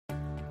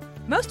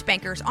Most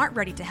bankers aren't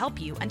ready to help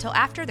you until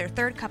after their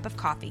third cup of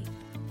coffee.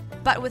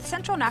 But with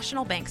Central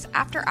National Bank's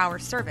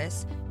after-hours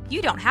service,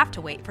 you don't have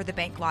to wait for the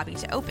bank lobby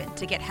to open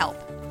to get help.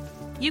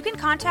 You can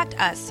contact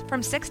us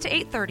from 6 to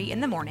 8:30 in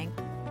the morning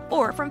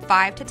or from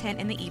 5 to 10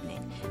 in the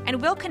evening,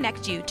 and we'll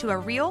connect you to a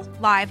real,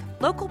 live,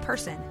 local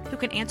person who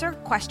can answer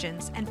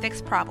questions and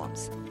fix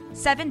problems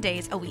 7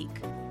 days a week.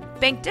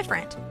 Bank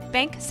different.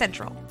 Bank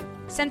Central.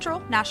 Central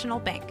National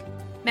Bank.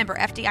 Member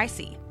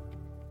FDIC.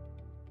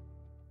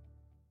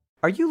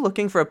 Are you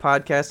looking for a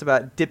podcast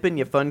about dipping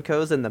your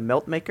Funkos in the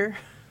melt maker?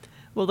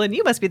 Well, then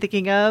you must be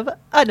thinking of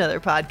another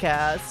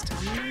podcast.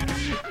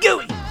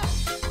 Gooey!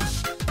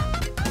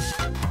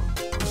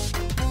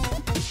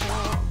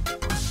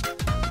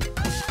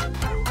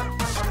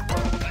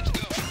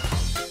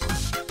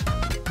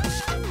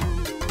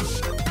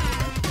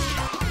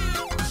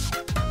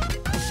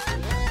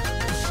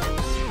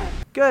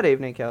 Good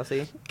evening,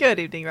 Kelsey. Good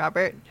evening,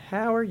 Robert.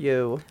 How are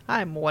you?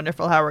 I'm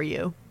wonderful. How are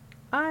you?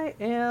 I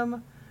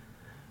am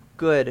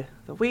good.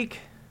 The week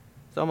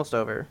is almost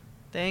over.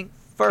 Thank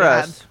For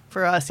God. us.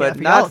 For us, But yeah.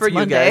 For not y'all, for it's you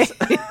Monday.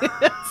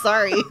 guys.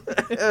 Sorry.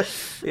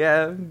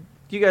 Yeah,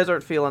 you guys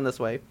aren't feeling this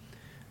way.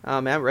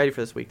 I'm ready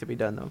for this week to be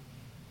done, though.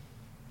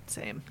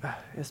 Same.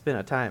 It's been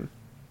a time.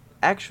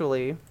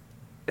 Actually,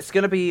 it's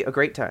going to be a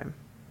great time.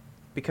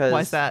 Because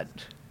Why's that?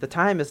 the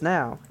time is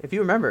now. If you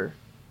remember,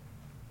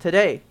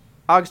 today,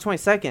 August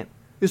 22nd,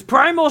 is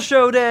Primal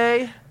Show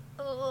Day.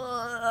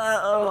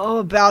 Oh,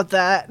 about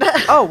that.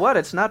 Oh, what?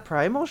 It's not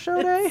Primal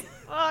Show Day?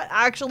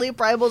 Actually,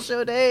 Primal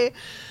Show Day.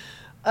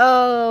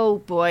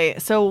 Oh, boy.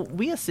 So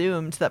we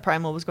assumed that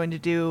Primal was going to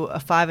do a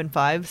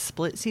 5-5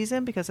 split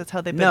season because that's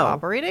how they've been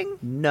operating?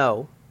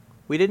 No.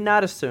 We did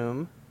not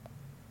assume.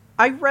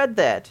 I read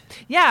that.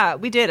 Yeah,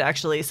 we did,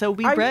 actually. So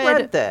we I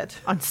read that.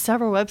 on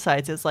several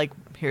websites. It's like,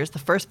 here's the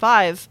first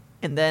 5,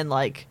 and then,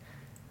 like,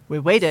 we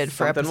waited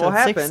for Something will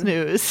episode 6 happen.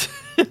 news,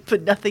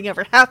 but nothing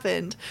ever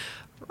happened.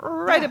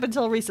 Right up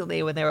until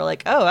recently when they were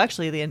like, oh,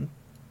 actually, the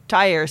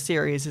entire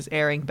series is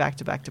airing back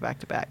to back to back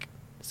to back.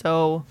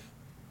 So,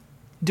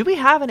 do we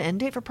have an end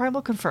date for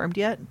Primal confirmed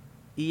yet?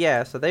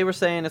 Yeah, so they were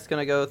saying it's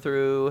going to go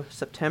through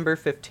September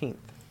 15th.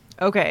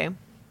 Okay.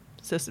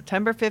 So,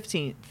 September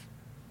 15th.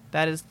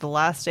 That is the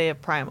last day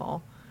of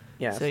Primal.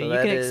 Yeah, So you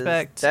that can is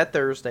expect that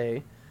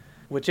Thursday,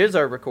 which is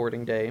our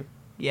recording day.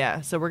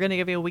 Yeah, so we're going to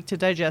give you a week to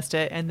digest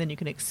it, and then you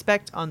can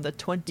expect on the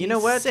 26th. You know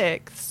what?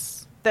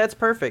 That's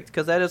perfect,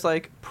 because that is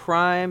like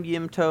prime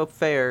Yimtope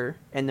fare,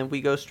 and then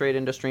we go straight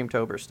into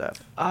Streamtober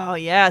stuff. Oh,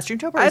 yeah,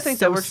 Streamtober I is think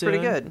so that works pretty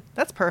soon. good.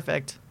 That's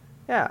perfect.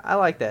 Yeah, I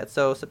like that.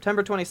 So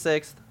September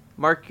 26th,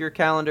 mark your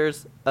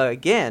calendars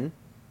again.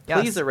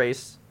 Yes. Please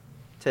erase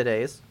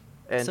today's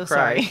and So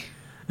cry. sorry.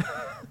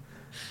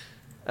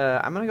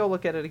 I'm going to go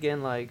look at it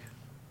again, like,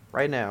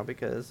 right now,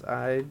 because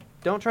I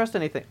don't trust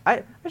anything.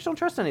 I just don't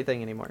trust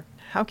anything anymore.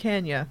 How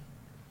can you?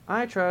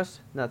 I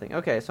trust nothing.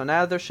 Okay, so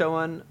now they're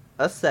showing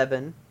a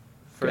 7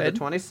 for Good. the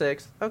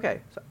 26th.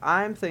 Okay, so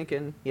I'm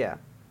thinking, yeah.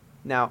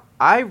 Now,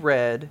 I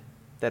read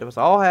that it was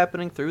all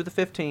happening through the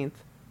 15th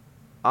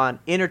on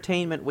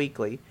Entertainment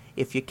Weekly.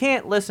 If you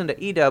can't listen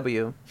to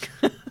EW,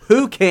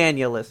 who can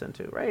you listen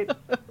to, right?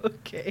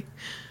 Okay.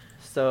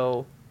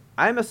 So,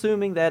 I'm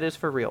assuming that is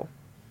for real.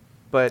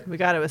 But, We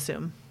got to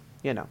assume.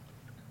 you know.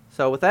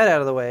 So, with that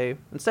out of the way,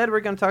 instead we're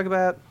going to talk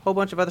about a whole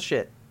bunch of other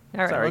shit.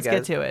 All right, Sorry, let's guys.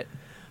 get to it.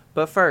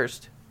 But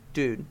first,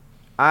 dude,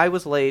 I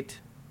was late.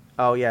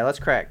 Oh, yeah, let's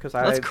crack. Cause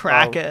Let's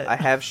crack it. I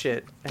have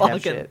shit. I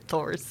have Fucking shit.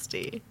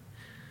 thirsty.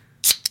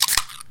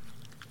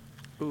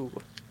 Ooh.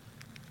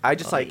 I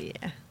just,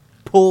 Yeah.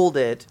 pulled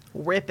it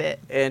Rip it.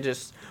 and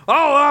just...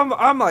 Oh,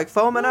 I'm like,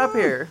 foaming up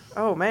here.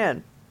 Oh,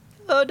 man.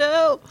 Oh,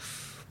 no.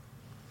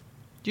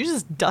 Did you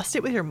just dust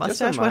it with your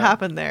mustache? What mild.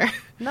 happened there?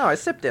 No, I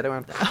sipped it. I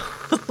went...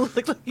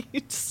 Looked like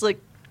you just, like,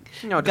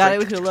 No, just got like- it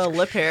with your little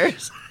lip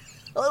hairs.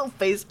 A little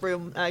face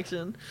broom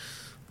action.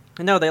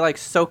 No, they, like,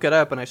 soak it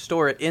up, and I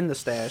store it in the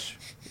stash,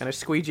 and I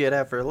squeegee it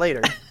out for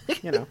later.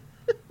 You know.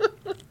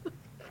 I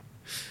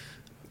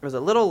was a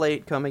little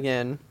late coming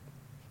in.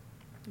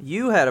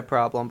 You had a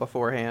problem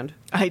beforehand.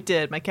 I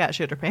did. My cat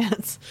shit her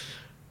pants.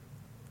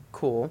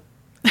 Cool.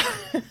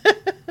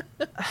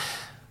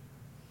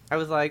 I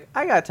was like,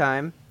 I got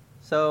time.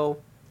 So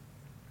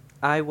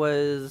I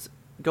was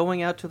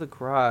going out to the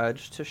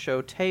garage to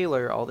show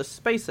Taylor all the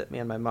space that me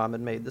and my mom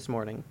had made this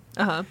morning.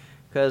 Uh-huh.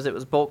 Because it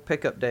was bulk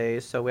pickup day,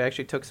 so we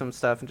actually took some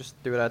stuff and just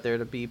threw it out there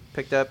to be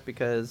picked up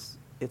because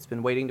it's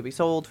been waiting to be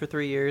sold for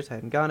 3 years,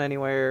 hadn't gone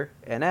anywhere,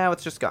 and now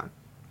it's just gone.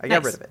 I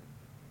got Nice. rid of it.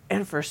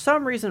 And for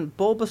some reason,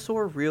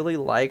 Bulbasaur really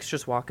likes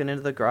just walking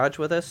into the garage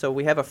with us, so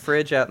we have a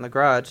fridge out in the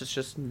garage. It's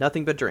just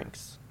nothing but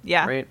drinks.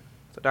 Yeah. Right?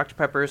 So Dr.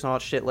 Peppers and all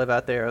that shit live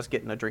out there. I was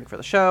getting a drink for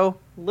the show,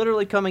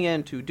 literally coming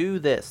in to do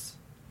this.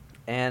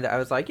 And I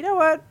was like, you know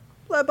what?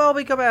 Let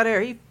Bulby come out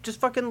here. He just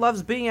fucking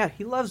loves being out.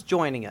 He loves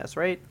joining us,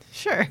 right?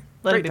 Sure.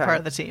 Let him Great be time. part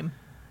of the team.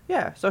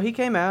 Yeah, so he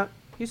came out.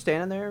 He's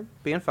standing there,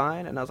 being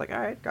fine. And I was like, all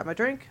right, got my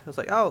drink. I was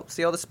like, oh,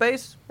 see all the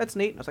space? That's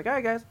neat. And I was like, all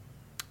right, guys,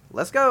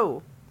 let's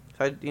go.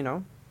 So I, I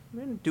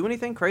didn't do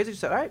anything crazy.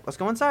 Just said, all right, let's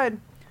go inside.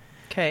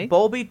 Okay.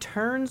 Bulby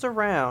turns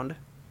around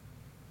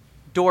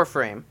door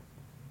frame.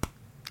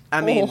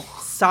 I mean,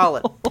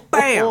 solid.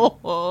 Bam!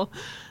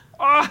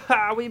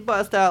 We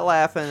bust out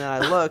laughing, and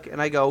I look,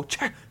 and I go,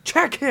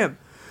 check him!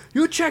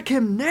 You check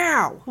him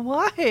now!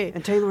 Why?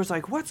 And Taylor was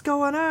like, what's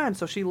going on?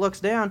 So she looks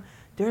down.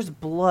 There's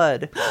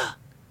blood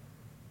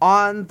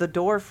on the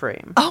door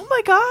frame. Oh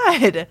my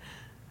god!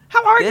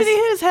 How hard did he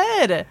hit his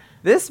head?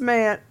 This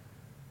man...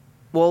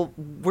 Well,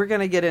 we're going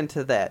to get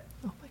into that.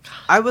 Oh my god.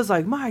 I was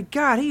like, my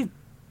god, he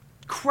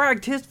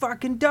cracked his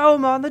fucking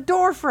dome on the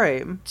door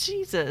frame.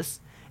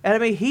 Jesus. And I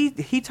mean,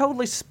 he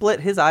totally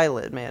split his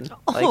eyelid, man.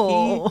 Like,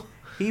 Oh.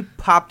 he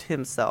popped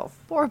himself.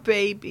 Poor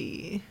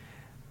baby.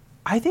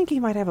 I think he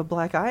might have a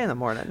black eye in the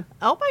morning.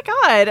 Oh my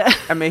god.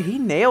 I mean, he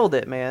nailed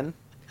it, man.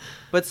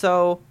 But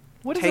so...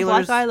 What does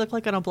Taylor's... a black eye look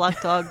like on a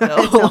black dog,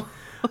 though?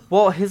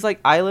 Well, his, like,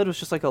 eyelid was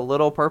just, like, a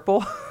little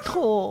purple.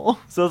 Oh.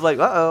 So I was like,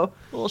 uh-oh.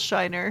 Little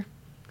shiner.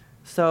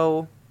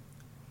 So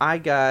I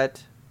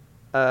got,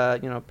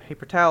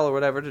 paper towel or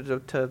whatever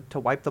to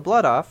wipe the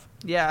blood off.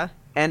 Yeah.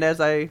 And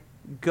as I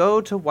go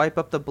to wipe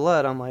up the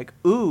blood, I'm like,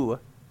 ooh,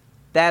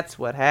 that's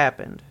what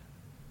happened.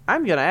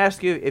 I'm going to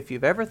ask you if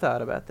you've ever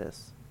thought about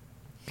this.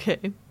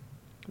 Okay.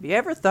 Have you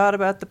ever thought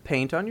about the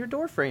paint on your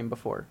door frame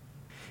before?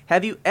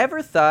 Have you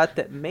ever thought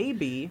that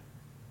maybe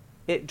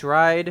it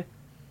dried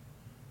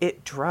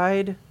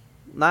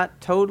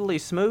not totally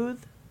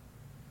smooth?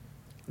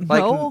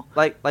 No.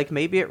 Like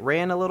maybe it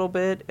ran a little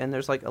bit and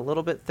there's like a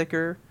little bit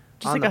thicker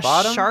Just on like the a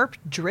bottom. sharp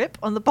drip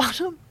on the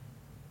bottom?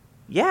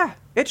 Yeah,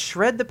 it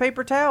shred the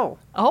paper towel.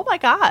 Oh my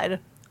god.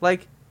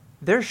 Like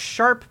there's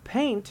sharp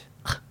paint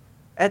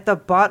at the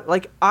bottom,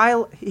 like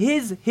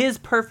his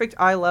perfect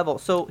eye level.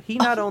 So he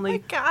not Oh only my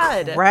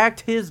God.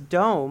 cracked his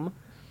dome,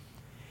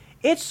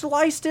 it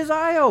sliced his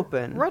eye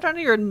open. Right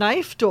under your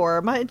knife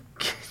door. My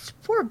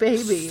poor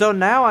baby. So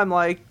now I'm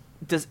like,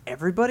 does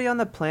everybody on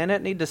the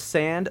planet need to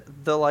sand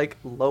the like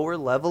lower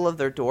level of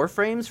their door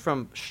frames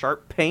from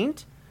sharp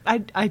paint? I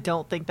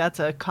don't think that's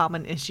a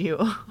common issue.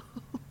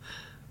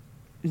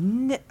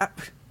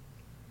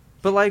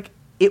 But like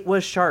it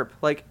was sharp.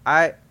 Like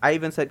I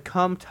even said,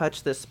 come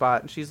touch this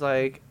spot, and she's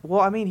like,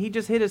 well, I mean, he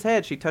just hit his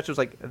head. She touched, was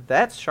like,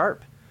 that's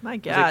sharp. My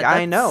God, like, that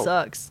I know.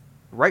 sucks.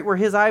 Right where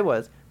his eye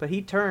was. But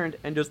he turned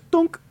and just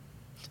thunk.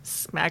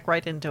 Smack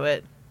right into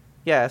it.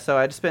 Yeah, so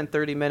I just spent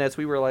 30 minutes.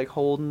 We were like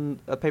holding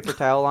a paper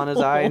towel on his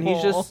eye, and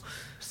he's just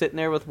sitting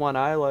there with one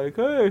eye like,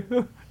 hey,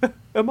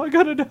 am I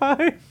gonna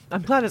die?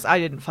 I'm glad his eye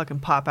didn't fucking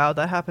pop out.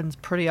 That happens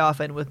pretty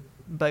often with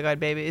bug-eyed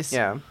babies.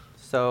 Yeah.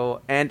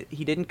 So, and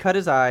he didn't cut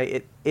his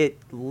eye. It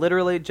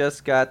literally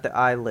just got the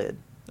eyelid.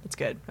 That's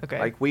good. Okay.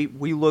 Like, we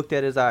looked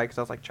at his eye, because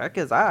I was like, check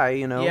his eye,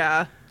 you know?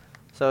 Yeah.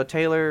 So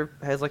Taylor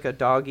has like a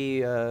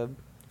doggy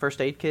first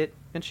aid kit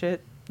and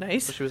shit.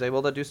 Nice. So she was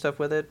able to do stuff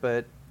with it.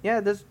 But yeah,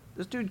 this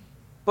dude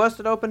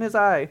busted open his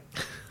eye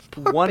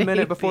Poor 1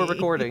 minute before baby.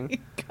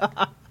 recording.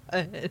 God.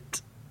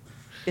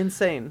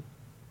 Insane.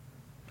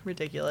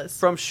 Ridiculous.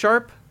 From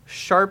sharp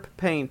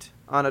paint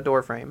on a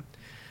door frame.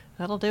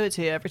 That'll do it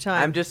to you every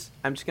time. I'm just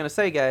gonna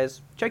say,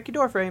 guys, check your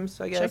door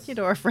frames, I guess. Check your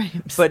door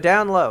frames. But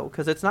down low,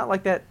 because it's not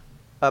like that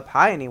up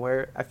high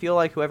anywhere. I feel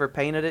like whoever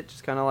painted it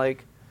just kind of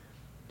like,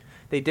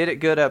 they did it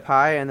good up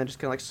high and then just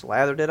kind of like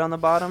slathered it on the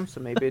bottom.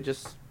 So maybe it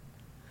just,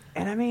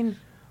 and I mean,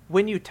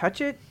 when you touch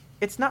it,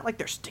 it's not like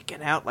they're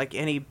sticking out like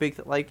any big,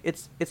 like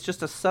it's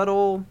just a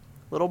subtle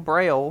little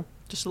braille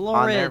just a little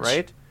on ridge. there,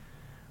 right?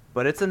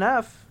 But it's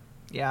enough.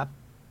 Yeah.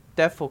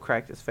 Deful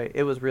cracked his face.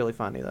 It was really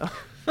funny though.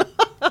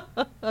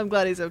 I'm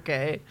glad he's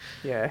okay.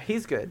 Yeah,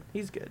 he's good.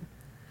 He's good.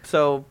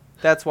 So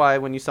that's why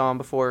when you saw him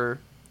before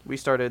we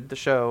started the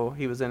show,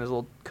 he was in his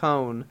little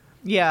cone.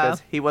 Yeah.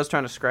 Because he was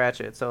trying to scratch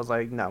it. So I was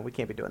like, no, we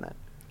can't be doing that.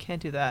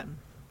 Can't do that.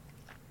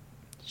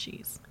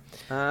 Jeez.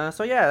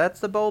 So yeah, that's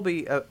the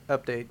Bowlby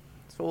update.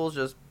 Fool's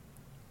just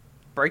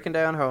breaking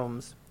down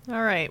homes.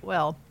 All right.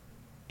 Well,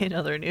 in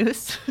other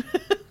news,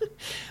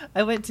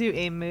 I went to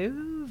a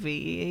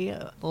movie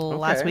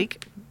last Okay.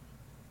 week.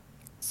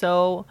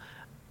 So,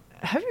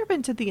 have you ever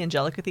been to the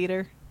Angelica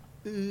Theater?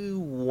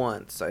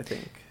 Once, I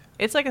think.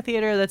 It's like a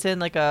theater that's in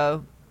like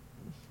a,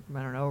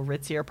 I don't know,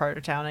 ritzier part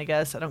of town, I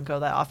guess. I don't go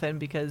that often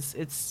because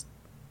it's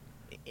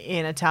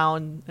in a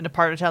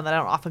part of town that I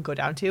don't often go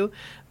down to.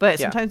 But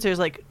Yeah. sometimes there's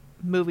like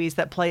movies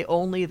that play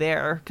only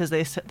there because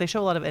they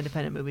show a lot of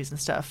independent movies and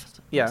stuff.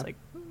 So Yeah. It's like,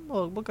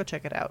 we'll go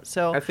check it out.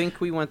 So, I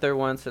think we went there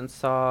once and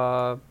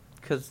saw,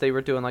 because they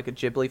were doing like a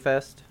Ghibli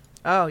Fest.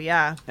 oh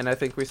yeah. And I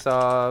think we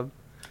saw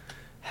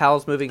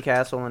Howl's Moving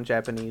Castle in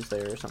Japanese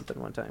there or something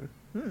one time.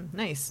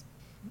 Nice.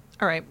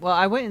 All right. Well,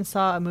 I went and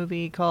saw a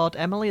movie called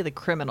Emily the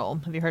Criminal.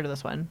 Have you heard of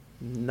this one?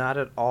 Not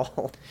at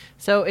all.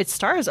 So it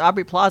stars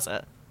Aubrey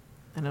Plaza.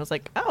 And I was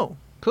like, oh,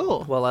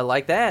 cool. Well, I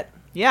like that.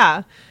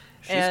 Yeah.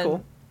 She's And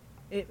cool.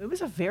 It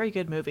was a very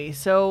good movie.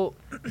 So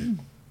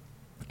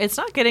it's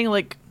not getting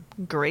like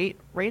great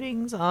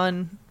ratings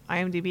on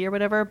IMDb or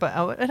whatever,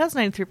 but it has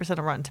 93%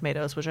 on Rotten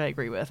Tomatoes, which I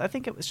agree with. I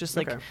think it was just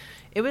like, Okay.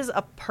 it was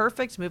a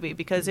perfect movie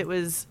because it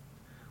was,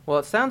 Well,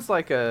 it sounds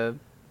like a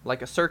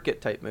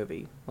circuit type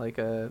movie, like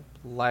a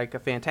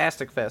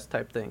Fantastic Fest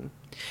type thing.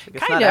 Like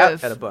it's Kind not of.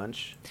 out at a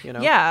bunch, you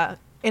know. yeah.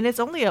 And it's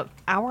only an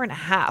hour and a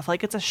half.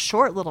 Like, it's a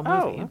short little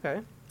movie. Oh,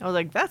 okay. I was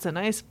like, that's a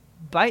nice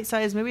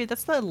bite-sized movie.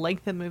 That's the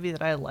length of movie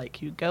that I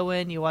like. You go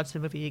in, you watch the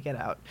movie, you get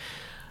out.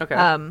 Okay.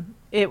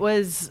 It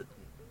was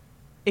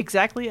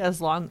exactly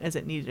as long as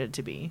it needed it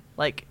to be.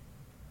 Like,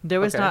 there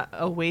was Okay. not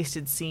a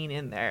wasted scene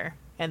in there,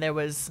 and there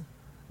was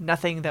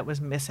nothing that was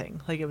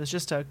missing. Like, it was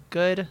just a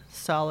good,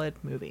 solid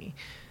movie.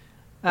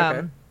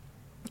 Okay.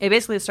 It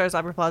basically stars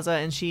Aubrey Plaza,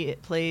 and she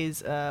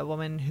plays a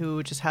woman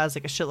who just has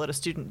like a shitload of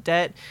student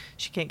debt.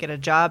 She can't get a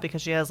job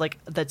because she has like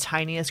the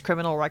tiniest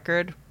criminal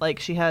record. Like,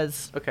 she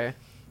has Okay.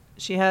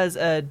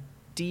 a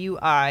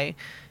DUI,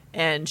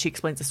 and she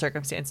explains the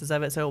circumstances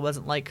of it, so it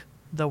wasn't like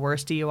the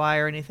worst DUI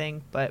or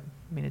anything. But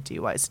I mean, a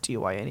DUI is a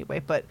DUI anyway.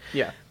 But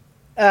Yeah.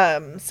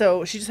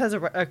 so she just has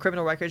a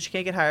criminal record. She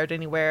can't get hired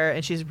anywhere,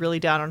 and she's really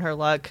down on her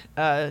luck.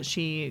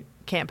 She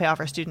can't pay off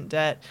her student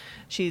debt.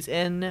 She's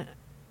in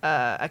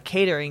a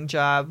catering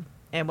job,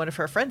 and one of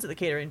her friends at the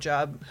catering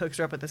job hooks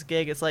her up with this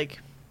gig. It's like,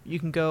 you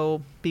can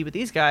go be with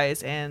these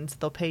guys, and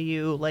they'll pay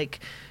you like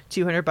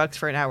 $200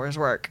 for an hour's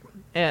work.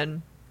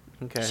 And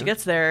Okay. she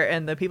gets there,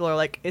 and the people are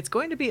like, it's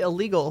going to be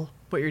illegal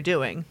what you're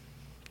doing.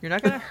 You're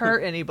not going to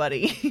hurt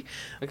anybody,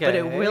 but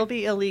it Okay. will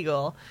be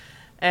illegal.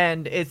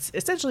 And it's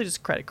essentially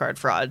just credit card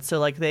fraud. So,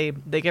 like, they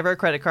give her a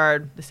credit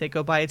card, they say,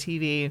 go buy a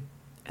TV,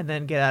 and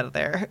then get out of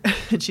there.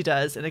 And she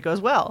does, and it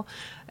goes well.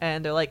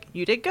 And they're like,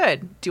 you did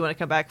good. Do you want to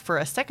come back for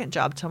a second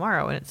job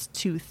tomorrow? And it's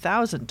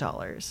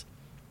 $2,000.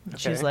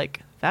 She's Okay.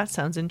 like, that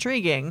sounds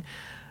intriguing.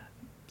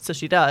 So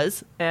she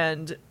does.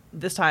 And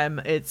this time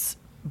it's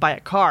buy a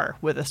car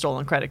with a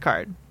stolen credit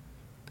card,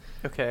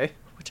 Okay.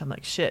 which I'm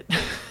like, shit.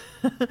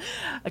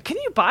 Can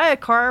you buy a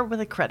car with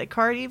a credit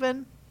card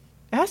even?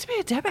 It has to be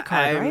a debit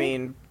card, I right?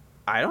 mean,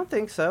 I don't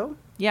think so.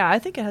 Yeah, I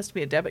think it has to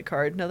be a debit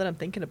card now that I'm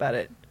thinking about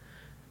it.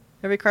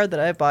 Every card that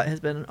I've bought has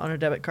been on a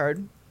debit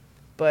card.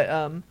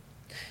 But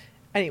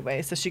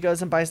anyway, so she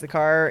goes and buys the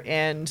car,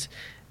 and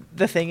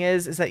the thing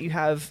is that you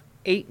have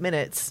 8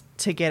 minutes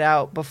to get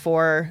out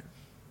before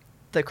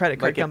the credit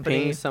card Like it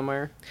company. pings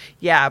somewhere.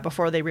 Yeah,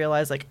 before they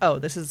realize, like, oh,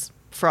 this is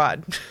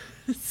fraud.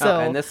 So Oh,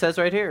 and this says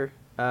right here,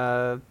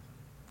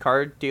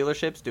 card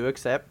dealerships do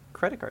accept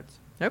credit cards.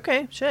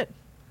 okay, shit.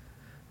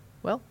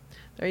 Well,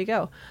 there you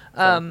go.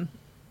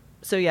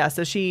 So yeah,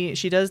 so she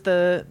does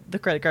the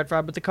credit card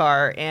fraud with the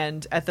car,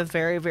 and at the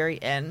very,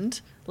 very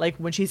end, like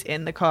when she's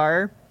in the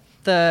car,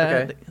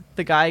 the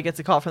guy gets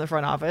a call from the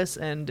front office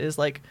and is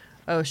like,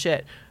 oh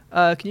shit,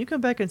 can you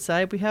come back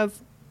inside? We have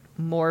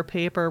more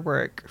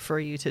paperwork for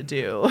you to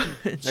do.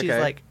 And she's Okay.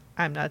 like,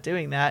 I'm not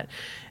doing that.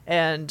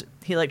 And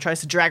he like tries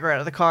to drag her out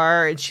of the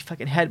car, and she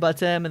fucking headbutts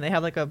him, and they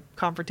have like a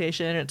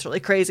confrontation, and it's really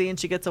crazy, and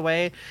she gets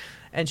away,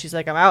 and she's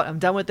like, I'm out, I'm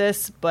done with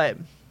this. But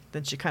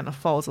then she kind of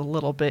falls a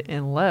little bit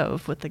in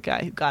love with the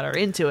guy who got her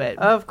into it.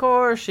 Of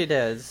course she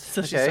does.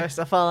 So she starts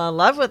to fall in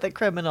love with the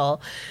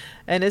criminal.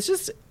 And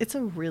it's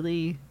a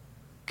really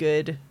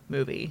good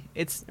movie.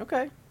 It's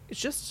a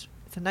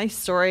nice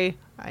story.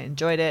 I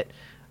enjoyed it.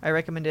 I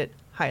recommend it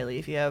highly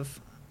if you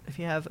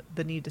have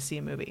the need to see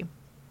a movie.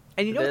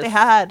 And you know what they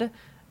had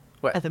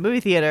at the movie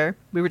theater?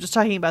 We were just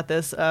talking about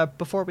this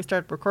before we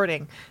started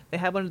recording. They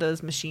had one of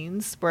those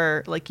machines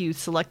where like you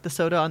select the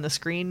soda on the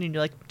screen and you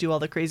like do all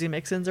the crazy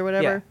mix-ins or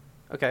whatever. Yeah.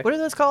 Okay. What are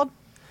those called?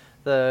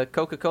 The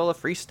Coca-Cola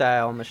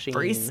Freestyle machine.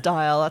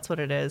 Freestyle, that's what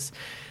it is.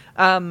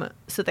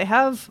 So they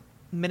have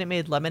Minute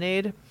Maid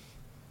lemonade.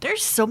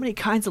 There's so many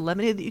kinds of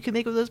lemonade that you can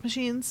make with those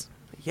machines.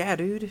 Yeah,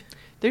 dude.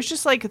 There's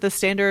just like the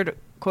standard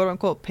quote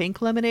unquote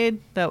pink lemonade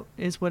that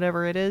is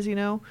whatever it is, you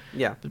know?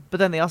 Yeah. But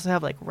then they also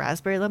have like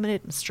raspberry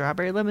lemonade and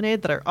strawberry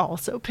lemonade that are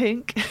also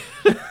pink.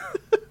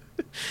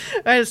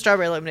 I had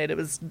strawberry lemonade. It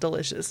was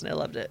delicious and I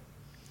loved it.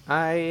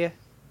 I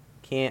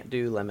can't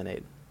do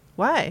lemonade.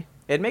 Why?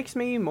 It makes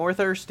me more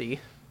thirsty.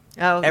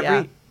 Oh,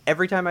 yeah.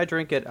 Every time I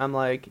drink it, I'm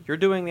like, you're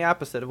doing the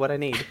opposite of what I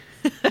need.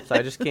 So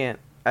I just can't.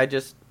 I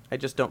just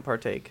don't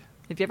partake.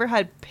 Have you ever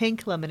had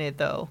pink lemonade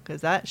though?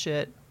 Because that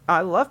shit.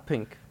 I love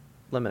pink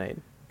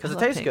lemonade because I it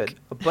love tastes pink.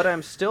 good, but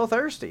I'm still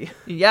thirsty.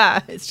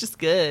 Yeah, it's just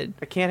good.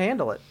 I can't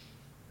handle it.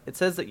 It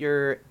says that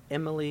your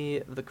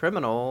Emily the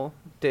Criminal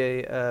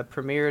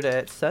premiered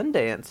at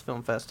Sundance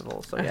Film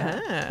Festival. So yeah,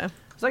 Uh-huh.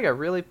 it's like a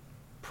really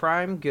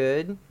prime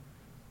good,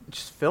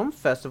 just film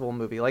festival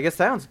movie. Like it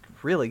sounds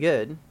really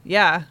good.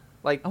 Yeah.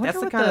 Like I wonder that's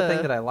the what kind of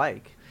thing that I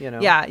like. You know.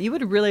 Yeah, you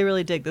would really,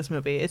 really dig this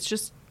movie. It's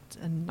just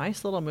a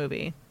nice little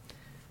movie.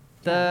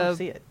 Yeah, I wanna The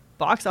see it.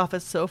 box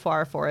office so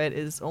far for it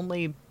is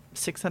only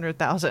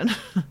 600,000.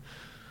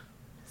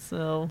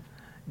 So,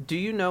 Do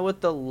you know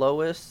what the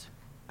lowest?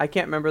 I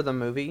can't remember the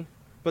movie,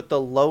 but the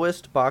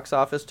lowest box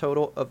office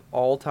total of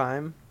all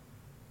time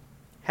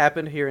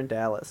happened here in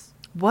Dallas,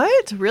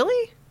 what?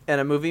 Really? and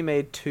a movie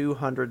made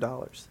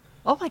 $200.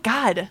 Oh my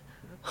god.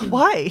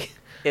 Why?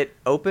 It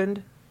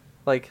opened,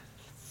 like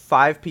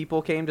 5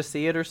 people came to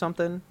see it or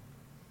something,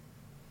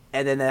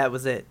 and then that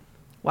was it.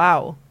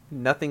 Wow.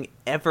 Nothing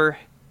ever.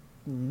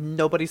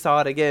 Nobody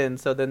saw it again.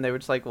 So then they were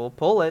just like, "Well,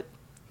 pull it,"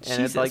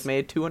 and it's like Jesus.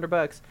 made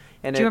 $200.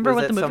 And Do you it remember was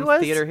what at the movie some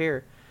was? theater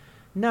here.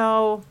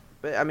 No,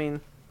 but I mean,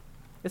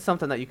 It's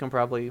something that you can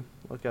probably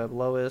look up.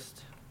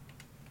 Lowest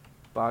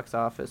box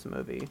office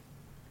movie.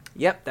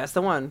 Yep, that's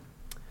the one.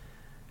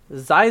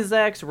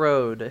 Zyzzyx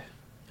Road.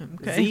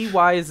 Okay.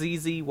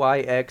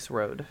 Zyzzyx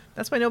Road.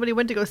 That's why nobody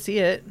went to go see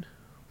it.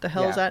 The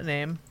hell is Yeah. that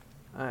name?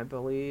 I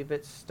believe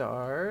it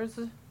stars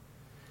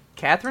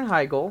Katherine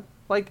Heigl.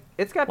 Like,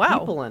 it's got Wow.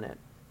 people in it.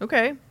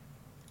 Okay.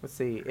 Let's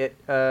see. It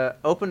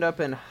opened up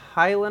in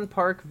Highland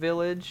Park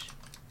Village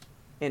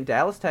in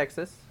Dallas,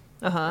 Texas.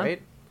 Uh-huh.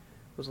 Right?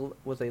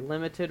 Was a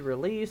limited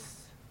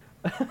release.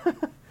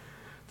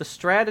 The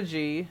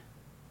strategy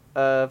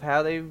of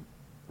how they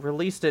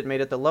released it made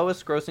it the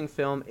lowest grossing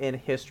film in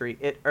history.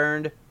 It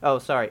earned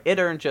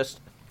just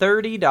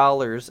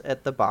 $30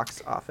 at the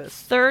box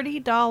office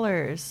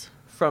 $30.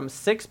 from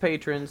 6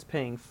 patrons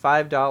paying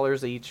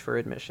 $5 each for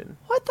admission.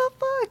 What the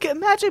fuck?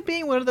 Imagine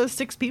being one of those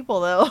 6 people,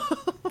 though.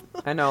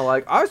 I know,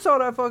 like, I saw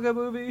that fucking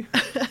movie.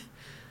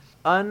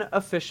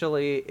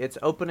 Unofficially, its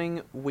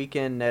opening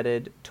weekend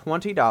netted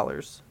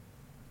 $20.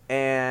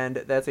 And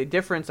that's a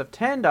difference of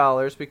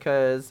 $10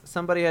 because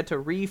somebody had to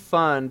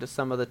refund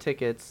some of the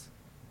tickets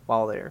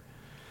while there.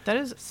 That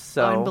is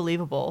So-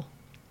 unbelievable.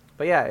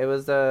 But yeah, it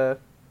was a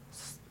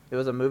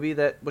movie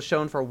that was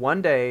shown for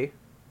one day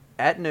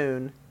at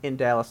noon in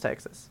Dallas,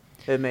 Texas.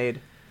 It made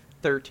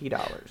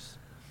 $30.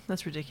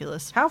 That's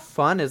ridiculous. How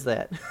fun is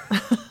that?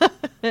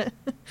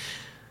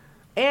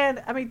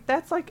 And I mean,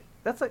 that's like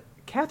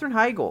Katherine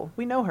Heigl.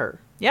 We know her.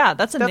 Yeah,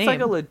 that's a That's name.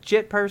 like a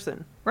legit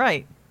person.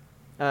 Right.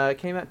 It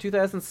came out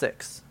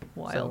 2006.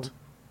 Wild.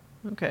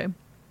 So, Okay.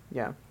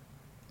 yeah.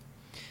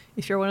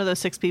 If you're one of those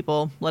 6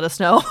 people, let us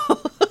know.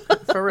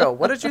 For real.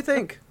 What did you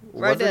think?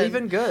 Right Was it in.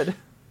 even good?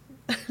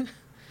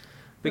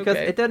 Because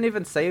Okay. it doesn't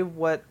even say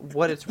what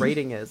its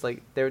rating is.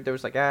 Like there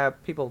was like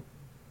people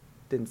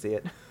didn't see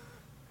it.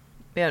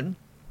 Man.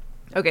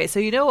 Okay, so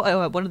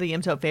one of the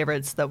IMTO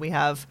favorites that we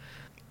have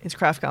is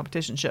craft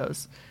competition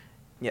shows.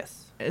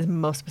 Yes.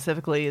 Most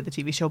specifically, the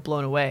TV show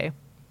Blown Away.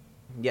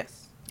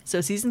 Yes.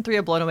 So season 3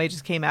 of Blown Away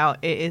just came out.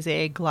 It is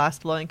a glass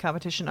blowing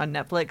competition on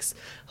Netflix.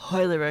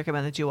 Highly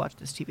recommend that you watch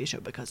this TV show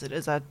because it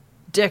is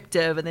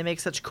addictive and they make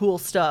such cool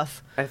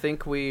stuff. I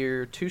think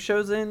we're 2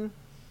 shows in,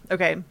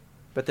 Okay.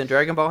 but then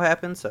Dragon Ball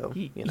happened, so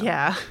you know.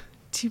 Yeah.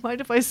 Do you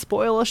mind if I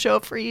spoil a show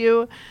for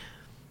you?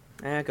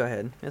 Go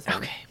ahead. It's fine.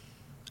 Okay.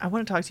 I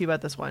want to talk to you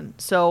about this one.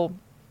 So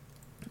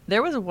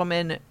there was a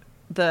woman.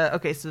 So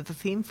the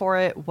theme for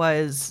it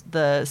was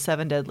the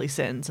 7 deadly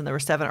sins, and there were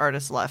 7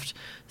 artists left.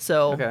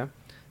 So Okay.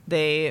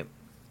 they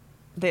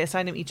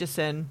assigned them each a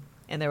sin,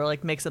 and they were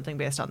like, make something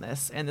based on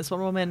this. And this one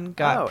woman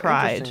got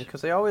Pride.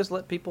 Because they always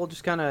let people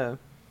just kind of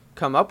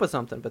come up with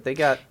something, but they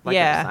got like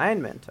Yeah. an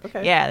assignment.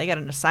 Okay. Yeah, they got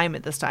an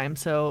assignment this time.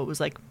 So it was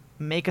like,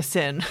 make a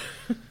sin.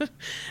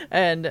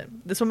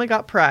 And this woman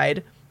got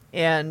Pride,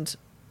 and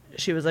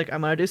she was like,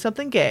 I'm going to do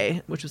something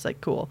gay, which was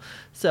like, cool.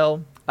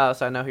 So Oh,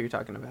 so I know who you're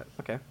talking about.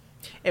 Okay.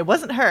 it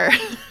wasn't her.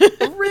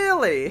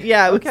 Really?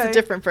 Yeah, it was Okay. a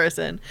different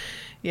person.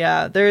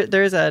 Yeah,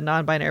 there's a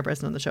non-binary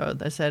person on the show.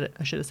 I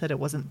should have said it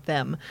wasn't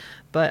them,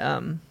 but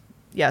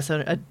yeah.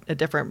 So a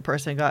different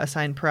person got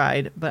assigned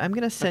Pride. But I'm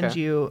gonna send Okay.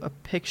 you a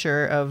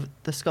picture of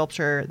the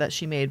sculpture that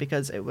she made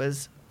because it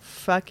was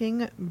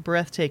fucking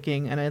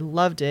breathtaking, and I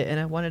loved it, and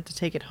I wanted to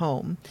take it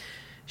home.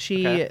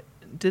 She Okay.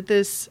 did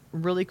this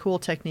really cool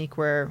technique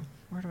where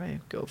do I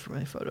go for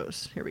my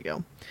photos? Here we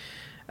go.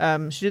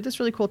 She did this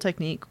really cool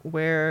technique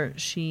where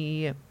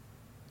she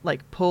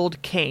like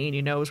pulled cane,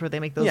 is where they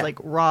make those Yeah. like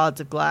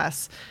rods of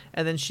glass,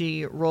 and then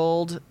she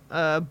rolled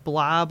a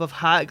blob of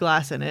hot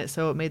glass in it,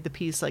 so it made the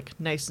piece like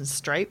nice and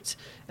striped,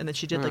 and then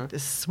she did like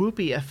this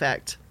swoopy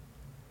effect,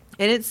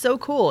 and it's so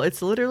cool.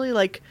 It's literally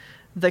like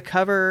the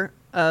cover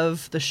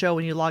of the show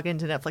when you log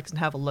into Netflix and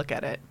have a look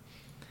at it.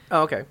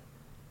 Oh, okay.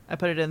 I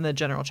put it in the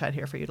general chat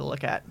here for you to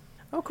look at.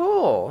 Oh,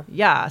 cool.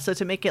 Yeah, so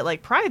to make it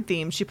like Pride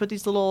themed, she put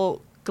these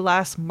little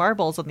glass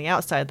marbles on the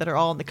outside that are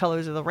all in the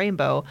colors of the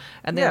rainbow,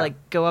 and they Yeah.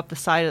 like go up the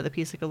side of the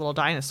piece like a little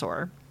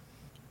dinosaur.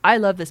 I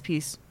love this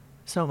piece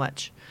so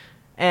much.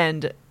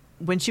 And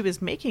when she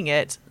was making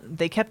it,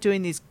 they kept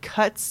doing these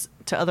cuts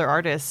to other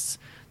artists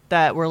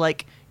that were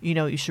like,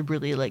 you should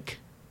really like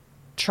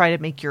try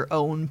to make your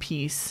own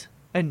piece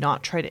and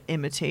not try to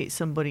imitate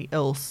somebody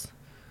else.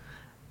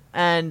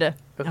 And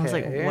I was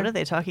like, Okay. what are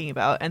they talking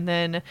about? And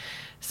then,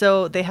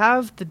 so they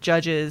have the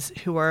judges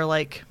who are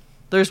like,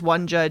 there's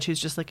one judge who's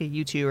just like a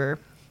YouTuber,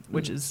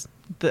 which is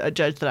a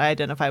judge that I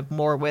identify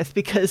more with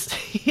because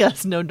he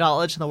has no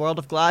knowledge in the world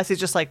of glass. He's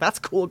just like, that's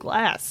cool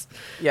glass.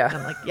 Yeah. And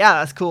I'm like, yeah,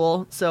 that's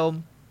cool.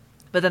 So,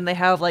 but then they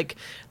have like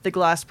the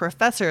glass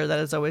professor that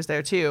is always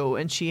there too.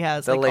 And she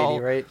has The like lady,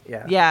 all, right?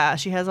 Yeah. yeah,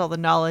 she has all the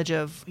knowledge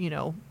of,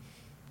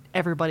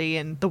 everybody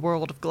in the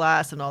world of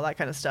glass and all that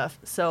kind of stuff.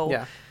 So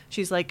Yeah.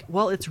 she's like,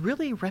 well, it's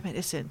really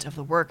reminiscent of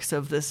the works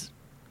of this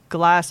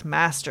glass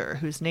master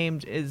whose name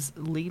is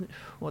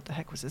what the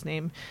heck was his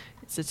name?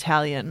 It's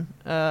Italian.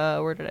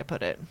 Where did I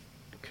put it?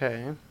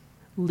 Okay.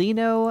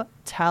 Lino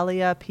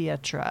Talia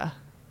Pietra.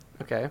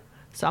 Okay.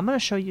 So I'm going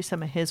to show you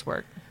some of his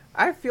work.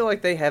 I feel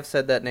like they have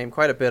said that name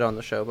quite a bit on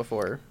the show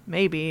before.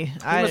 Maybe. He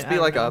must be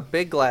like a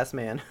big glass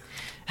man.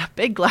 a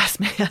big glass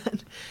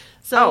man.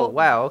 So, oh,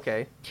 wow,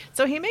 okay.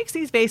 So he makes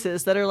these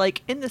vases that are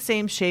like in the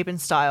same shape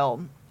and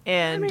style,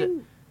 and I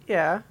mean,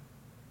 yeah.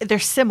 they're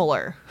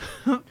similar,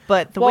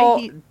 but the Well,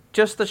 way he,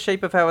 just the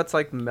shape of how it's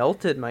like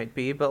melted might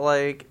be, but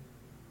like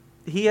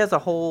he has a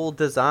whole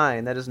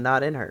design that is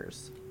not in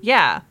hers.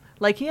 yeah,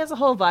 like he has a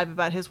whole vibe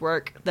about his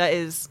work that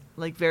is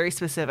like very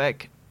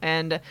specific,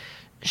 and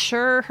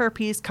sure, her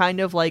piece kind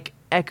of like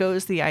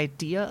echoes the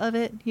idea of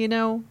it, you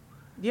know,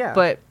 Yeah.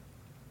 but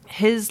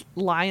his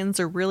lines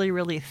are really,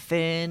 really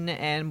thin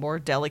and more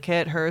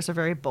delicate. Hers are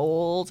very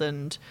bold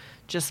and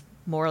just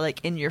more like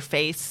in your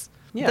face.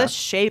 Yeah. The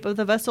shape of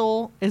the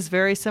vessel is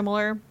very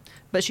similar,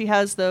 but she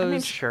has I mean,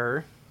 those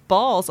sure.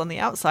 balls on the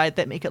outside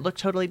that make it look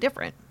totally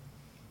different.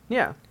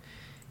 Yeah.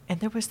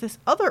 And there was this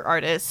other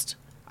artist.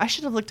 I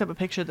should have looked up a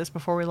picture of this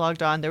before we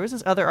logged on. There was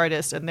this other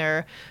artist in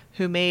there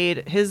who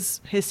made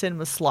his sin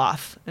was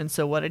sloth. And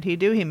so what did he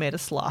do? He made a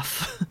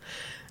sloth.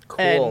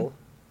 Cool.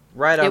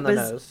 Right on it the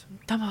was nose.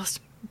 the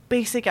most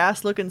basic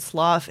ass looking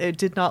sloth. It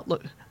did not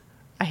look.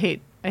 I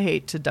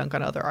hate to dunk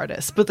on other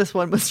artists, but this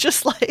one was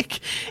just like,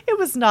 it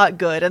was not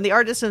good. And the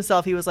artist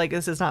himself, he was like,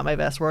 this is not my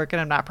best work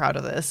and I'm not proud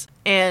of this.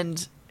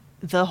 And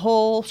the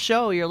whole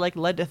show, you're like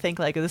led to think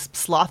like this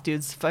sloth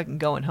dude's fucking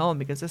going home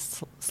because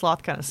this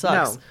sloth kind of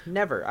sucks. No,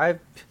 never. I've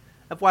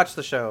watched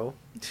the show.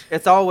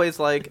 It's always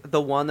like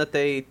the one that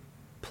they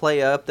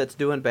play up that's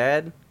doing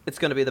bad. It's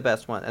going to be the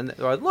best one. And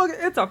they're like, look,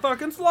 it's a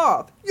fucking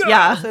sloth. Yes!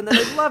 Yeah. And then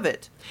they love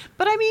it.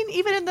 But I mean,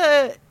 even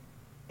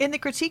in the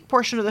critique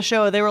portion of the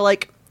show, they were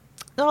like,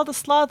 oh, the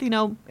sloth, you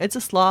know, it's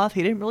a sloth.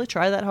 He didn't really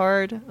try that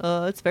hard.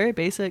 It's very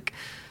basic.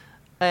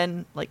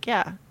 And like,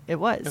 yeah, it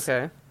was.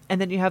 Okay. And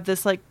then you have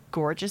this like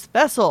gorgeous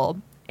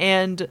vessel.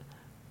 And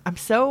I'm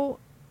so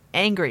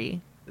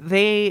angry.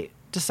 They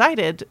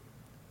decided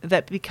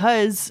that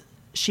because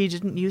she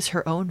didn't use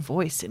her own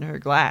voice in her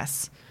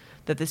glass,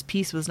 that this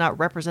piece was not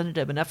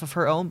representative enough of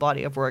her own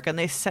body of work. And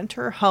they sent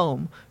her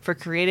home for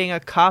creating a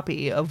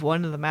copy of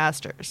one of the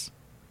masters.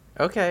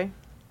 Okay.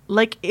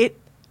 Like it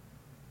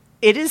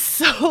is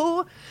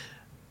so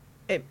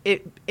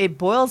it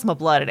boils my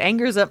blood. It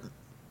angers up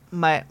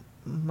my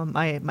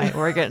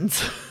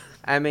organs.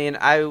 I mean,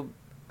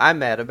 I'm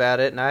mad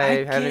about it, and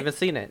I haven't get even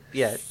seen it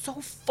yet. So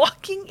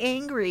fucking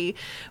angry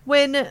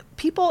when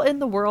people in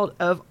the world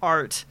of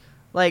art,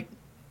 like,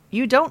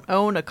 you don't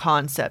own a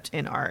concept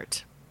in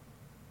art.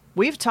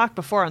 We've talked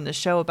before on this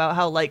show about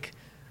how like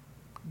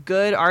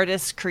good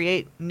artists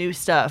create new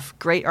stuff,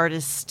 great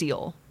artists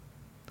steal.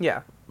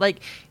 Yeah.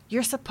 Like,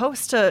 you're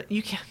supposed to,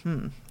 you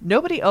can't,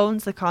 nobody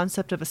owns the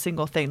concept of a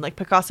single thing. Like,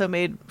 Picasso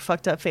made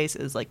fucked up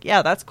faces. Like,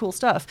 yeah, that's cool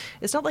stuff.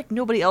 It's not like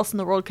nobody else in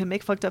the world can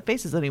make fucked up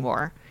faces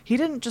anymore. He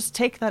didn't just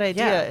take that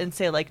idea and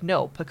say, like,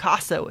 no,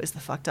 Picasso is the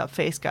fucked up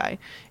face guy.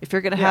 If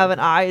you're going to have an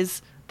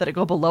eyes that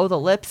go below the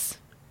lips,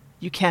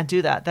 you can't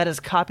do that. That is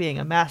copying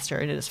a master,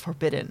 and it is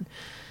forbidden.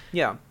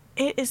 Yeah.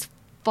 It is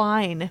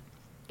fine,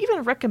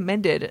 even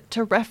recommended,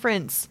 to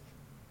reference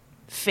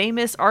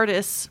famous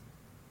artists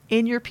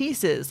in your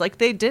pieces. Like,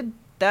 they did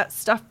that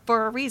stuff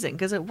for a reason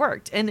because it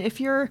worked. And if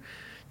you're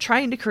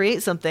trying to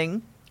create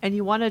something and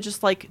you want to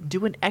just like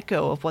do an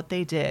echo of what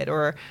they did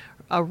or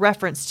a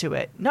reference to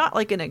it, not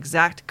like an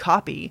exact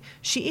copy.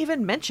 She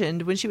even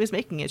mentioned when she was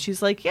making it,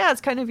 she's like, yeah, it's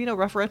kind of, you know,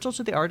 referential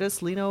to the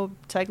artist Lino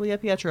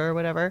Tagliapietra or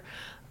whatever.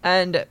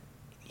 And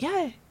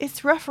yeah,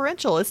 it's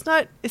referential.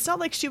 It's not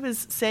like she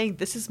was saying,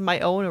 this is my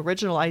own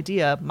original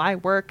idea, my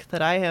work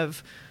that I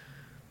have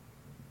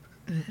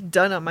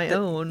done on my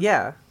own.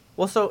 Yeah.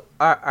 Well, so,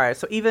 all right,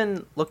 so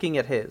even looking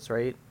at his,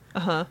 right?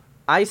 Uh-huh.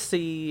 I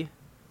see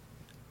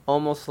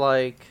almost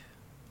like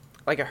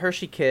a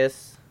Hershey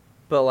Kiss,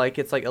 but like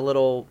it's like a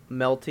little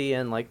melty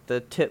and like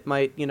the tip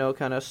might, you know,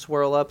 kind of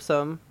swirl up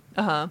some.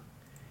 Uh-huh.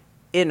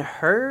 In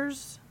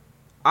hers,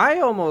 I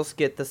almost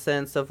get the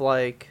sense of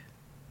like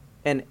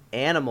an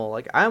animal.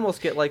 Like I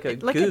almost get like a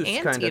like goose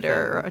an kind of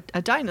anteater thing. or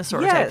a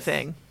dinosaur type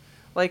thing.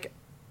 Like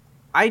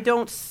I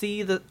don't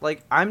see the,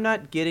 like, I'm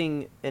not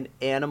getting an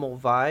animal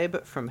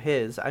vibe from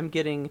his. I'm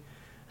getting,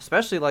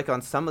 especially like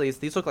on some of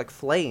these look like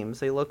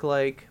flames. They look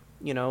like,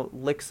 you know,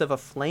 licks of a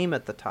flame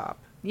at the top.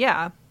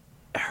 Yeah.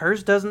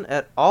 Hers doesn't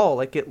at all.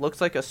 Like, it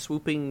looks like a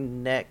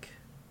swooping neck,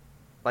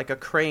 like a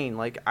crane.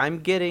 Like, I'm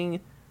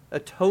getting a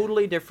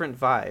totally different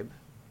vibe.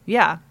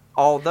 Yeah.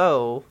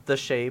 Although the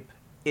shape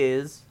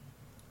is,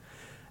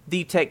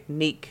 the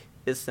technique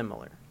is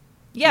similar.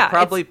 Yeah. You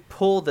probably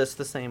pull this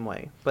the same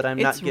way, but I'm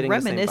not getting the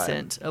same vibe. It's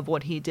reminiscent of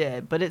what he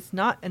did, but it's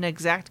not an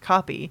exact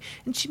copy.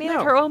 And she made No.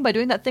 it her own by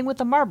doing that thing with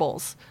the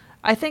marbles.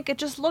 I think it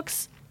just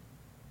looks...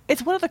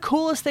 It's one of the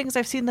coolest things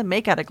I've seen them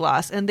make out of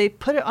glass, and they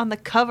put it on the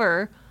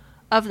cover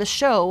of the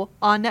show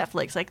on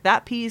Netflix. Like,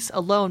 that piece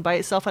alone by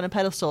itself on a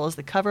pedestal is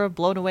the cover of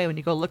Blown Away when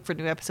you go look for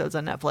new episodes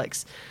on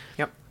Netflix.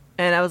 Yep.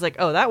 And I was like,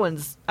 oh, that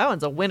one's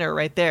a winner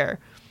right there.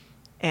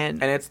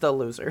 And it's the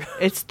loser.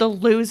 It's the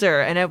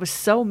loser, and I was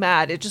so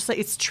mad. It just like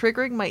it's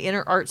triggering my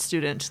inner art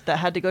student that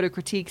had to go to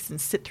critiques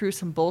and sit through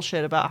some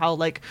bullshit about how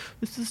like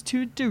this is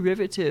too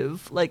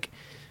derivative. Like,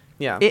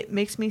 Yeah. it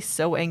makes me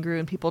so angry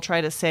when people try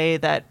to say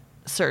that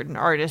certain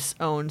artists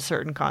own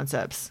certain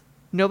concepts.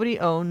 Nobody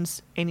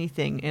owns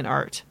anything in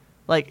art.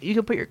 Like, you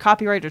can put your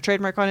copyright or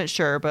trademark on it,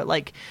 sure, but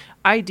like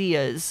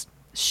ideas,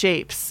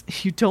 shapes,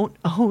 you don't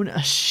own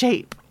a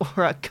shape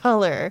or a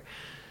color.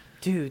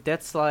 Dude,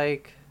 that's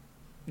like...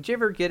 Did you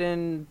ever get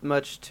in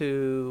much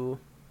to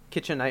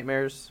Kitchen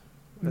Nightmares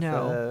with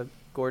No.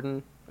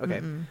 Gordon? Okay.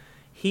 Mm-mm.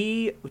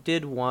 He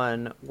did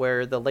one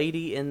where the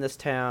lady in this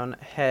town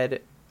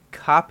had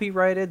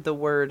copyrighted the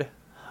word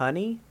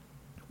honey.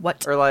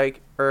 What? Or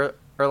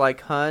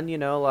like hun, you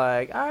know,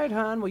 like, all right,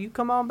 hun, will you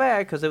come on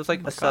back? Because it was like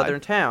Oh my a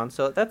southern town.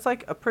 So that's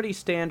like a pretty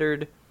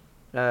standard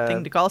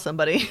Thing to call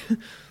somebody.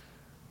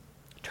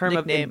 term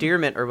nickname. of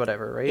endearment or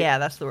whatever, right? Yeah,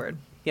 that's the word.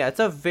 Yeah, it's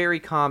a very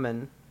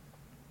common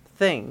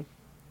thing.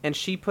 And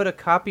she put a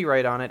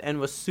copyright on it and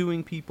was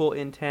suing people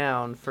in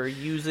town for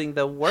using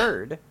the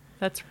word.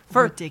 That's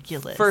For-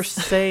 ridiculous. For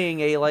saying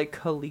a, like,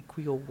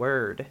 colloquial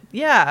word.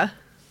 Yeah.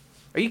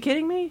 Are you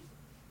kidding me?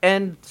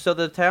 And so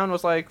the town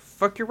was like,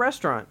 fuck your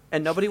restaurant.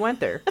 And nobody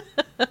went there.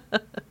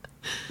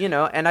 You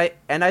know, and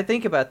I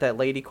think about that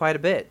lady quite a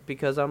bit.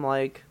 Because I'm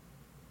like,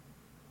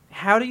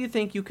 how do you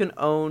think you can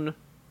own...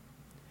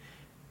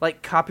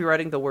 Like,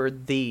 copyrighting the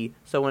word the.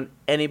 So when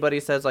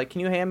anybody says, like,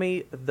 can you hand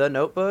me the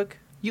notebook?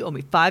 You owe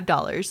me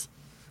 $5.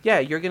 Yeah,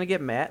 you're going to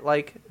get mad.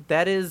 Like,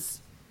 that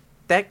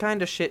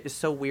kind of shit is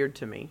so weird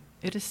to me.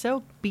 It is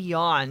so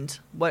beyond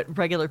what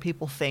regular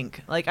people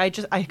think. Like, I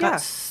Yeah.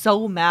 got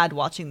so mad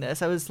watching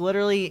this. I was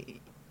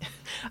literally,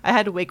 I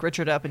had to wake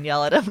Richard up and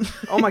yell at him.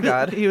 Oh my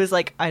God. He was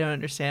like, I don't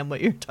understand what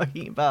you're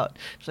talking about.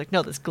 She's like,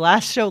 no, this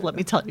glass show, let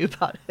me tell you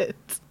about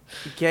it.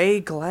 Gay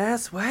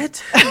glass?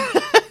 What?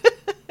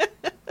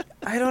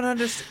 I don't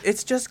understand.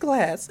 It's just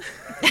glass.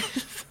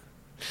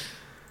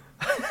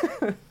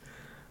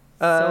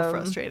 So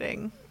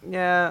frustrating.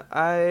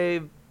 Yeah,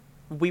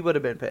 we would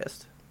have been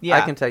pissed. Yeah.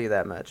 I can tell you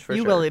that much for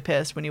You sure. will be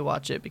pissed when you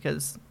watch it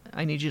because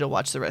I need you to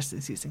watch the rest of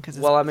the season because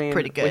it's Well, I mean,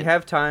 pretty good. we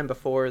have time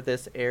before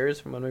this airs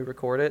from when we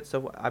record it.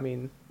 So, I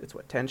mean, it's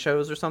what, 10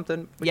 shows or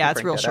something? We Yeah, can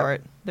it's crank real that out.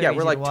 short. They're Yeah, easy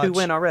we're to like 2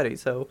 watch. in already.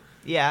 So,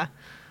 Yeah.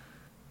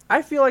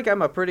 I feel like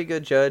I'm a pretty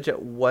good judge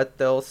at what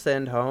they'll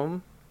send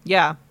home.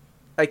 Yeah.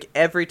 Like,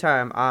 every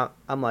time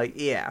I'm like,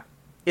 yeah,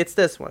 it's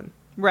this one.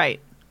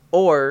 Right.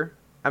 Or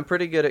I'm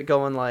pretty good at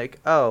going like,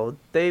 oh,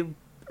 they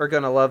are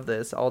going to love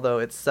this, although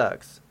it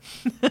sucks.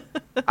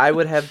 I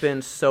would have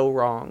been so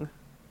wrong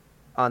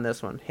on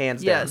this one,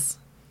 hands down. Yes.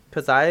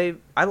 Because I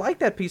like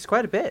that piece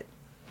quite a bit.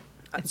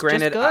 It's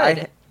Granted, just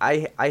good.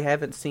 I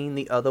haven't seen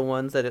the other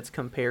ones that it's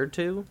compared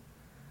to.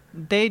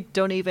 They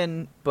don't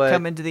even But-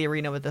 come into the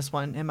arena with this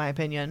one, in my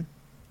opinion.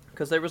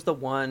 Because there was the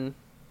one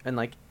in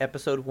like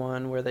episode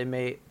 1 where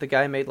the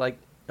guy made like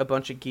a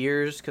bunch of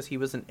gears because he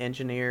was an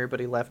engineer, but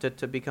he left it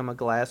to become a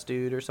glass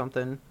dude or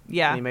something.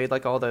 Yeah. And he made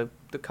like all the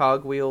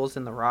cog wheels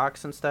and the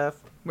rocks and stuff.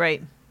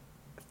 Right.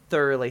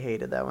 Thoroughly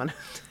hated that one.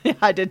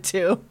 I did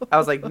too. I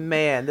was like,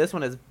 man, this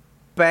one is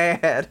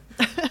bad.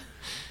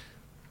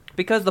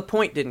 Because the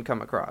point didn't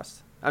come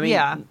across. I mean,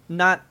 Yeah.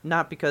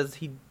 not because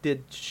he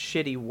did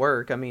shitty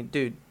work. I mean,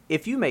 dude,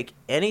 if you make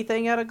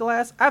anything out of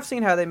glass, I've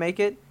seen how they make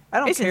it. I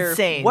don't It's care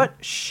insane. what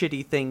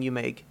shitty thing you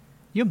make.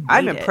 You made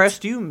I'm it.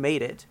 impressed you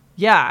made it.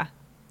 Yeah.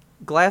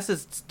 Glass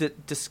is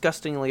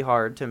disgustingly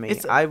hard to me.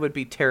 I would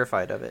be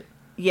terrified of it.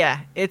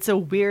 Yeah. It's a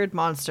weird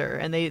monster,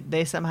 and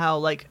they somehow,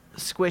 like,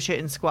 squish it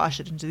and squash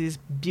it into these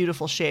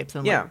beautiful shapes.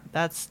 And Yeah.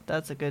 like,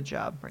 that's a good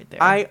job right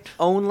there. I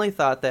only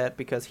thought that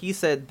because he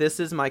said, this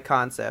is my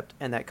concept,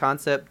 and that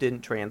concept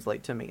didn't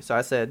translate to me. So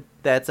I said,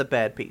 that's a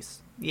bad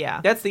piece.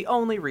 Yeah. That's the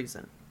only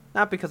reason.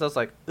 Not because I was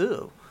like,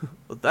 ooh,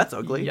 that's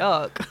ugly.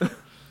 Yuck.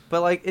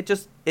 But like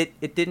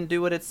it didn't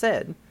do what it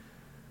said.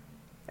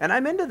 And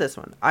I'm into this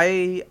one.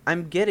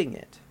 I'm getting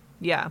it.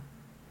 Yeah.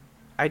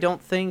 I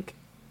don't think,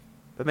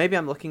 but maybe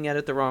I'm looking at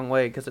it the wrong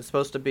way because it's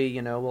supposed to be,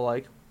 you know, well,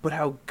 like, but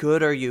how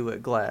good are you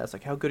at glass?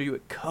 Like, how good are you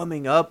at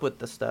coming up with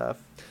the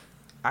stuff?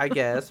 I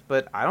guess,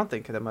 but I don't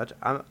think that much.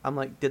 I'm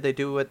like, did they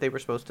do what they were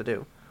supposed to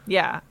do?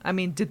 Yeah. I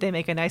mean, did they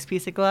make a nice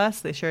piece of glass?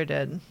 They sure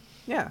did.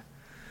 Yeah.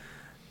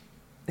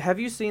 Have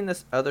you seen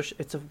this other?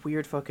 It's a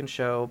weird fucking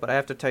show, but I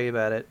have to tell you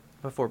about it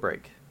before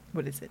break.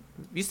 What is it?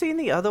 You seen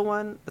the other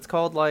one? It's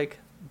called like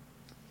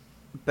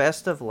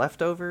Best of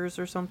Leftovers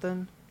or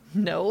something.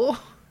 No.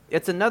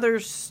 It's another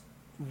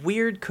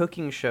weird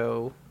cooking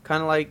show,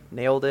 kind of like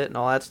Nailed It and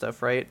all that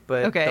stuff, right?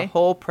 But Okay. the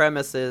whole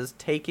premise is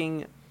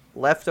taking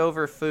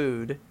leftover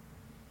food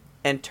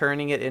and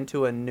turning it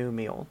into a new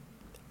meal.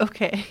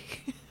 Okay.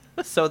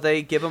 So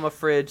they give them a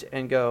fridge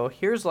and go,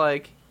 here's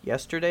like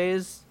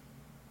yesterday's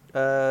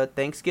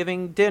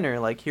Thanksgiving dinner.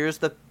 Like, here's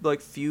the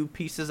like few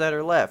pieces that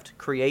are left.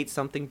 Create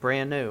something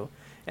brand new.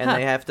 And Huh.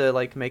 they have to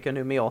like make a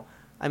new meal.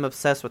 I'm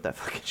obsessed with that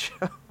fucking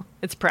show.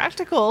 It's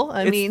practical.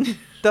 I It's mean,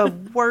 the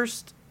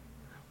worst.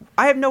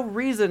 I have no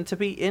reason to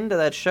be into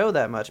that show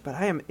that much, but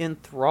I am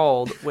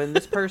enthralled when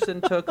this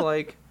person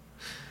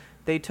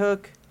they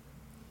took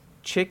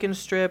chicken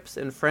strips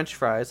and french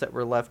fries that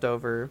were left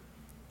over,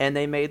 and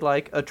they made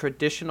like a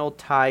traditional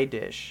Thai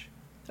dish.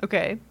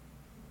 okay.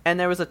 And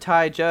there was a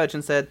Thai judge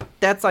and said,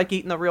 that's like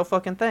eating the real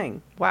fucking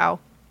thing. Wow.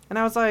 And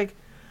I was like,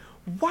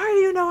 why do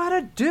you know how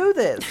to do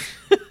this?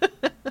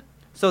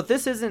 So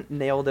this isn't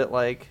nailed it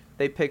like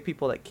they pick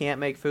people that can't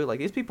make food. Like,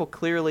 these people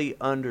clearly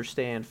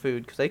understand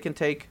food because they can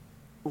take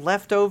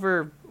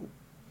leftover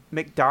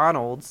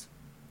McDonald's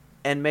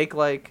and make,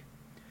 like...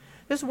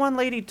 This one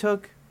lady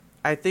took,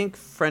 I think,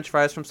 French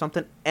fries from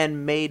something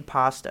and made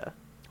pasta.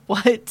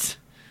 What?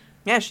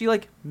 Yeah, she,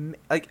 like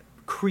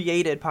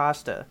created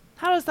pasta.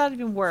 How does that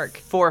even work?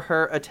 For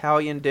her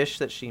Italian dish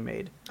that she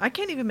made. I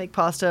can't even make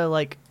pasta,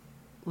 like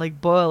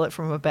boil it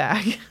from a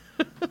bag.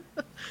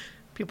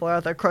 People are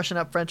out there crushing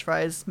up French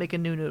fries,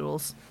 making new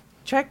noodles.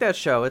 Check that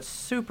show. It's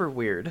super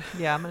weird.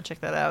 Yeah, I'm going to check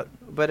that out.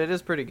 But it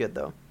is pretty good,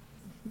 though.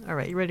 All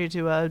right, you ready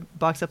to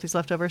box up these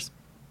leftovers?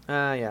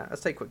 Yeah,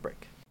 let's take a quick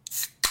break.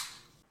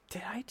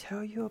 Did I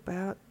tell you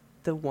about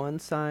the one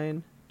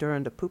sign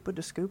during the Poopa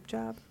de Scoop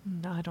job?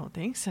 No, I don't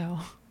think so.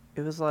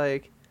 It was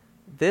like,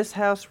 this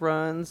house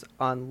runs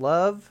on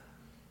love,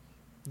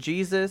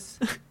 Jesus,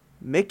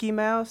 Mickey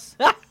Mouse,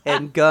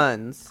 and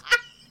guns.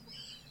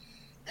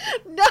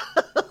 No!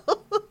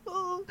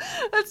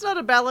 That's not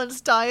a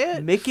balanced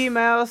diet. Mickey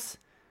Mouse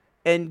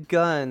and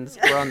guns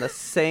were on the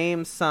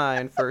same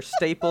sign for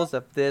staples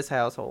of this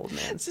household,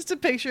 man. It's just a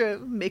picture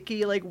of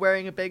Mickey, like,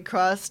 wearing a big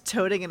cross,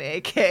 toting an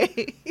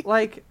AK.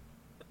 Like,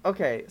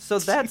 okay, so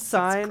that Jesus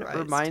sign Christ.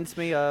 reminds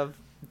me of,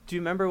 do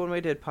you remember when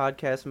we did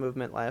Podcast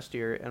Movement last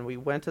year and we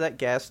went to that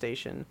gas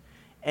station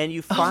and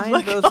you find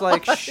my those, God.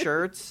 like,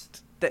 shirts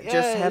that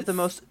just have the Yes.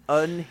 most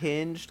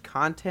unhinged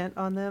content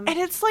on them? And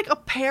it's like a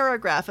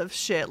paragraph of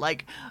shit,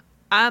 like,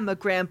 I'm a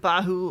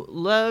grandpa who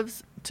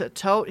loves to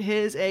tote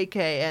his AK,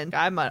 and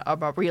I'm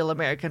a real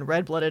American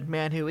red-blooded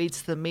man who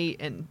eats the meat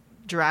and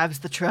drives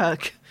the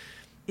truck.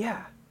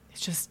 Yeah.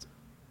 It's just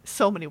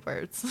so many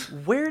words.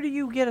 Where do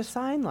you get a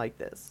sign like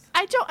this?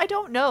 I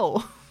don't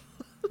know.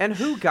 And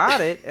who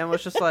got it and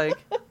was just like,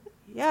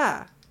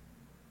 yeah,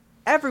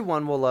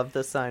 everyone will love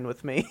this sign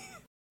with me.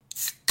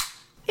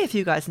 If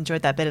you guys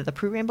enjoyed that bit of the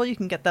pre-ramble, you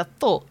can get the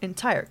full,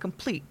 entire,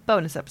 complete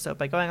bonus episode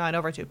by going on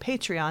over to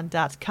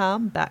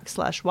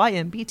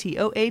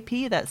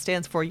patreon.com/YMBTOAP. That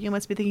stands for You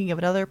Must Be Thinking of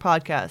Another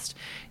Podcast.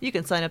 You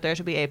can sign up there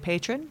to be a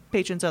patron.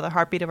 Patrons are the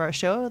heartbeat of our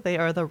show. They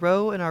are the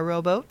row in our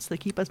rowboats. They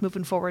keep us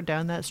moving forward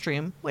down that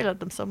stream. We love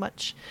them so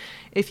much.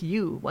 If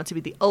you want to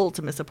be the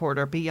ultimate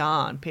supporter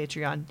beyond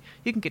Patreon,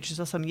 you can get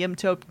yourself some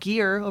Yimtope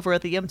gear over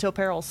at the Yimtope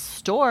Apparel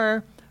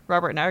store.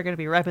 Robert and I are going to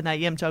be repping that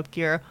Yimtope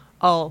gear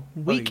all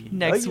week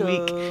next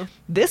week.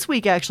 This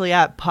week, actually,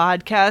 at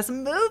Podcast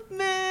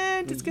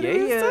Movement. It's going to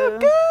be so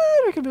good.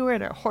 We're going to be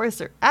wearing our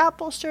horse or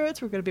apple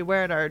shirts. We're going to be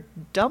wearing our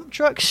dump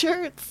truck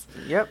shirts.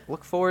 Yep.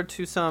 Look forward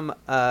to some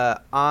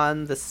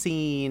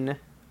on-the-scene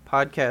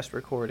podcast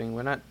recording.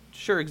 We're not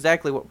sure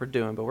exactly what we're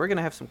doing, but we're going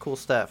to have some cool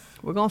stuff.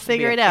 We're going to It'll be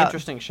figure an it out.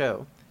 Interesting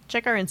show.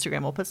 Check our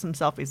Instagram. We'll put some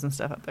selfies and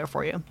stuff up there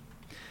for you.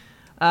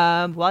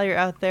 While you're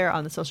out there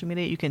on the social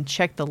media, you can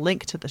check the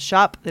link to the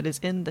shop that is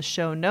in the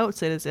show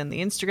notes. It is in the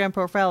Instagram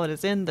profile. It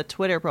is in the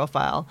Twitter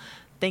profile.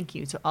 Thank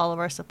you to all of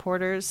our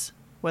supporters,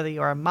 whether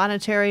you are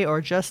monetary or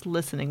just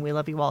listening. We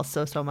love you all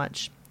so, so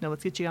much. Now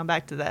let's get you on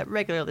back to that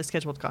regularly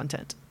scheduled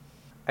content.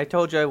 I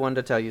told you I wanted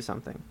to tell you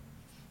something.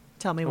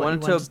 Tell me I what you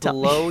wanted wanted to to tell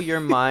me. blow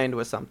your mind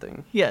with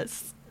something.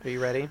 Yes, Are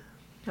you ready?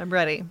 I'm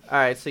ready. All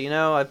right, so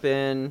I've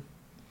been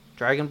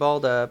Dragon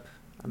Balled up.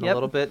 I'm Yep. a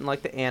little bit in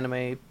like the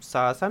anime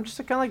sauce. I'm just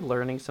kind of like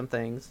learning some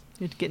things.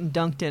 You're getting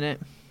dunked in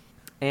it.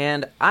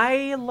 And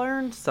I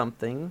learned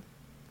something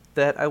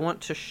that I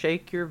want to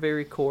shake your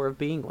very core of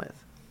being with.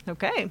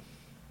 Okay.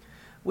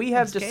 We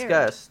have scared.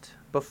 discussed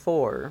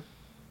before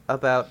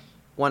about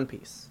One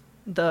Piece.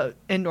 The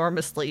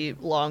enormously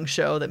long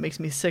show that makes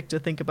me sick to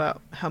think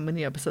about how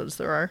many episodes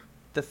there are.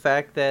 The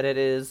fact that it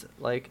is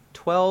like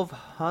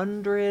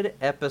 1,200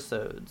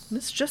 episodes.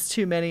 It's just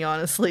too many,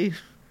 honestly.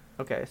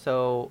 Okay,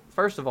 so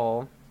first of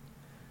all,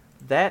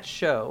 that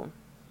show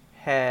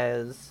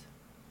has...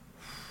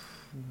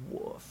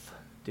 Woof,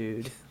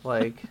 dude.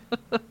 Like,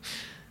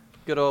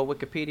 good old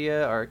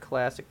Wikipedia, our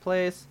classic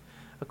place.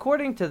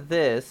 According to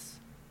this,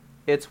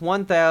 it's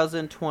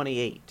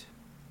 1,028.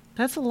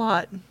 That's a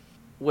lot.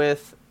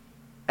 With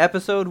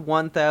episode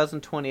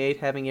 1028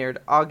 having aired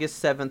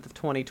August 7th of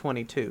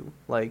 2022.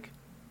 Like,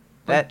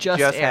 that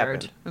just aired.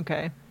 happened.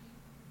 Okay.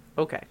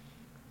 Okay.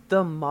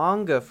 The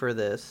manga for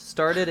this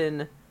started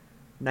in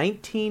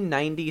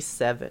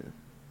 1997.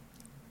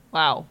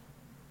 Wow.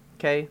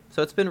 Okay,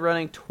 so it's been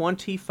running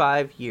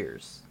 25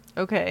 years.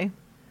 Okay.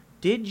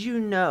 Did you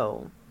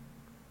know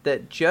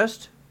that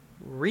just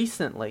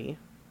recently,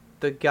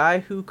 the guy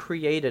who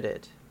created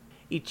it,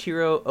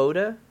 Ichiro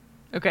Oda,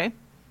 Okay.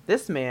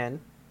 this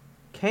man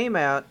came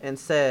out and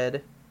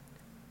said,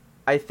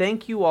 I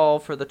thank you all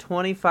for the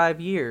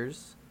 25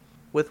 years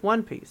with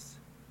One Piece.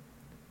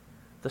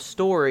 The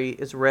story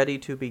is ready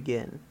to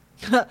begin.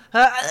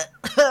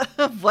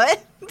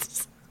 What?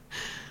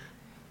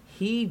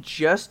 He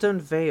just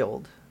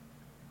unveiled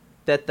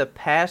that the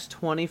past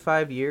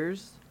 25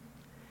 years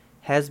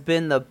has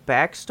been the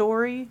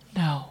backstory,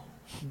 No.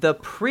 the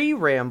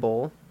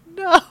pre-ramble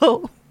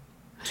No.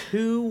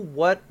 to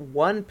what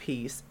One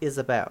Piece is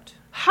about.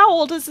 How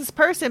old is this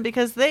person?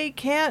 Because they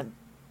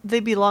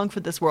belong for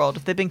this world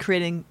if they've been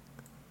creating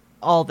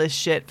all this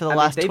shit for the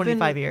last they've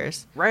 25 been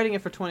years. Writing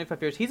it for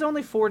 25 years. He's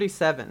only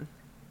 47.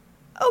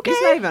 Okay.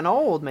 He's not even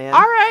old, man.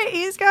 All right,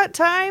 he's got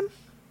time.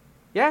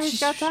 Yeah, he's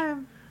got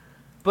time.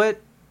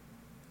 But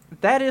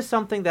that is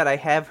something that I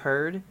have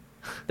heard,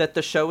 that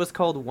the show is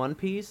called One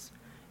Piece,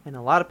 and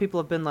a lot of people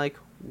have been like,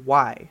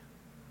 why?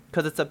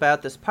 Because it's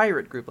about this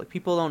pirate group. Like,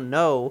 people don't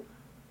know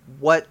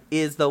what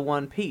is the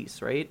One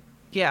Piece, right?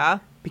 Yeah.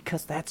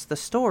 Because that's the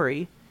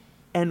story,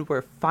 and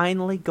we're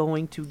finally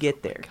going to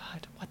get there.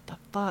 God, what the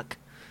fuck?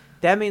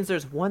 That means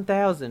there's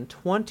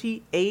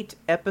 1,028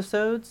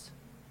 episodes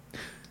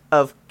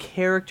of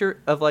character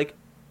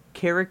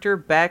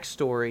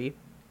backstory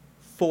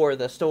for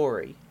the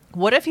story.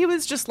 What if he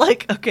was just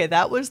like, okay,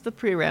 that was the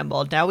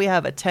pre-ramble. Now we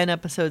have a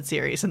 10-episode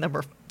series, and then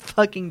we're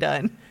fucking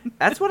done.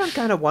 That's what I'm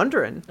kind of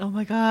wondering. Oh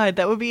my god,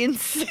 that would be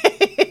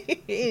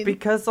insane.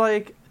 Because,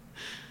 like,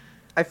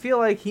 I feel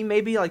like he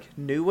maybe, like,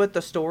 knew what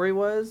the story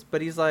was,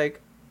 but he's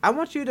like, I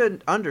want you to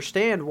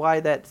understand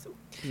why that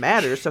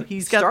matters, so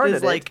he's got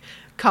these, like,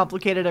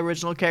 complicated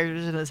original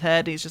characters in his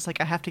head. He's just like,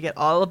 I have to get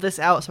all of this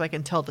out so I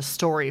can tell the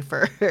story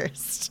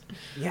first.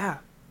 Yeah.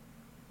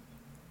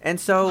 And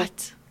so...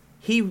 What?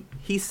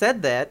 He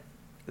said that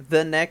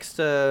the next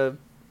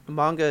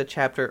manga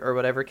chapter or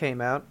whatever came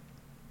out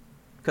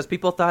because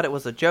people thought it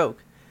was a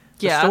joke.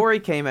 The story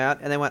came out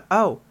and they went,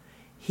 oh,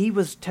 he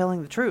was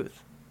telling the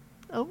truth.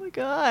 Oh my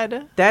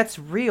god. That's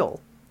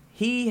real.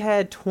 He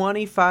had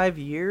 25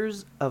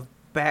 years of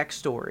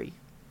backstory.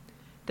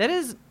 That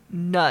is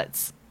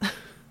nuts.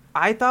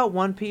 I thought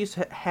One Piece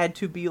had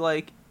to be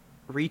like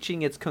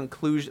reaching its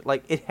conclusion,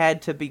 like it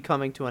had to be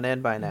coming to an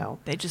end by now.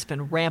 They've just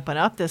been ramping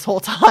up this whole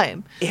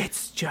time.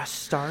 It's just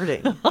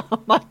starting.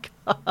 Oh my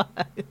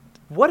god.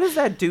 What does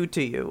that do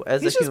to you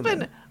as He's a just human?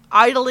 been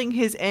idling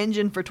his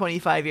engine for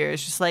 25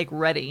 years, just like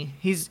ready.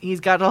 He's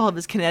got all of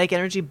his kinetic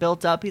energy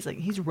built up.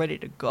 He's ready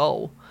to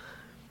go.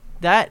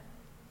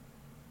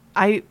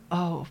 I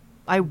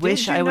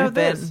wish I would have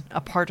been a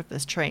part of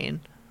this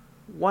train.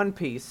 One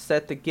Piece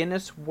set the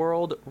Guinness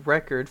World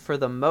Record for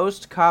the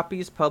most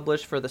copies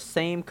published for the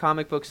same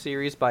comic book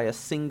series by a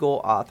single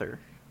author.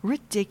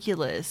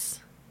 Ridiculous.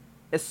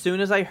 As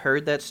soon as I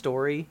heard that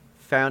story,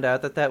 found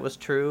out that was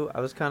true, I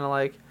was kind of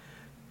like,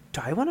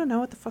 do I want to know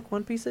what the fuck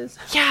One Piece is?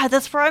 Yeah,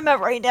 that's where I'm at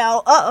right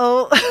now.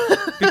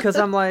 Uh-oh. Because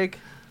I'm like,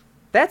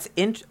 that's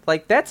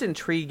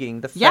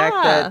intriguing. The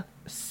fact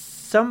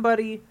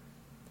that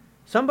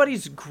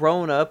somebody's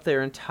grown up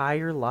their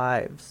entire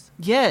lives.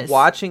 Yes.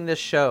 Watching this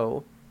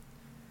show.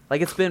 Like,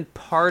 it's been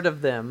part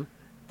of them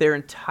their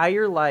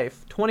entire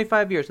life,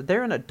 25 years.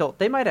 They're an adult.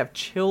 They might have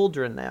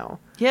children now.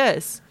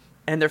 Yes.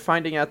 And they're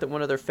finding out that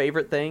one of their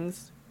favorite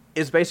things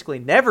is basically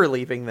never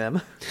leaving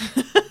them.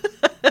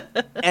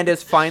 And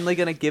is finally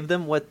going to give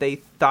them what they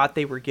thought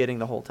they were getting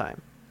the whole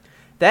time.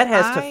 That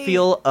has to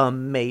feel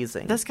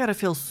amazing. That's got to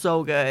feel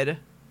so good.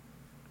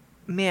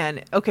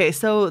 Man, okay,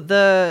 so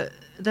the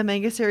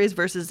manga series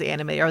versus the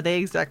anime, are they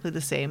exactly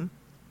the same?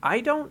 I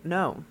don't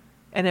know.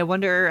 And I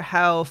wonder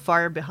how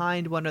far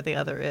behind one or the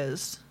other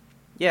is.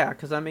 Yeah,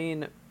 because, I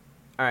mean,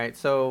 all right,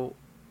 so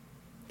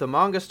the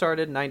manga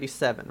started in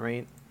 97,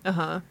 right?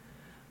 Uh-huh.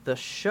 The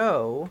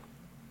show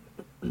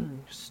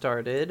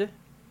started,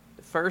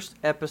 the first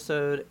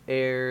episode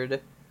aired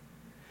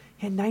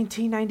in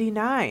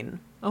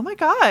 1999. Oh my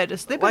god,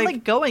 so they've been,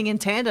 Like, going in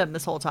tandem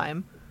this whole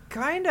time.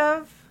 Kind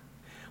of.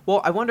 Well,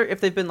 I wonder if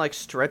they've been, like,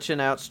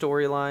 stretching out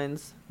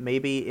storylines,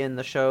 maybe in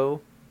the show,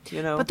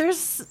 you know? But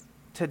there's...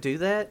 To do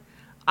that?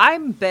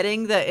 I'm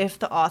betting that if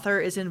the author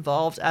is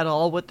involved at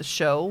all with the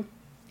show,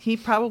 he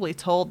probably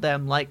told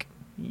them, like,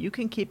 you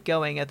can keep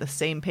going at the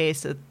same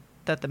pace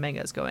that the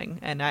manga is going,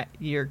 and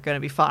you're going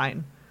to be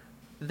fine.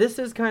 This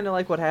is kind of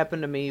like what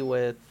happened to me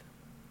with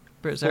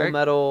Berserk? Full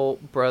Metal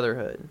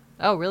Brotherhood.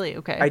 Oh, really?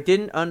 Okay. I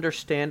didn't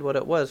understand what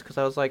it was, because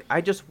I was like, I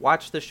just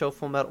watched the show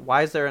Full Metal.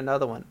 Why is there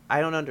another one? I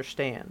don't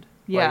understand.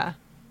 Yeah. Like,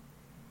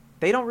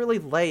 they don't really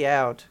lay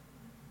out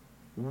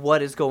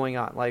what is going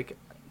on. Like,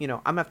 you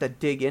know, I'm going to have to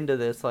dig into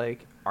this.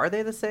 Like, are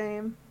they the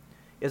same?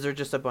 Is there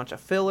just a bunch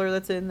of filler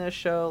that's in this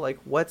show? Like,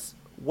 what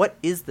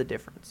is the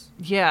difference?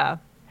 Yeah.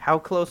 How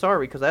close are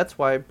we? Because that's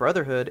why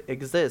Brotherhood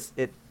exists.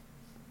 It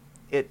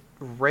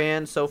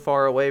ran so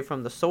far away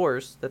from the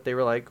source that they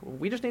were like,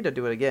 we just need to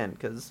do it again,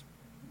 because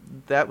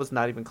that was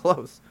not even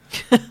close.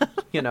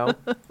 You know?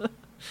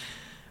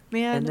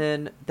 Man. And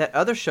then that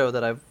other show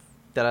that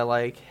I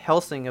like,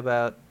 Hellsing,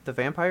 about the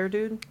vampire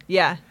dude.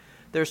 Yeah.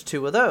 There's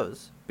two of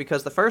those,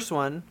 because the first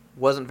one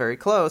wasn't very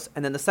close,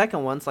 and then the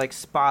second one's like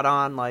spot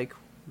on, like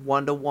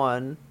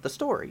 1-to-1 the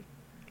story.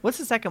 What's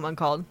the second one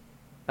called?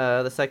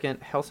 The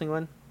second Hellsing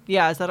one?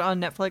 Yeah, is that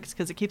on Netflix?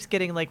 Because it keeps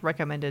getting, like,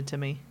 recommended to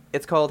me.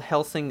 It's called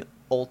Hellsing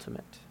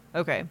Ultimate.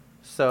 Okay.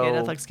 So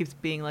yeah, Netflix keeps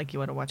being like, you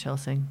want to watch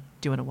Hellsing?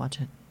 Do you want to watch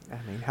it?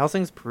 I mean,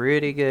 Hellsing's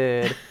pretty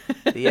good.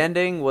 The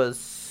ending was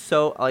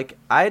so, like,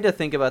 I had to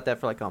think about that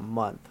for like a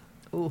month.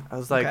 Ooh, I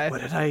was like,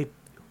 okay.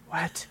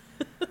 What?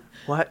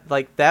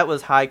 Like, that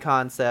was high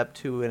concept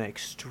to an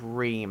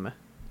extreme.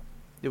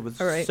 It was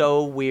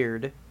so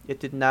weird. It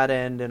did not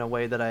end in a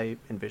way that I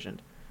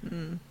envisioned.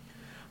 Mm.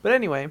 But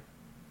anyway,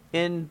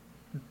 in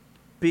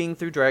being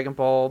through Dragon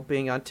Ball,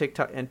 being on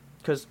TikTok, and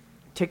because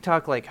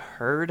TikTok like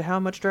heard how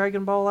much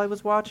Dragon Ball I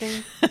was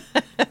watching,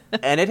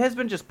 and it has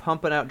been just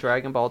pumping out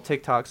Dragon Ball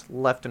TikToks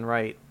left and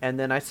right. And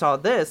then I saw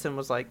this and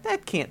was like,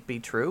 that can't be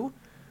true.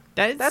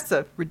 That's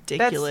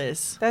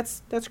ridiculous.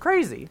 That's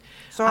crazy.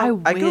 So I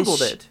I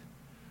googled it.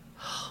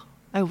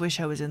 I wish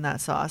I was in that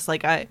sauce.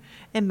 Like, I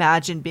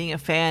imagine being a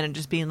fan and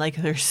just being like,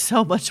 there's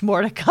so much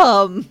more to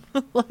come.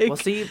 Like, Well,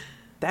 see,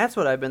 that's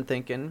what I've been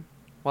thinking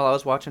while I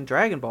was watching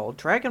Dragon Ball.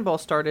 Dragon Ball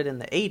started in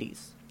the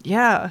 80s.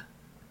 yeah.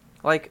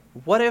 Like,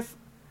 what if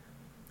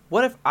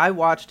I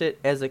watched it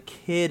as a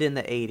kid in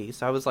the 80s?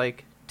 So I was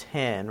like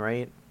 10,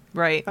 right?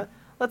 Right.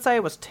 Let's say I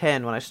was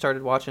 10 when I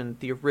started watching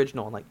the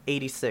original in like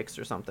 86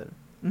 or something.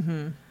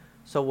 Mm-hmm.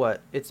 So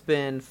what? It's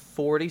been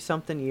 40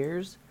 something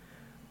years.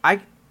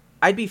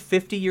 I'd be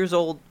 50 years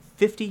old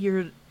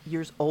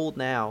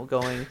now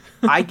going,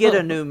 I get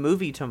a new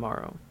movie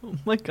tomorrow. Oh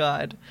my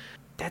God.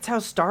 That's how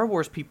Star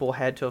Wars people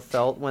had to have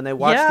felt when they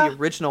watched Yeah. the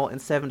original in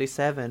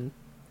 77,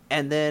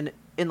 and then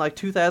in like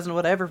 2000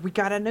 whatever, we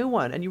got a new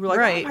one, and you were like,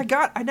 Right. oh my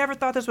God, I never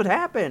thought this would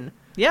happen.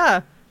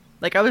 Yeah.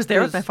 Like, I was there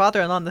with my Because-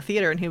 father-in-law in the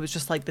theater, and he was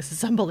just like, this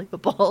is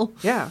unbelievable.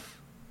 Yeah.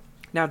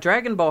 Now,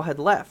 Dragon Ball had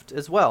left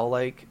as well.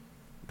 Like,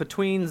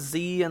 between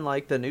Z and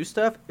like the new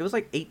stuff, it was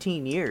like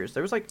 18 years.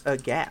 There was like a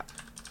gap.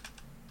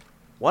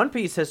 One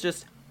Piece has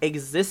just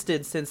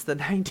existed since the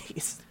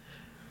 90s.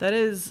 That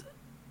is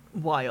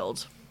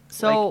wild.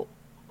 So,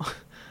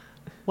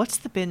 what's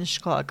the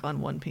binge clock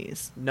on One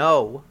Piece?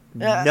 No.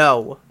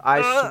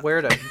 I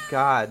swear to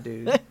God,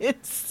 dude.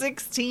 It's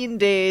 16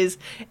 days,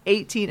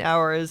 18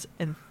 hours,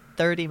 and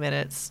 30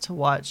 minutes to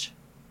watch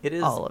It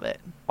is all of it.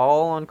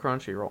 all on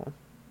Crunchyroll,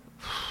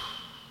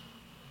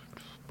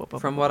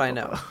 from what I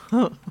know.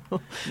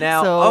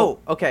 Now, So-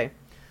 okay.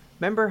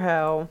 Remember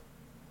how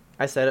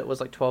I said it was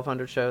like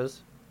 1,200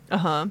 shows?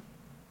 Uh-huh.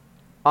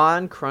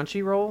 On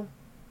Crunchyroll,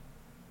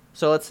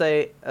 so let's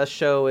say a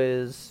show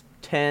is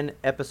 10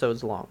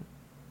 episodes long.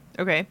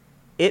 Okay.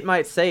 It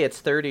might say it's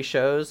 30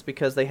 shows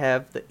because they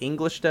have the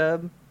English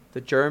dub,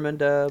 the German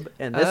dub,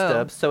 and this Oh.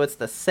 dub. So it's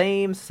the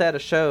same set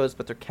of shows,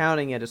 but they're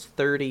counting it as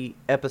 30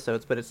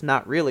 episodes, but it's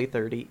not really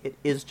 30. It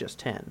is just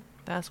 10.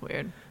 That's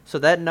weird. So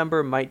that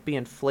number might be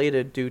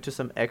inflated due to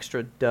some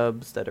extra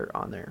dubs that are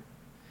on there.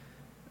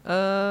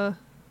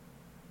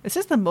 It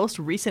says the most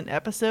recent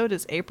episode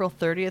is April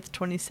 30th,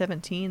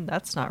 2017.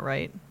 That's not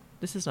right.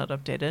 This is not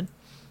updated.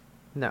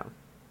 No.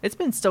 It's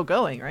been still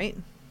going, right?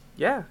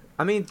 Yeah.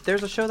 I mean,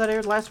 there's a show that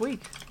aired last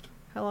week.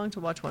 How long to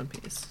watch One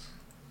Piece?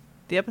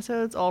 The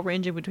episodes all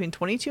ranging between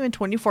 22 and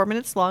 24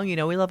 minutes long. You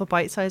know, we love a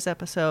bite-sized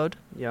episode.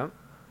 Yep.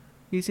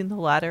 Using the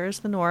ladder as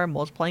the norm,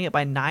 multiplying it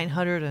by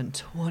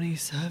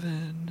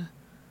 927.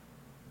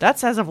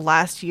 That's as of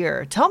last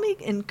year. Tell me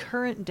in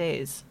current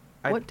days.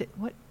 What?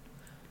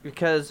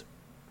 Because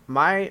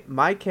my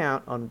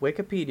count on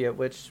Wikipedia,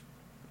 which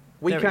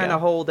we There we kind go.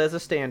 of hold as a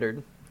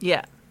standard,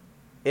 Yeah.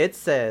 it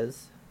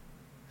says,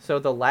 so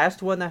the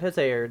last one that has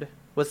aired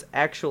was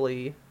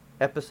actually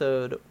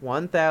episode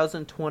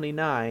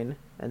 1029,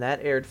 and that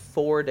aired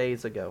 4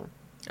 days ago.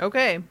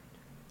 Okay.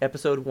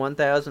 Episode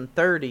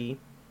 1030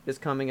 is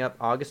coming up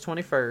August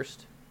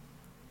 21st,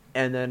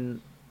 and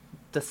then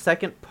the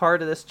second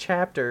part of this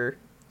chapter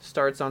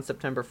starts on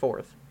September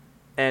 4th,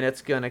 and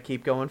it's gonna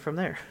keep going from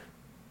there.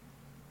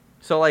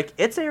 So, like,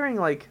 it's airing,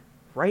 like,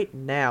 right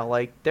now.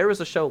 Like, there was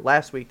a show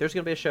last week. There's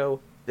gonna be a show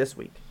this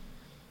week.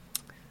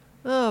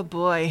 Oh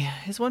boy,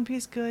 is One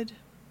Piece good?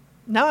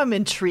 Now I'm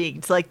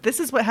intrigued. Like, this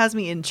is what has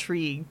me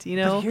intrigued, you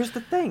know? But here's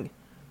the thing.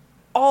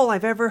 All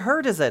I've ever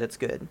heard is that it's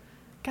good.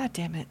 God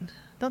damn it.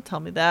 Don't tell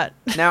me that.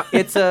 Now,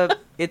 it's a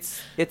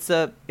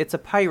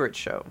pirate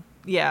show.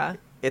 Yeah.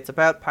 It's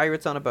about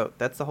pirates on a boat.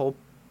 That's the whole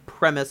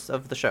premise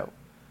of the show.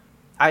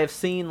 I have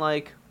seen,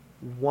 like,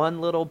 one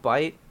little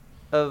bite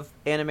of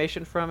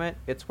animation from it.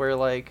 It's where,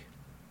 like,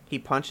 he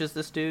punches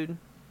this dude.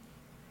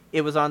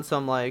 It was on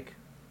some, like,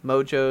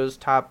 Mojo's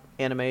top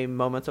anime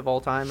moments of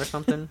all time or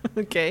something.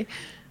 Okay.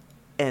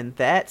 And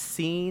that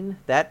scene,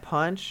 that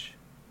punch,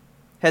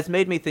 has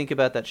made me think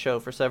about that show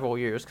for several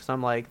years, because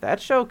I'm like, that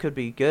show could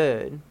be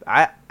good.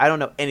 I don't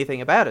know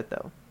anything about it,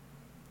 though,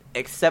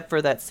 except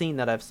for that scene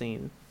that I've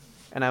seen.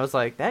 And I was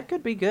like, that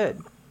could be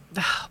good.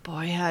 Oh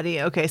boy,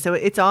 Hattie. Okay, so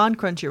it's on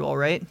Crunchyroll,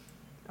 right?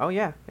 Oh,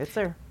 yeah, it's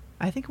there.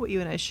 I think what you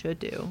and I should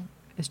do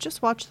is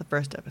just watch the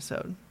first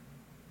episode.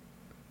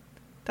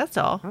 That's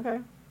all. Okay.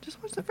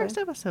 Just watch the Okay. first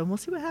episode. And we'll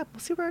see what happens.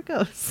 We'll see where it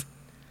goes.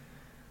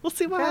 We'll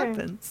see what Okay.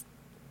 happens.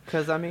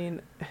 Because, I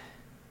mean,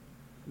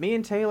 me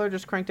and Taylor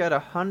just cranked out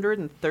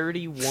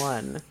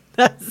 131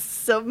 That's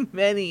so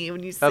many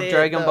when you say of it,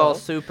 Dragon Ball though.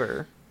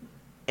 Super.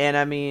 And,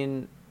 I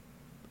mean,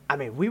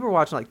 we were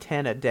watching like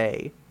 10 a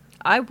day.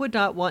 I would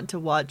not want to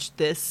watch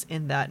this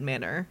in that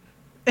manner,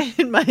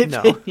 in my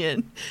No.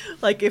 opinion.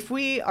 Like, if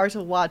we are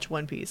to watch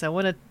One Piece, I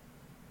want to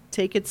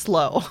take it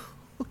slow.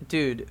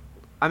 Dude,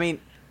 I mean,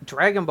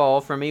 Dragon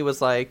Ball for me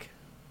was like,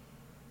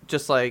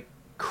 just like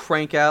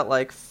crank out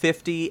like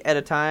 50 at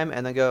a time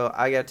and then go,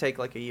 I gotta take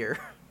like a year.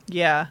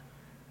 Yeah.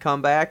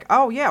 come back.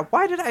 Oh, yeah,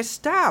 why did I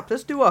stop?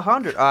 Let's do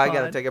 100. Oh, I got to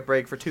God. take a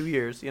break for 2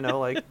 years,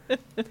 like.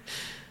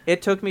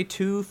 It took me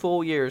 2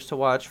 full years to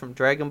watch from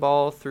Dragon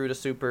Ball through to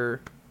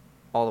Super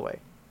all the way.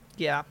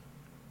 Yeah.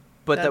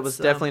 But that was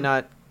That's, definitely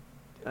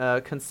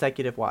not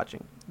consecutive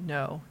watching.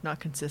 No, not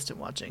consistent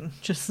watching.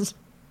 Just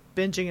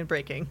binging and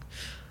breaking.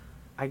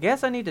 I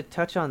guess I need to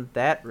touch on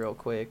that real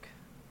quick,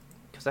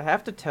 because I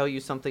have to tell you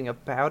something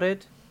about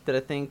it that I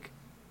think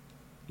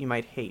you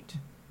might hate.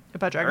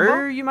 About Dragon Or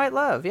Ball? you might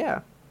love,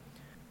 yeah.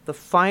 The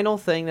final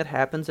thing that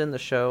happens in the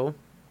show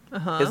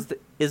Uh-huh.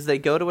 is they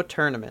go to a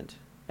tournament,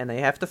 and they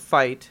have to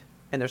fight,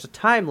 and there's a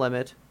time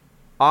limit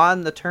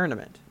on the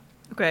tournament.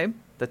 Okay.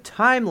 The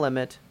time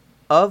limit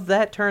of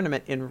that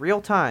tournament in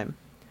real time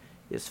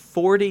is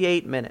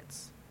 48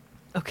 minutes.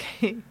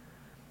 Okay.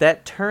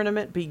 That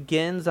tournament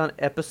begins on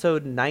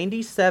episode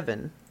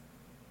 97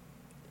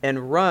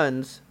 and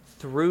runs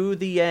through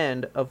the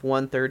end of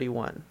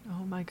 131.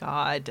 Oh my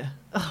god.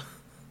 Ugh.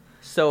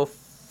 So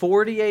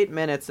 48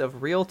 minutes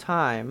of real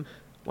time,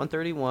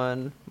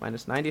 131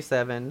 minus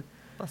 97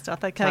 Bust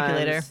out that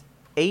calculator. times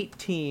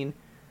 18.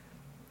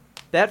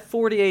 That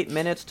 48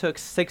 minutes took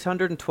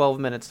 612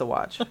 minutes to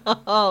watch.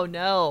 Oh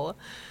no.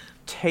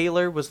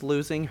 Taylor was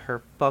losing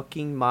her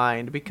fucking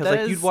mind because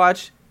That you'd is-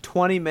 watch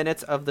 20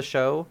 minutes of the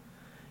show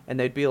and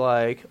they'd be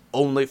like,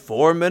 only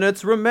 4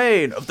 minutes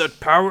remain of the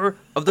power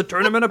of the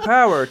Tournament of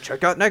Power.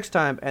 Check out next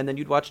time. And then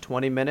you'd watch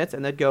 20 minutes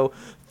and they'd go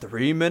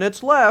 3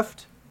 minutes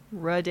left.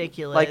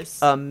 Ridiculous. Like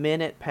a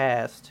minute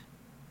passed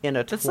in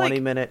a That's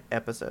 20-minute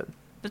episode.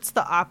 That's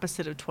the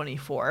opposite of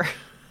 24.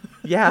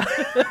 Yeah.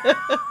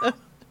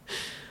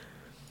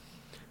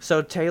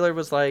 So Taylor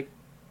was like,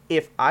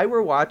 if I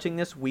were watching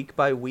this week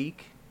by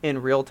week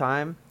in real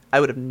time, I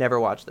would have never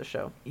watched the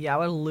show. Yeah, I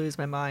would lose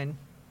my mind.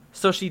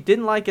 So she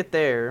didn't like it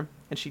there,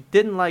 and she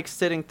didn't like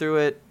sitting through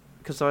it,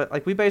 because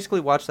like we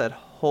basically watched that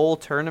whole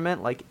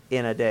tournament like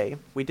in a day.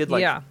 We did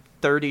like Yeah.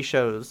 30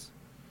 shows,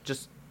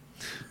 just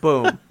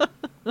boom.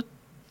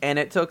 And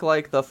it took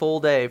like the full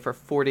day for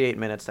 48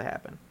 minutes to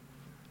happen.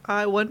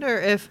 I wonder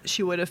if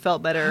she would have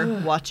felt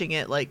better watching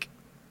it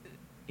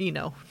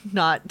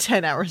not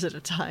 10 hours at a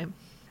time.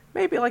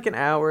 Maybe like an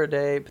hour a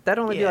day, but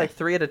that'd only be Yeah. like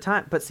 3 at a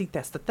time. But see,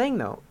 that's the thing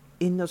though.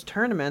 In those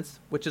tournaments,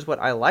 which is what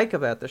I like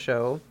about the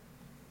show,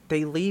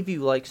 they leave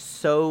you like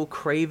so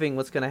craving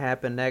what's going to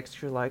happen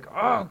next. You're like,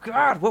 oh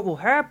God, what will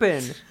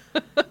happen?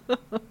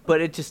 But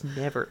it just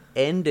never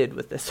ended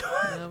with this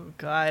one. Oh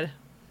god.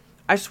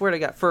 I swear to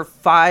God, for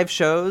 5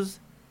 shows,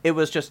 it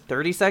was just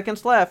 30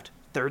 seconds left,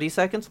 30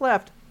 seconds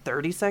left,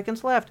 30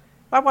 seconds left.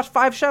 I watched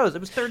 5 shows.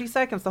 It was 30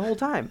 seconds the whole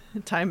time.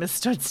 Time has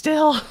stood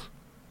still.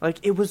 Like,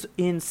 it was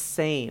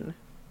insane.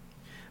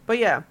 But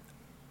yeah,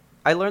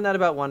 I learned that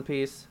about One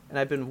Piece, and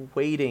I've been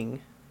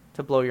waiting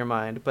to blow your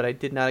mind, but I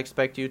did not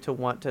expect you to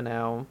want to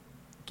now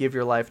give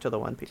your life to the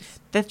One Piece.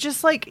 That's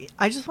just like,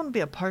 I just want to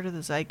be a part of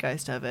the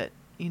zeitgeist of it.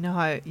 You know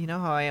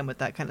how I am with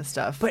that kind of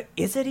stuff. But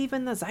is it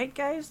even the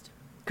zeitgeist?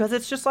 Because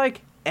it's just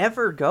like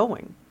ever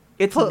going.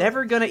 It's Well-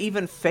 never going to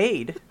even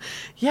fade.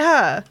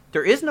 yeah.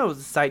 There is no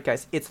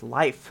zeitgeist. It's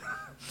life.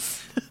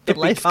 The It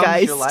becomes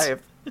lifegeist. your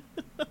life.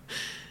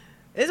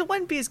 Is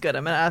One Piece good?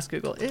 I'm going to ask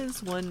Google.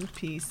 Is One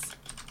Piece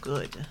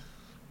good?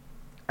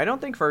 I don't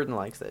think Ferdin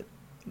likes it.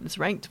 It's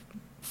ranked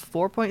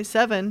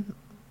 4.7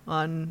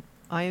 on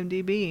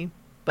IMDb.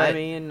 But I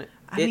mean,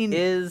 I it mean-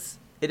 is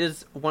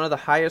one of the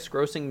highest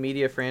grossing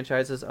media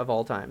franchises of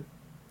all time,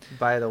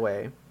 by the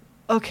way.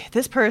 okay,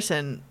 this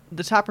person,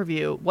 the top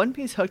review, One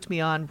Piece hooked me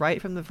on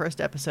right from the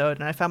first episode,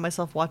 and I found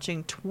myself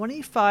watching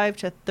 25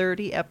 to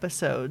 30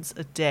 episodes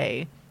a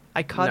day.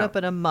 I caught No. up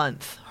in a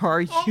month.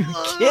 Are you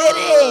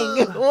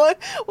kidding?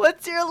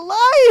 What's your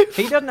life?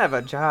 He doesn't have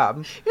a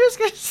job. You just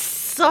get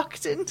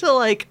sucked into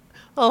like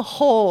a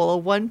hole, a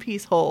One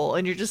Piece hole,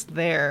 and you're just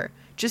there.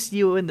 Just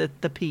you and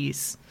the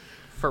piece.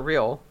 For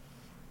real.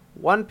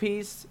 One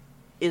Piece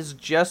is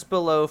just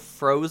below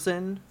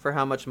Frozen for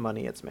how much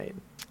money it's made.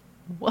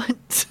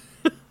 What?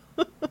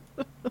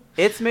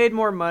 It's made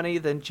more money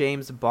than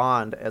James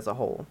Bond as a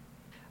whole.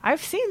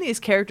 I've seen these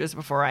characters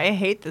before. I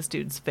hate this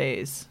dude's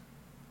face.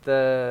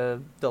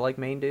 The like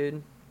main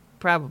dude.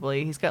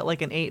 Probably. He's got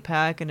like an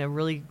 8-pack and a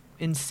really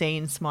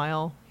insane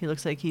smile. He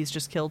looks like he's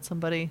just killed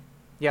somebody.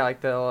 Yeah,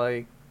 like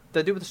the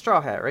dude with the straw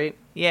hat, right?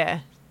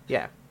 Yeah.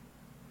 Yeah.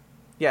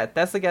 Yeah,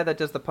 that's the guy that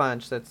does the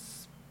punch.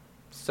 That's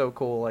so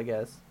cool, I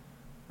guess.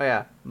 Oh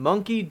yeah,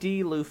 Monkey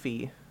D.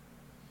 Luffy.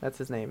 That's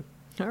his name.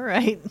 All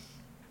right.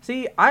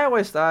 See, I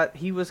always thought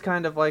he was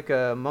kind of like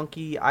a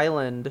Monkey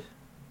Island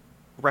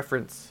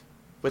reference,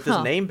 with his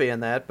Huh. name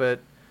being that,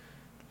 but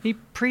He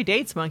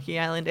predates Monkey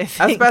Island, I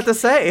think. I was about to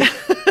say.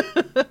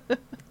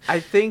 I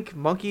think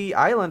Monkey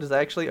Island is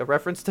actually a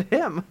reference to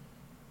him.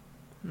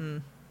 Hmm.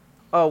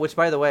 Oh, which,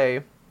 by the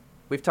way,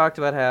 we've talked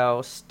about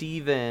how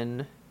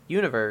Steven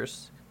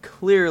Universe,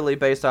 clearly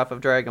based off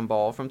of Dragon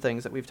Ball from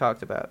things that we've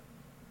talked about.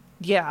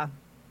 Yeah.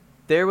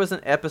 There was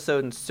an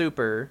episode in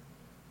Super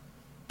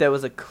that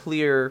was a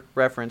clear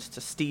reference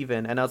to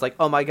Steven, and I was like,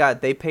 oh my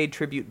god, they paid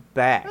tribute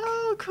back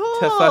Oh, cool.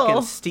 to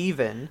fucking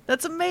Steven.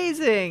 That's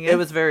amazing. It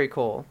was very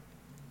cool.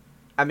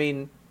 I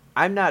mean,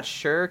 I'm not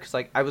sure because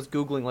like I was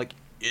Googling like,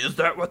 is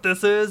that what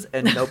this is?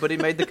 And nobody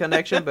made the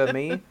connection but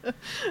me.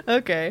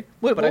 Okay.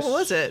 Wait, But what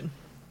was it?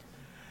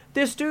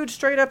 This dude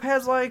straight up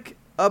has like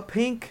a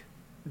pink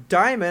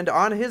diamond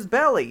on his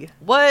belly.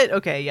 What?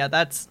 Okay, yeah,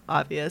 that's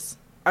obvious.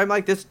 I'm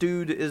like, this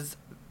dude is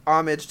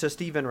homage to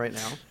Steven right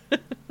now.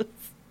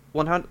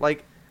 100,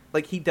 like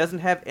he doesn't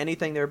have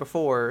anything there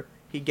before.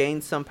 He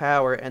gains some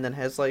power and then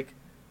has like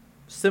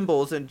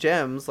symbols and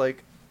gems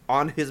like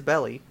on his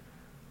belly.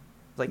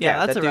 It's like,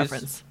 Yeah, that's that a dude's-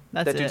 reference.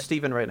 That's that it. dude's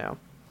Steven right now.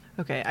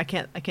 Okay, I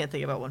can't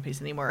think about One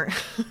Piece anymore.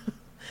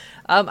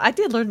 I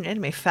did learn an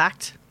anime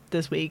fact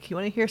this week. You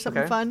want to hear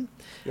something Okay. fun?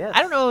 Yes.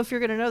 I don't know if you're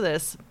gonna know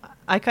this.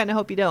 I kind of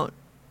hope you don't.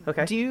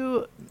 Okay. Do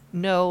you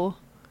know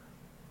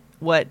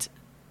what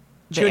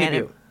the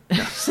Chunibu.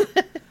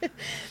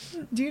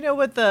 Do you know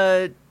what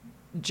the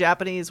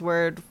Japanese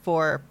word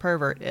for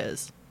pervert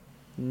is?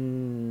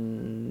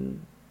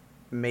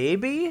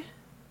 Maybe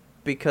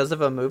because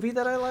of a movie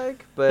that I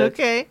like, but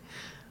Okay,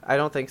 I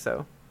don't think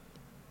so.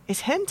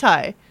 it's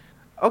hentai.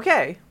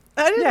 Okay.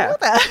 I didn't Yeah. know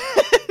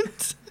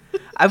that.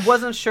 I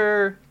wasn't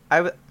sure.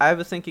 I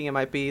was thinking it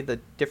might be the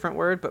different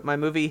word, but my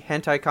movie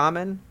Hentai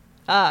Kamen,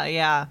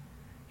 Yeah.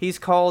 he's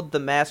called the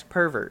masked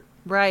pervert.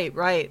 Right.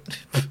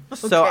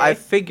 So I Okay.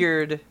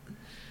 figured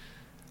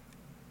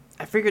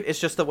it's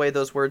just the way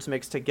those words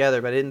mix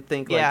together, but I didn't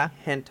think like Yeah.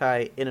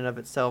 hentai in and of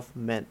itself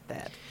meant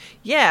that.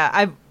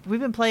 Yeah, we've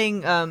been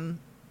playing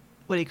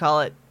what do you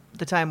call it?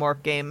 The Time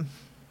Warp game.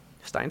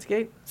 Steins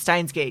Gate?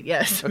 Steins Gate,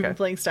 yes. We've been Okay.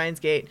 playing Steins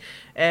Gate.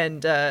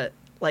 And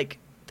like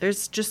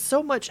there's just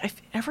so much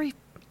every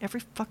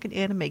fucking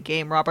anime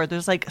game, Robert,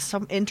 there's like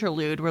some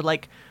interlude where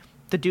like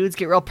the dudes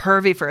get real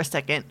pervy for a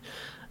second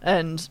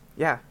and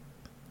Yeah.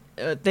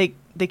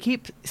 they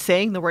keep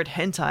saying the word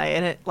hentai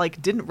and it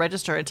like didn't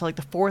register until like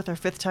the fourth or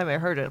fifth time I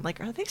heard it. I'm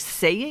like, are they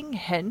saying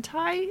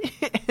hentai?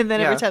 And then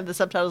every Yeah. time the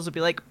subtitles would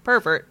be like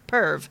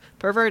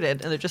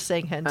perverted, and they're just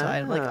saying hentai.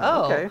 I'm like,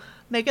 oh, okay.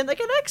 making the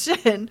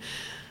connection,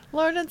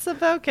 learning some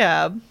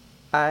vocab.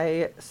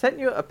 I sent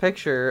you a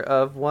picture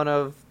of one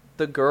of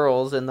the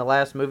girls in the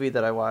last movie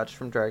that I watched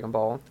from Dragon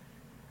Ball.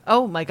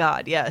 Oh my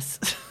god, yes.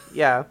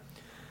 Yeah.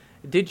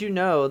 Did you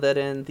know that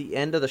in the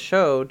end of the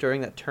show,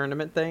 during that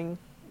tournament thing,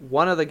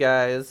 one of the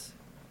guys,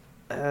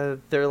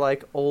 they're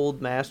like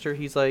old master.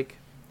 He's like,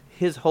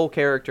 his whole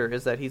character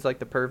is that he's like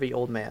the pervy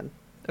old man.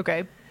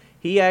 Okay.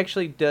 He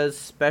actually does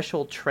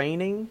special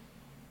training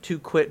to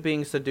quit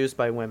being seduced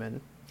by women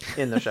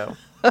in the show.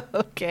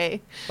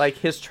 Okay. Like,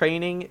 his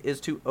training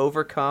is to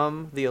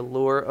overcome the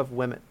allure of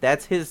women.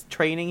 That's his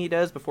training he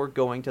does before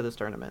going to this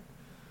tournament.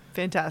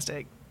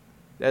 Fantastic.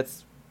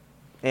 That's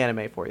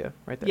anime for you,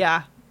 right there.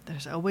 Yeah.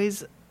 There's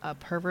always a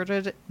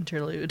perverted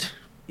interlude.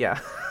 Yeah.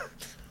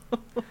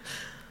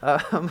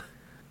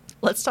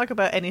 Let's talk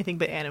about anything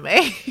but anime.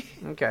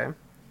 Okay.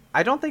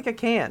 I don't think I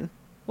can.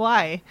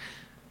 Why?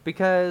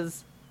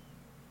 Because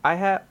I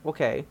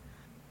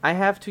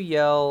have to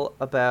yell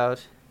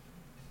about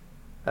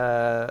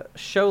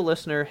show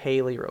listener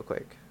Haley real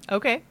quick.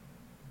 Okay.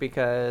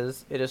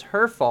 Because it is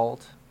her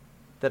fault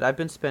that I've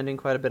been spending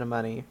quite a bit of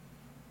money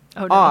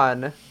Oh no.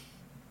 on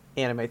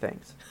anime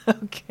things.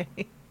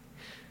 Okay.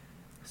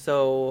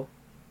 So,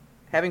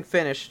 having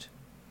finished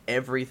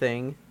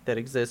everything that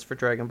exists for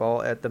Dragon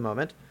Ball at the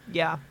moment,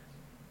 Yeah.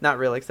 not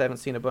really, because I haven't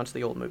seen a bunch of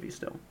the old movies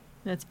still.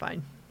 That's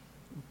fine.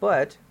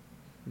 But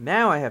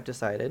now I have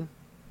decided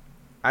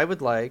I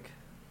would like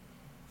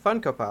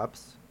Funko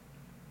Pops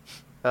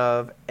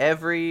of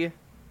every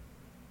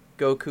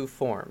Goku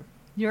form.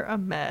 You're a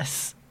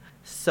mess.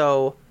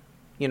 So,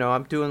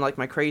 I'm doing like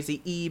my crazy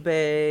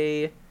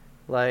eBay,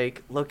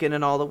 like looking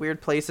in all the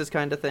weird places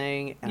kind of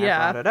thing. And Yeah.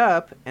 I brought it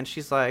up, and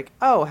she's like,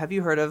 "Oh, have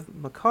you heard of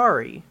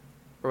Makari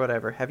or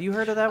whatever? Have you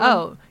heard of that one?"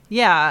 Oh,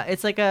 yeah.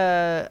 It's like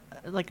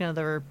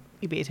another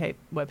eBay type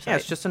website. Yeah,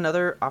 it's just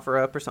another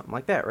OfferUp or something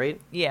like that,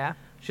 right? Yeah.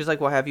 She's like,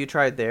 "Well, have you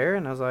tried there?"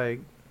 And I was like,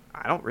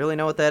 "I don't really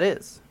know what that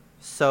is."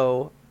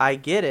 So I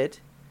get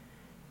it.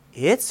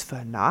 It's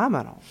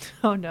phenomenal.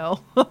 Oh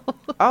no.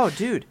 Oh,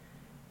 dude.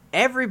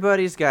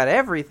 Everybody's got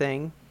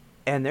everything,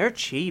 and they're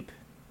cheap.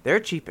 They're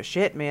cheap as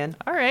shit, man.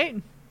 All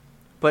right.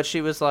 But she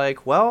was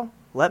like, "Well,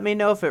 let me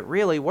know if it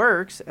really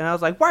works." And I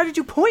was like, "Why did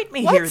you point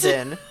me What? here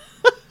then?"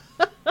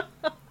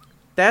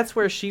 That's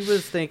where she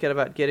was thinking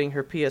about getting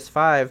her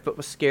PS5, but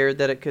was scared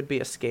that it could be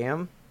a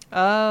scam.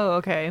 Oh,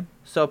 okay.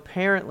 So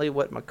apparently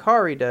what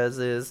Makari does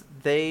is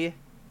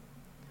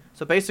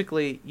so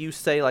basically you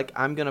say like,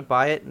 "I'm going to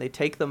buy it," and they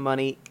take the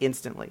money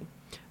instantly.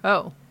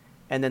 Oh,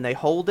 And then they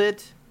hold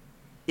it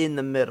in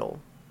the middle,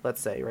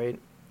 let's say, right?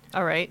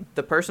 all right.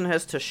 The person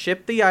has to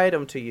ship the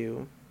item to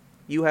you.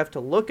 You have to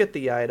look at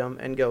the item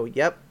and go,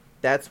 "Yep,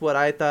 that's what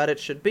I thought it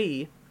should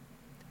be."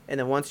 And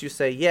then once you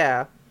say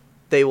yeah,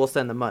 they will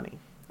send the money.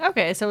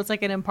 Okay, so it's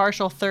like an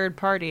impartial third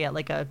party at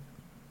like a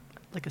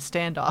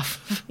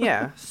standoff.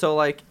 Yeah, so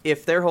like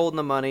if they're holding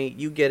the money,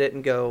 you get it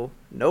and go,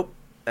 "Nope,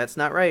 that's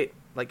not right.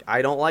 Like,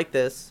 I don't like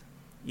this."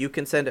 You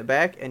can send it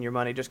back and your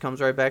money just comes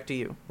right back to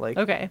you. Like,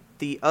 Okay.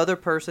 the other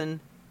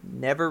person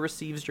never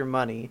receives your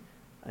money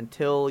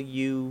until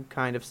you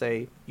kind of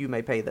say you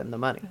may pay them the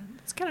money.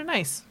 It's kind of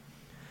nice.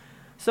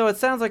 So it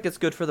sounds like it's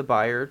good for the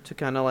buyer to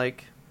kind of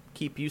like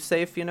keep you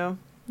safe, you know?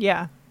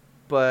 Yeah.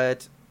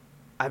 But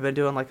I've been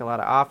doing like a lot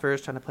of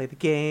offers, trying to play the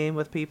game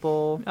with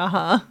people.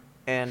 Uh-huh.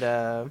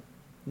 And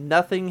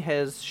nothing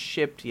has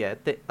shipped yet.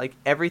 Like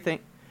everything,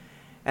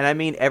 and I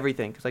mean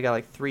everything, because I got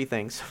like 3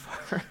 things so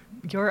far.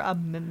 You're a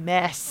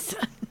mess.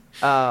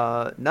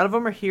 None of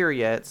them are here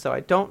yet, so I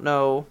don't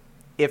know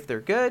if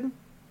they're good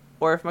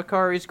or if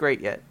Macari's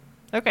great yet.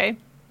 Okay.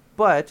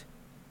 But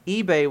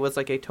eBay was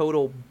like a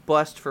total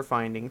bust for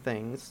finding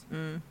things.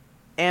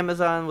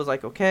 Amazon was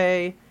like,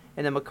 okay.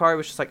 And then Macari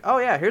was just like, oh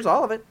yeah, here's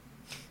all of it.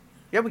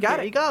 Yeah, we got it.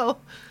 There you go.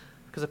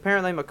 Because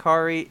apparently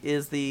Macari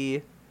is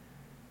the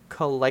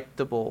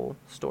collectible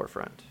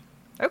storefront.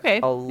 Okay.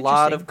 A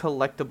lot of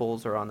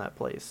collectibles are on that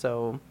place.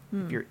 So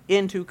if you're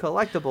into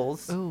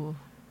collectibles, Ooh.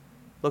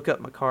 look up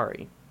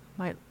Macari.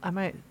 I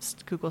might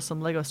Google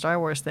some Lego Star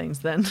Wars things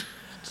then.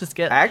 Just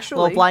get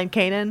Actually, little blind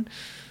Kanan.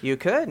 You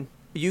could.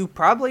 You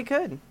probably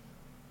could.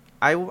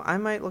 I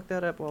might look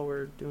that up while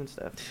we're doing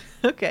stuff.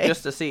 Okay.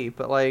 Just to see.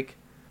 But like,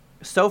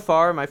 so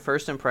far my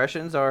first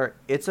impressions are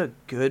it's a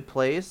good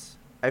place.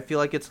 I feel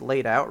like it's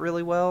laid out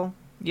really well.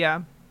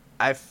 Yeah.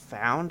 I've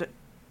found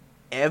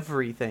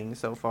everything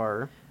so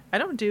far. I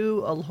don't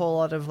do a whole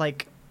lot of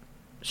like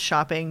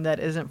shopping that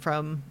isn't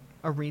from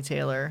a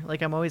retailer.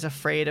 Like I'm always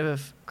afraid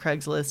of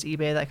Craigslist,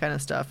 eBay, that kind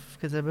of stuff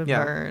because I've been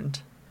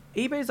burned.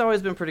 eBay's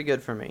always been pretty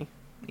good for me.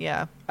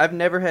 Yeah. I've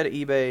never had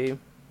eBay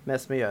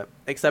mess me up,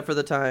 except for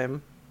the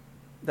time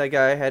that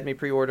guy had me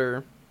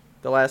pre-order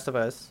The Last of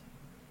Us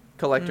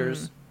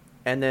collectors,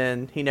 and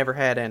then he never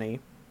had any.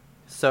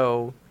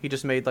 So he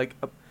just made like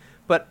a...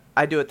 But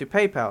I do it through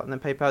PayPal, and then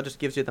PayPal just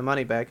gives you the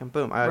money back, and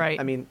boom. Right.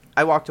 I mean,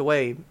 I walked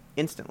away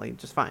instantly,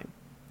 just fine.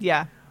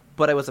 Yeah.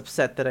 But I was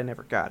upset that I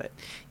never got it.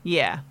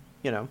 Yeah.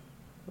 You know.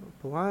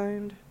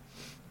 Blind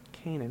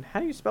Kanan. How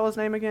do you spell his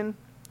name again?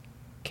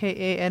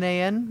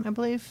 Kanan, I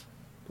believe.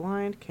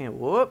 Blind Kanan.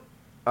 Whoop.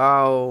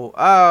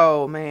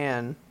 Oh,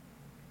 man.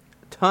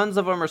 Tons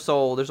of them are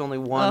sold. There's only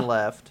one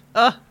left.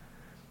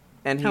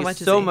 And How he's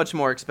much is so he? much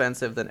more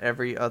expensive than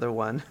every other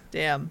one.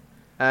 Damn.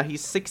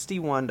 He's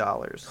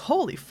 $61.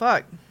 Holy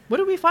fuck. What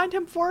did we find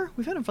him for?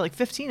 We found him for like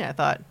 15, I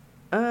thought.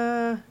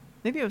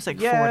 Maybe it was like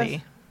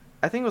 40.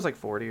 I think it was like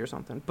 40 or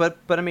something. But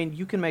I mean,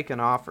 you can make an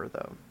offer,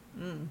 though.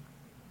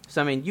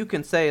 So, I mean, you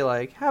can say,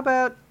 like, how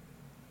about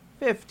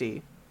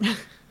 50? And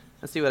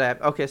see what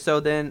happens. Okay, so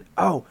then...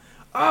 Oh!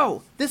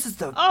 This is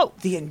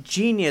the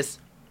ingenious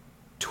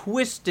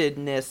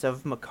twistedness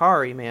of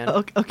Macari, man.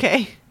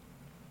 Okay.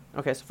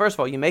 Okay, so first of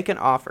all, you make an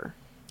offer.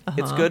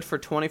 It's Uh-huh. good for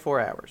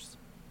 24 hours,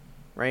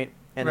 right?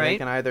 And then you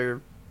can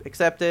either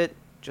accept it,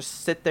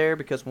 just sit there,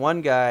 because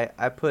one guy,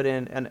 I put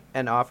in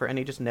an offer, and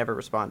he just never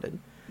responded.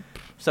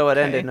 So it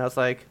ended, and I was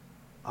like,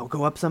 I'll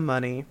go up some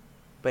money.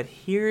 But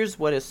here's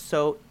what is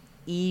so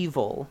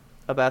evil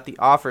about the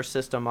offer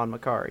system on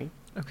Macari.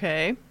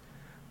 Okay.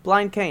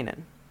 Blind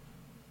Kanan.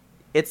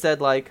 It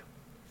said, like,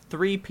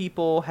 3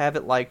 people have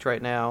it liked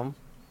right now.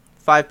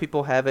 5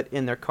 people have it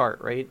in their cart,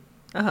 right?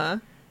 Uh-huh.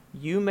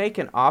 You make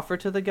an offer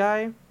to the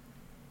guy,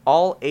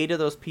 all 8 of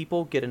those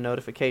people get a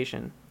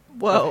notification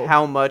of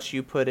how much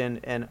you put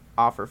in an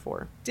offer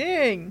for.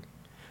 Dang.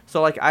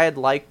 So, like, I had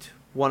liked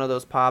one of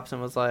those pops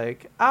and was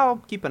like, I'll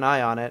keep an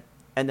eye on it.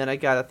 And then I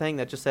got a thing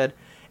that just said,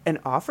 an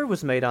offer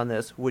was made on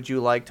this. Would you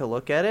like to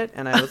look at it?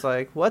 And I was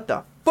like, what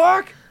the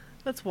fuck?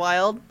 That's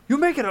wild. You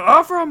making an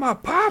offer on my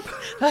pop?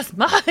 That's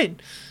mine.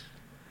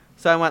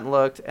 So I went and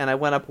looked, and I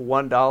went up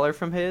 $1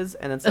 from his,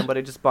 and then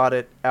somebody just bought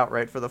it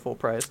outright for the full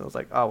price. And I was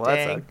like, oh, well, that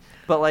Dang. sucked.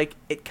 But, like,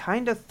 it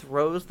kind of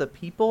throws the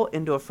people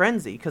into a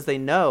frenzy because they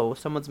know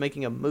someone's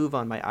making a move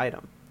on my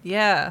item.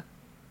 Yeah.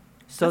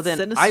 So That's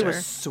then sinister. I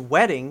was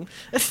sweating.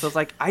 So I was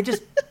like, I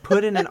just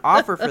put in an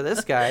offer for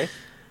this guy.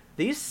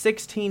 These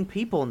 16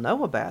 people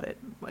know about it.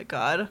 Oh my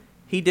God.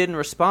 He didn't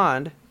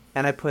respond,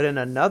 and I put in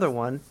another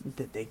one.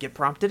 Did they get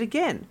prompted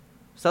again?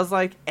 So I was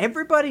like,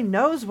 everybody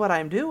knows what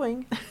I'm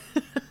doing.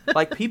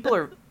 Like, people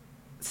are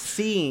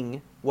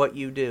seeing what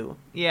you do.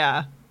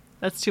 Yeah.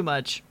 That's too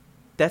much.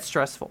 That's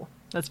stressful.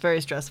 That's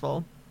very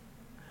stressful.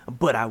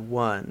 But I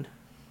won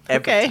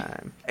every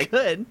time.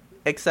 Good.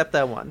 Except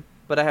that one.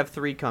 But I have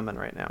 3 coming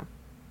right now.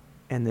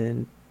 And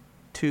then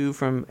 2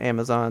 from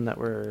Amazon that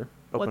were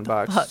open What the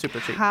box, fuck? super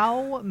cheap.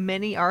 How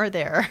many are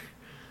there?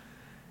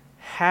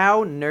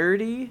 How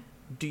nerdy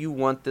do you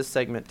want this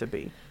segment to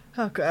be?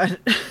 Oh, God.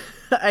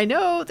 I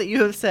know that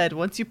you have said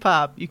once you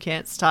pop, you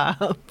can't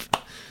stop.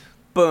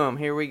 Boom,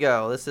 here we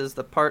go. This is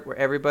the part where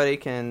everybody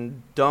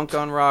can dunk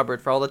on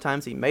Robert for all the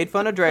times he made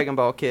fun of Dragon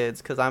Ball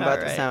kids, because I'm about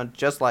to sound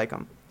just like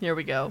him. Here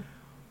we go.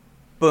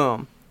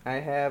 Boom. I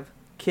have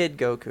Kid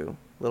Goku,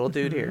 little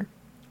dude here.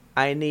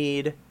 I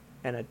need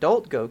an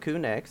adult Goku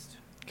next.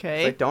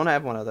 Okay. I don't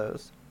have one of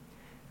those.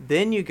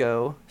 Then you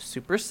go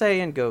Super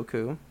Saiyan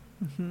Goku.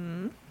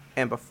 Mm-hmm.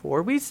 And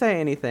before we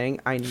say anything,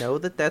 I know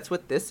that that's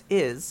what this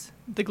is.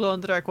 The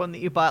glow-in-the-dark one that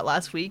you bought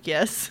last week,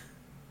 yes.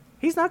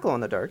 He's not glow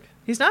in the dark.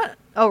 He's not?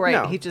 Oh, right.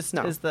 No, he just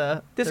no. is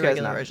the This guy's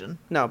regular not. version.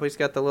 No, but he's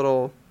got the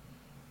little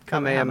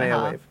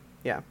Kamehameha wave.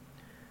 Yeah.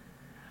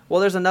 Well,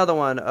 there's another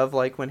one of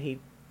like when he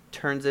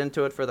turns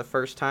into it for the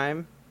first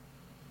time.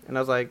 And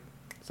I was like,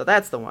 so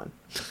that's the one.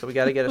 So we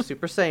got to get a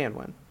Super Saiyan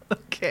one.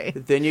 Okay.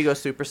 Then you go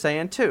Super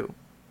Saiyan 2,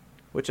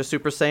 which is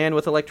Super Saiyan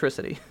with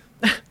electricity.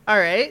 All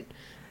right.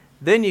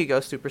 Then you go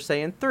Super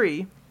Saiyan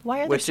 3. Why are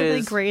there which so many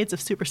is- grades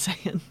of Super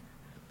Saiyan?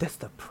 That's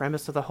the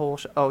premise of the whole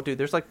show. Oh, dude,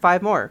 there's like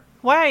 5 more.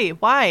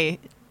 Why?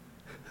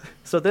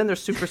 So then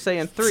there's Super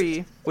Saiyan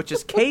 3, which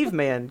is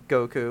Caveman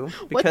Goku,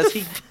 What because the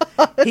he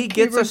fuck?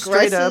 gets a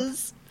straight up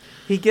regresses?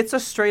 he gets a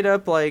straight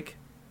up like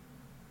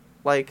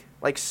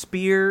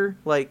spear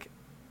like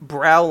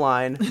brow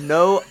line,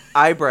 no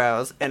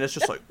eyebrows, and it's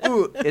just like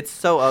ooh, it's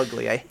so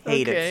ugly. I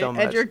hate it so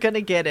much. And you're gonna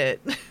get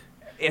it.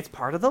 It's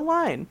part of the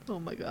line. Oh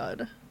my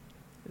god.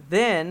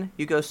 Then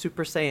you go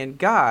Super Saiyan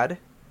God,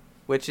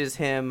 which is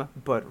him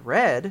but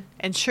red.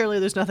 And surely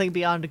there's nothing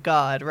beyond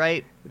God,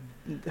 right?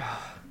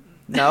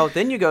 No,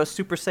 then you go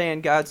Super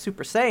Saiyan God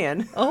Super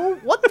Saiyan. Oh,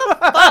 what the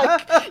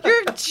fuck?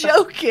 You're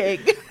joking.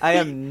 I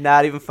am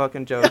not even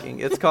fucking joking.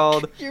 It's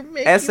called You're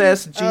making this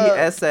up.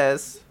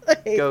 SSGSS I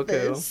hate Goku.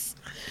 this.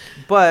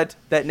 But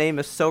that name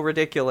is so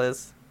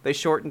ridiculous, they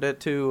shortened it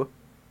to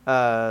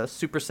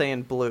Super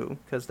Saiyan Blue,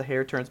 because the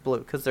hair turns blue,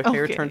 because their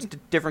hair Okay. turns to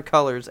different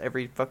colors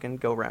every fucking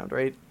go round,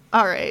 right?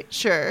 All right,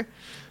 sure.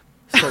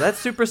 So that's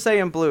Super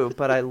Saiyan Blue,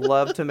 but I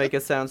love to make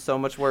it sound so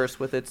much worse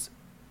with its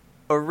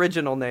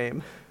original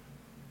name.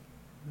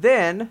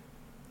 Then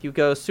you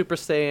go Super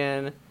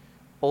Saiyan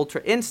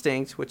Ultra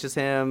Instinct, which is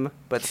him,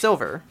 but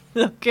silver.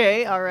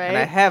 Okay, all right. And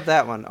I have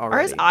that one Are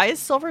already. his eyes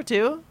silver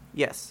too?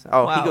 Yes.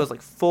 Oh, Wow. he goes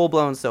like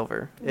full-blown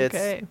silver.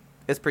 Okay.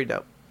 It's pretty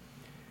dope.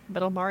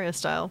 Metal Mario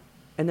style.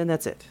 And then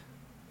that's it.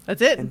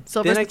 That's it. And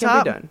Silver's then I the can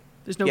top. be done.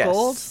 There's no Yes,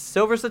 gold.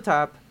 Silver's the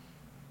top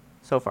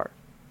so far.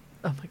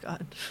 Oh my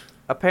god.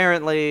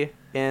 Apparently,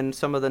 in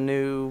some of the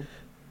new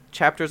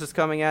chapters that's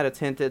coming out, it's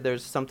hinted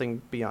there's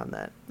something beyond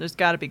that. There's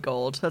got to be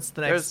gold. That's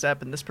the next There's-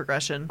 step in this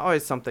progression.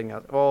 Always something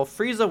else. Well,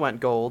 Frieza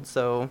went gold,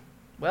 so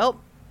Well,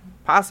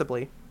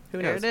 possibly.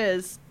 Who there knows? it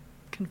is.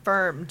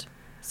 Confirmed.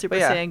 Super But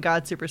yeah. Saiyan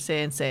God, Super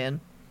Saiyan Saiyan.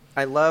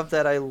 I love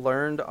that I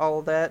learned all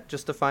of that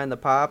just to find the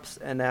pops,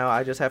 and now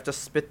I just have to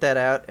spit that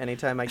out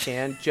anytime I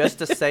can just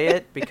to say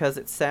it because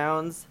it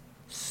sounds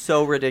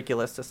so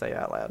ridiculous to say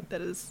out loud.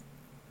 That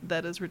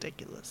is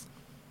ridiculous.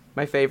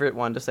 My favorite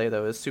one to say,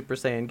 though, is Super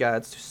Saiyan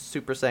God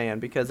Super Saiyan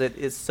because it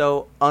is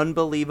so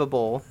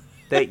unbelievable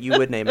that you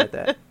would name it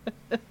that.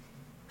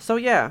 So,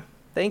 yeah,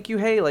 thank you,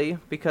 Haley,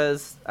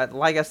 because,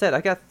 like I said,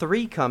 I got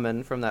 3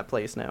 coming from that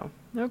place now,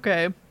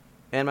 Okay.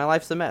 and my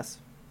life's a mess.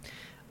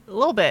 A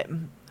little bit.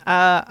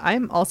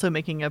 I'm also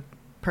making a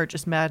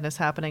purchase madness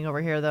happening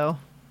over here, though.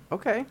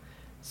 Okay.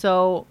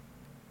 So,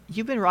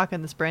 you've been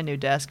rocking this brand new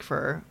desk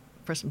for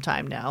some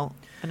time now,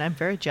 and I'm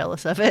very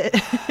jealous of it.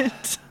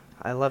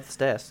 I love this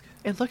desk.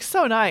 It looks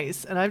so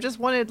nice, and I've just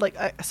wanted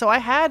so I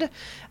had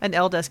an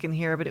L desk in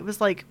here, but it was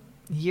like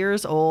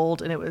years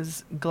old, and it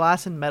was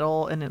glass and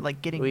metal, and it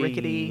like getting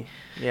rickety,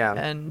 Yeah.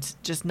 and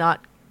just not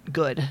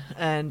good.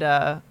 And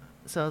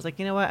so I was like,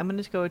 you know what, I'm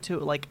gonna go to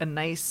like a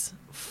nice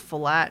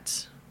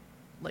flat,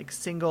 like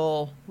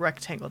single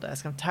rectangle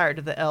desk. I'm tired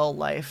of the L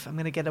life. I'm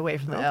gonna get away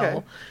from the Okay.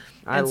 L.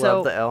 I And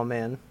love so- the L,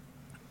 man.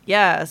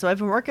 Yeah, so I've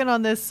been working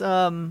on this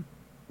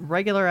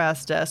regular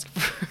ass desk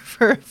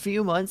for a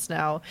few months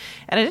now,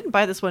 and I didn't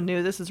buy this one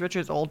new. This is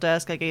Richard's old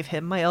desk. I gave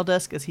him my L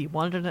desk because he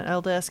wanted an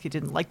L desk. He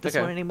didn't like this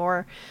Okay. one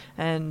anymore,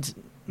 and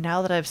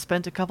now that I've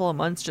spent a couple of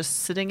months just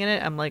sitting in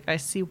it, I'm like, I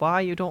see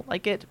why you don't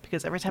like it,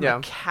 because every time Yeah.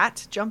 a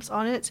cat jumps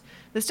on it,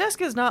 this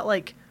desk is not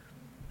like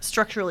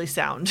structurally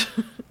sound.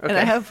 And I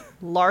Okay. have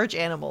large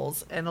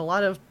animals and a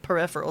lot of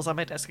peripherals on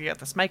my desk. I got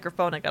this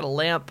microphone, I got a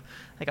lamp,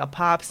 I got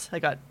pops, I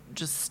got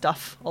just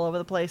stuff all over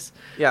the place.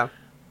 Yeah.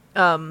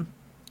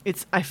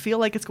 I feel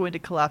like it's going to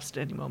collapse at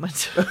any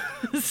moment.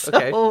 So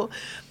Okay.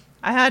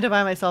 I had to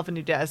buy myself a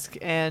new desk,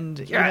 and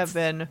you Yes. have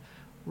been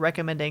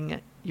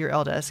recommending your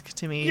L desk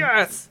to me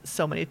Yes.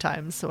 so many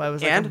times. So I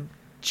was like, And? I'm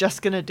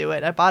just gonna do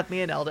it. I bought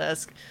me an L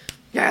desk.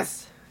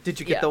 Yes. Did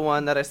you get Yeah. the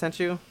one that I sent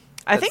you?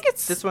 I think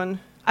it's this one.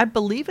 I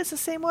believe it's the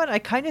same one. I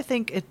kind of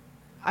think it.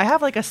 I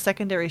have like a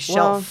secondary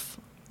shelf.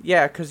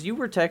 Yeah, because you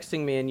were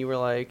texting me and you were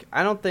like,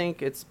 I don't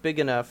think it's big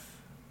enough.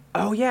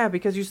 Oh, yeah,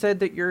 because you said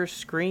that your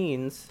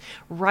screens.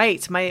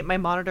 Right. My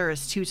monitor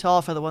is too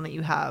tall for the one that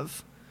you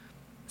have.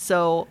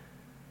 So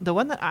the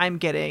one that I'm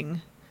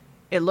getting,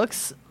 it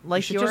looks like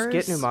you should yours.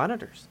 just get new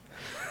monitors.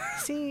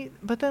 See,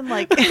 but then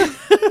like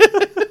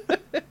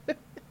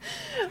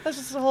that's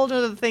just a whole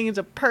other thing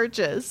to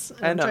purchase.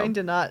 And I I'm know. trying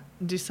to not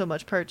do so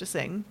much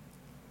purchasing.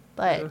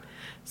 But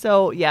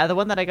so yeah, the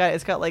one that I got,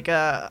 it's got like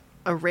a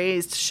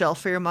raised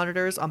shelf for your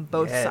monitors on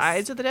both Yes.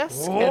 sides of the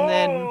desk, and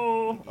then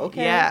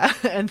Okay. yeah,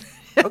 and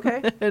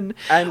Okay. and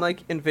I'm like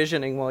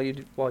envisioning while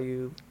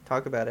you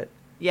talk about it.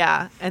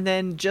 yeah, and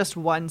then just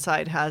one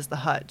side has the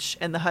hutch,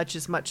 and the hutch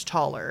is much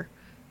taller,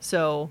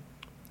 so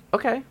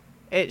Okay.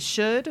 it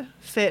should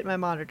fit my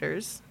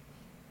monitors.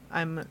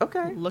 I'm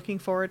Okay. looking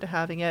forward to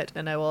having it,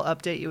 and I will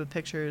update you with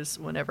pictures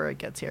whenever it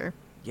gets here.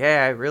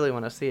 Yeah, I really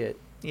want to see it.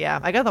 Yeah,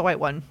 I got the white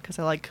one because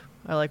I like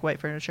I like white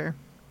furniture.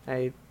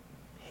 I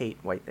hate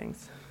white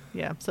things.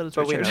 Yeah, so does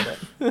But we Richard.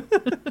 know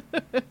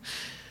that.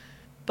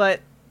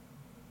 But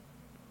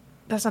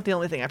that's not the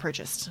only thing I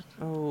purchased.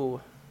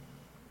 Oh.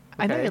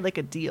 I know okay. you like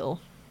a deal.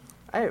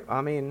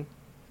 I mean,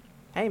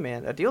 hey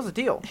man, a deal's a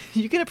deal.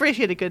 You can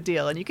appreciate a good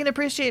deal, and you can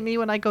appreciate me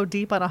when I go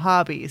deep on a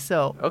hobby.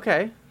 So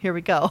Okay. here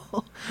we go.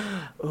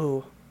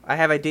 Ooh, I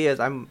have ideas.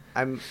 I'm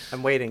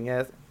waiting.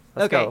 Yes.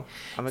 Let's Okay. go.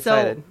 I'm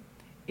excited. So,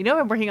 you know,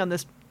 I'm working on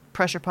this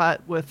pressure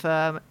pot with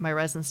my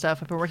resin stuff.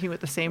 I've been working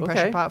with the same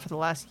pressure Okay. pot for the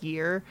last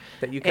year.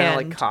 That you kind of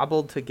like and-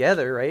 cobbled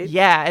together, right?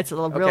 Yeah, it's a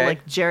real Okay.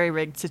 like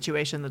jerry-rigged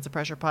situation. That's a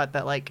pressure pot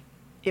that like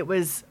it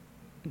was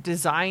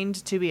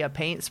designed to be a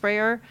paint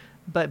sprayer,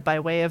 but by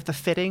way of the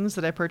fittings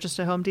that I purchased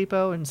at Home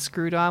Depot and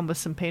screwed on with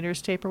some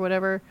painter's tape or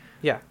whatever,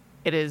 Yeah.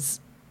 it is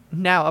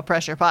now a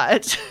pressure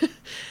pot.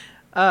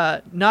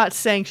 Not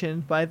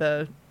sanctioned by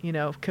the,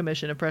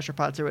 Commission of Pressure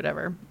Pots or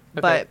whatever.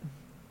 Okay. But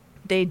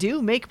they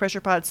do make pressure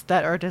pots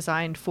that are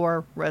designed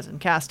for resin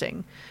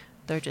casting.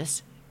 They're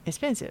just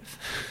expensive.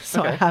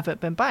 So I Okay. haven't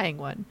been buying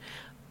one.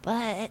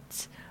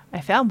 But I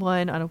found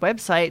one on a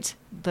website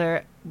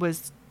that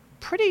was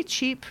pretty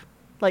cheap.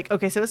 Like,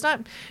 okay, so it's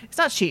not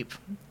cheap.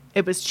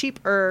 It was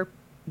cheaper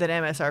than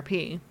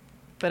MSRP.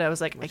 But I was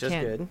like, Which I is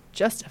can't good.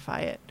 justify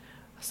it.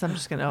 So I'm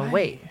just going to Right.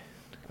 wait.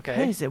 Okay.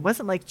 Because it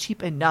wasn't like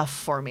cheap enough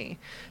for me.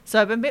 So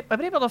I've been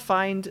able to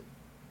find.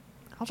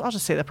 I'll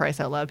just say the price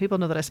out loud. People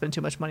know that I spend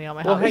too much money on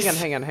my Well, hobbies.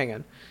 hang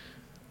on.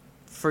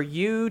 For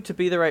you to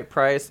be the right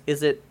price,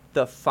 is it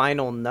the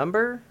final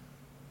number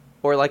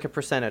or like a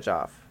percentage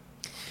off?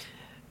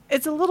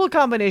 It's a little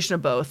combination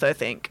of both, I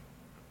think.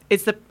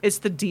 It's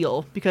the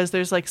deal because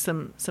there's like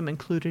some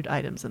included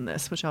items in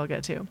this, which I'll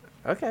get to.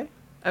 Okay.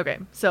 Okay,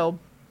 so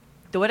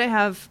the one I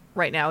have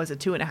right now is a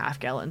 2.5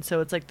 gallon,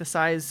 so it's like the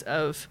size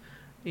of,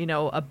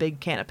 a big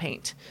can of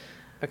paint.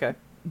 Okay.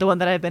 The one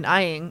that I've been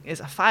eyeing is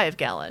a 5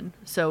 gallon,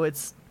 so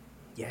it's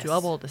Yes.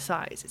 double the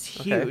size. It's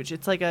Okay. huge.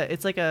 It's like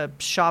a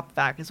shop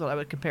vac is what I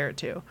would compare it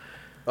to.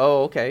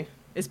 Oh, okay.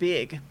 It's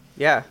big.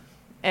 Yeah.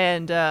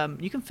 And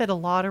you can fit a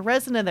lot of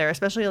resin in there,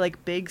 especially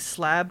like big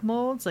slab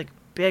molds, like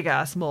big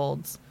ass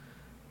molds,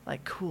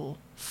 like cool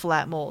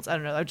flat molds. I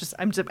don't know.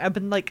 I've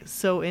been like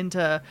so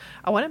into.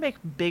 I want to make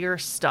bigger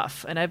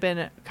stuff, and I've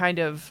been kind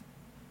of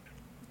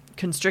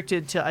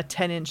constricted to a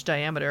 10-inch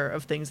diameter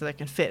of things that I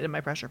can fit in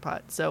my pressure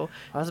pot. So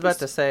I was about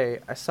to say,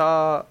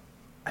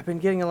 I've been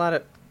getting a lot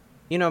of,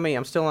 you know me,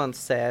 I'm still on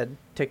sad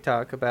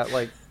TikTok about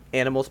like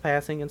animals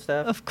passing and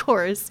stuff. of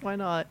course, why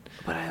not?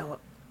 But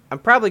I'm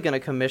probably going to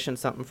commission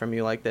something from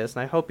you like this,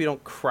 and I hope you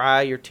don't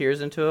cry your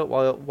tears into it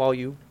while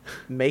you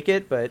make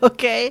it, but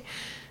Okay.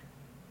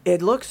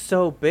 it looks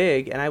so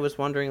big, and I was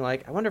wondering,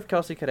 like, I wonder if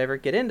Kelsey could ever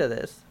get into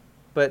this.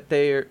 But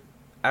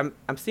I'm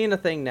seeing a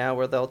thing now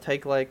where they'll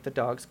take, like, the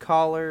dog's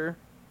collar,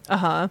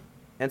 Uh-huh.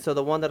 and so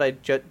the one that I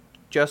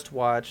just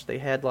watched, they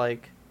had,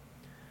 like,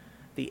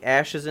 the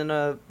ashes in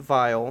a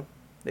vial.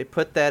 They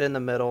put that in the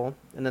middle,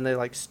 and then they,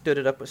 like, stood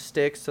it up with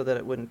sticks so that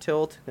it wouldn't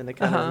tilt, and they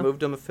kind of Uh-huh. removed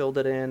them and filled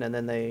it in, and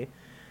then they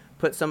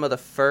put some of the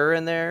fur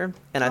in there,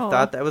 and I Aw.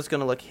 thought that was going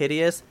to look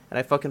hideous, and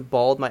I fucking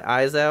bawled my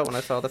eyes out when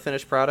I saw the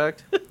finished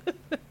product.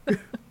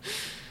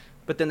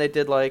 But then they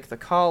did, like, the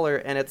collar,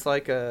 and it's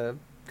like a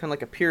kind of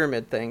like a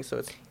pyramid thing, so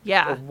it's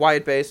Yeah. a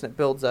wide base, and it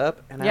builds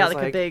up, and I Yeah, was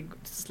like a big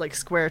like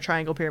square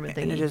triangle pyramid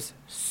thing. and it is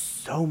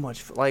so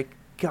much, like,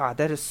 God,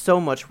 that is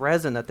so much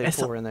resin that they It's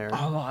pour in there.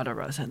 a lot of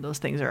resin. Those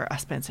things are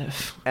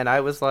expensive. And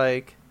I was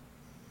like,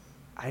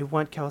 I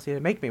want Kelsey to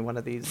make me one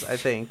of these, I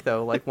think,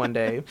 though, like, one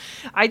day.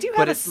 I do But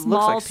have a it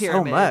small looks like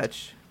pyramid. so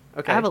much.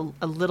 Okay. I have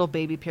a little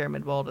baby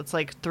pyramid mold. It's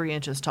like 3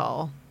 inches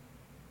tall,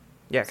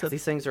 yeah, so- because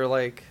these things are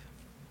like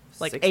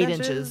like 6 8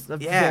 inches.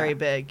 Of Yeah. very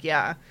big.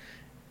 Yeah,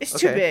 it's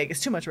too Okay. big. It's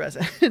too much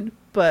resin.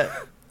 But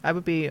I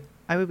would be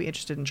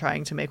interested in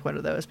trying to make one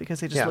of those because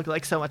they just Yeah. look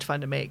like so much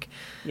fun to make.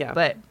 Yeah.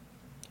 But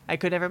I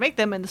could never make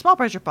them in the small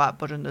pressure pot,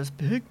 but in this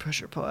big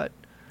pressure pot.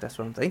 That's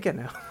what I'm thinking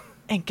now.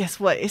 And guess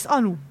what? It's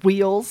on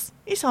wheels.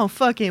 It's on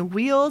fucking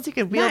wheels. You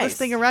can wheel this Nice.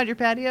 thing around your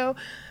patio.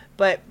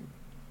 But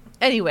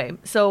anyway,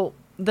 so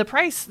the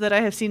price that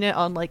I have seen it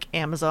on like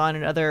Amazon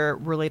and other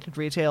related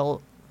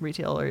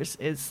retailers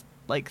is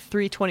like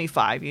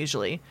 $3.25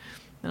 usually.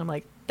 And I'm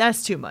like,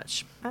 that's too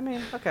much. I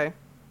mean, okay.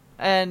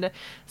 And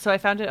so I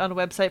found it on a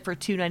website for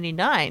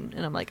 $2.99,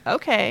 and I'm like,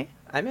 okay,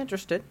 I'm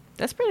interested.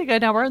 that's pretty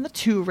good. Now we're in the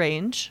 2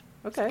 range.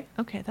 Okay.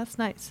 Okay, that's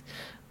nice.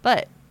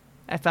 But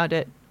I found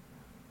it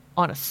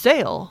on a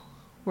sale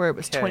where it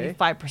was Okay.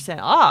 25%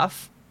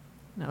 off.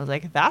 And I was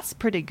like, that's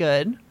pretty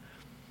good.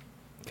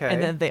 Okay.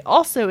 And then they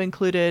also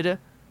included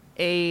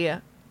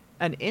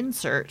an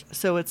insert.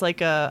 So it's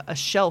like a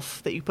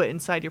shelf that you put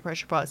inside your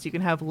pressure pot so you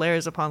can have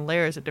layers upon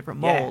layers of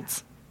different Yeah.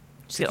 molds.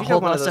 Just You get a have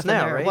whole one lot of of those stuff in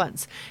now, there right? at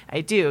once.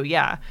 I do,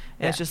 yeah.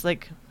 And it's Yeah. just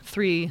like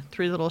three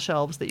little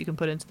shelves that you can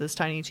put into this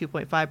tiny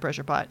 2.5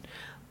 pressure pot.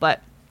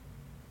 But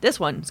this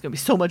one is going to be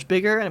so much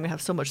bigger, and I'm going to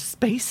have so much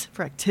space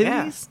for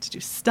activities to do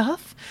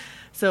stuff.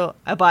 So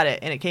I bought it,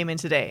 and it came in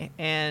today,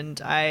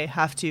 and I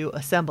have to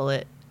assemble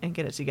it and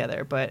get it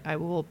together. But I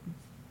will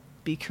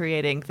be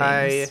creating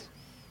I things.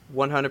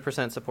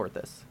 100% support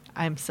this.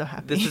 I'm so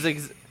happy. This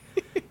is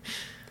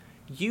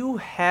you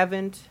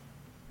haven't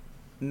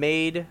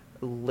made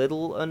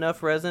little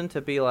enough resin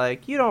to be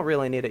like, you don't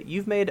really need it.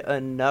 You've made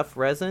enough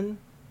resin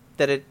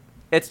that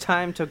it's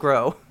time to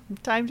grow.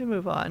 Time to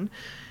move on.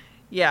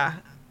 Yeah.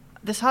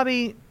 This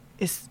hobby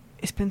it's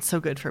been so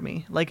good for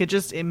me. Like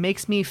it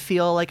makes me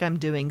feel like I'm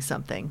doing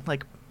something.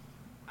 Like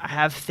I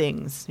have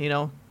things, you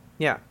know?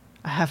 Yeah.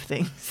 I have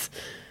things.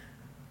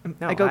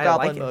 No, I go I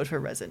goblin like it. mode for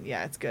resin.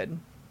 Yeah, it's good.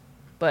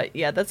 But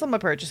yeah, that's all my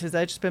purchases.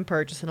 I've just been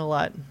purchasing a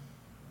lot.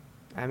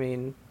 I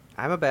mean,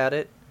 I'm about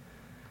it.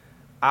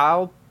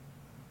 I'll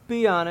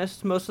be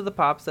honest, most of the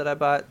pops that I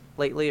bought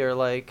lately are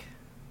like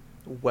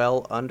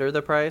well under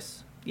the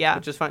price. Yeah.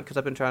 Which is fine because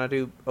I've been trying to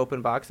do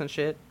open box and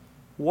shit.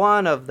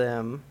 One of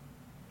them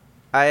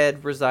I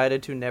had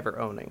resided to never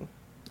owning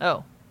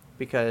Oh.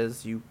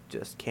 because you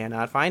just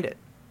cannot find it.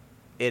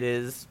 It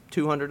is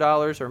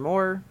 $200 or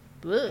more,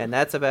 Ugh. and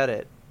that's about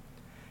it.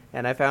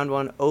 And I found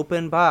one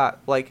open box,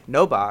 like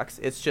no box.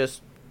 It's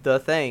just the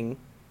thing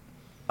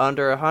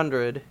under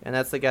 100, and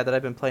that's the guy that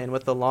I've been playing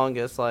with the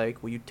longest.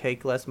 Like, will you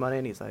take less money?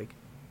 And he's like,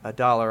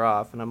 $1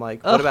 off. And I'm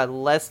like, what Ugh. about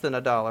less than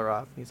 $1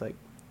 off? And he's like,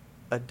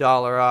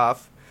 $1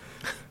 off.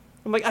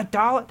 I'm like,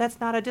 $1? That's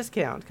not a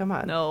discount. Come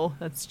on. No,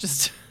 that's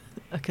just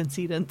a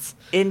concedence.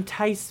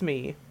 Entice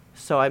me.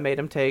 So I made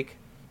him take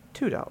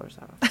 $2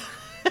 off.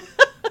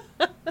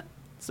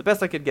 It's the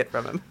best I could get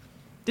from him.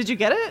 Did you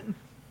get it?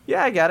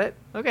 Yeah, I got it.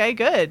 Okay,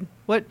 good.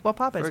 What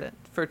pop is it?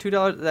 For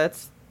 $2,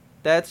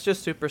 that's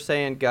just Super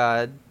Saiyan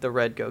God, the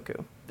Red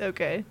Goku.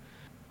 Okay.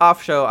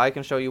 Off show, I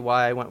can show you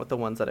why I went with the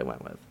ones that I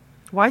went with.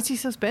 Why is he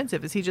so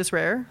expensive? Is he just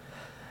rare?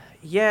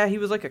 Yeah, he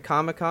was like a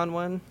Comic-Con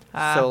one.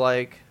 Ah. So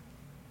like,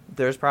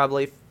 there's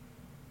probably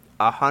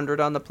 100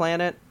 on the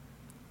planet.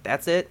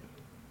 That's it,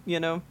 you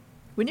know?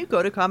 When you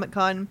go to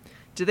Comic-Con,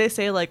 do they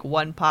say like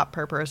one pop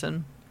per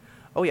person?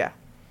 Oh yeah.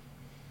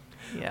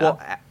 Yeah.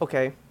 Well,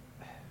 okay.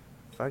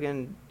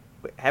 Fucking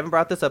haven't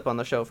brought this up on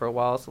the show for a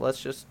while, so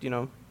let's just,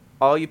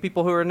 all you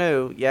people who are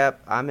new,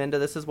 yep, I'm into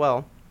this as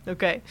well.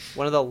 Okay.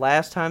 One of the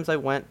last times I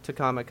went to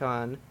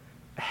Comic-Con,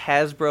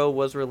 Hasbro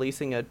was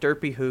releasing a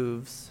Derpy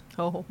Hooves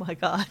Oh my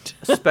god.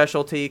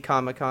 specialty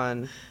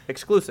Comic-Con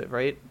exclusive,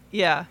 right?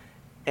 Yeah.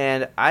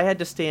 And I had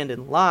to stand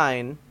in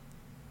line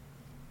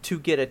to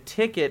get a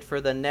ticket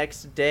for the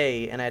next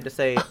day, and I had to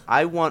say,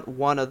 I want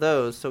one of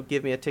those, so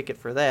give me a ticket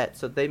for that.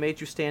 So they made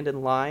you stand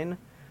in line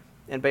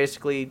and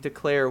basically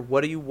declare,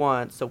 what do you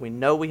want, so we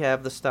know we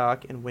have the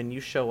stock, and when you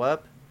show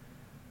up,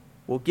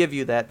 we'll give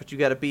you that, but you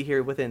got to be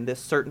here within this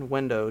certain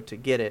window to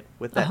get it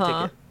with that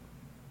ticket.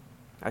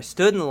 I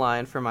stood in the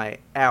line for my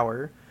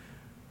hour,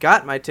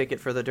 got my ticket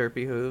for the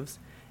Derpy Hooves,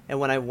 and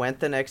when I went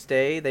the next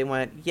day, they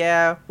went,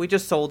 yeah, we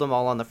just sold them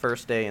all on the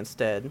first day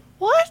instead.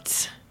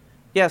 What?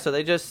 Yeah, so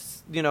they just,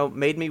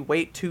 made me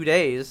wait 2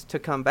 days to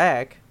come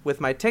back with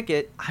my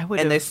ticket,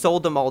 and they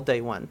sold them all day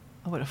one.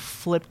 I would have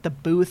flipped the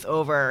booth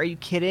over. Are you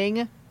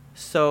kidding?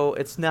 So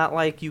it's not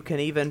like you can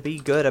even be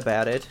good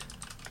about it.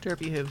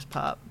 Derpy Hooves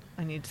pop.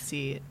 I need to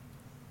see it.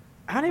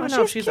 I don't even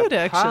know if she's cute,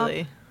 a pop,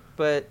 actually.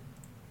 but,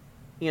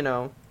 You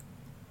I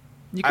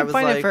can was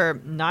find like- it for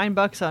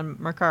 $9 on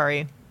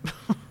Mercari.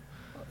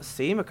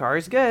 see,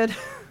 Makari's good.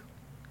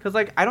 Because,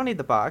 I don't need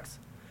the box.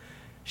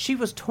 She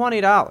was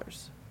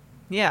 $20.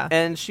 Yeah.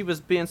 And she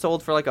was being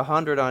sold for,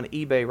 $100 on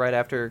eBay right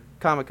after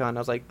Comic-Con. I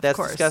was like, that's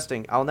course.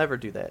 disgusting. I'll never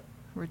do that.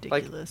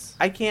 Ridiculous.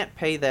 I can't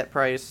pay that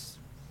price.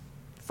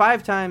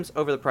 5 times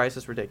over the price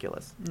is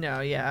ridiculous.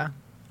 No, yeah.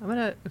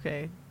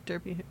 Okay,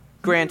 Derpy.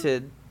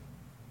 Granted,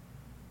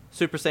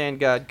 Super Saiyan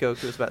God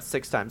Goku is about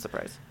 6 times the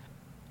price.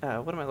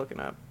 What am I looking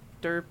up?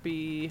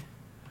 Derpy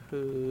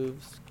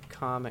Hooves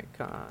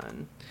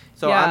Comic-Con.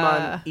 So Yeah. I'm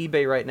on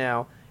eBay right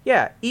now.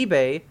 Yeah,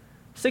 eBay,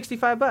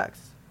 $65.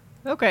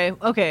 Okay.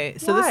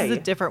 So this is a Why?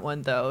 different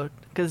one, though,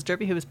 because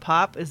Derpy Hooves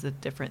pop is a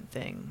different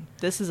thing.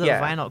 This is a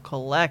Yeah. vinyl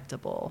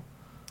collectible.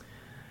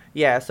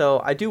 Yeah,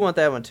 so I do want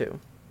that one too.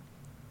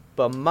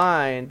 But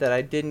mine that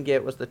I didn't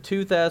get was the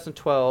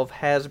 2012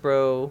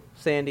 Hasbro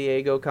San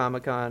Diego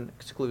Comic-Con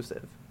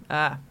exclusive.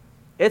 Ah.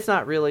 It's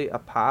not really a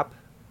pop.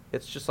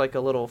 It's just like a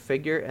little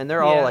figure, and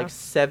they're all Yeah.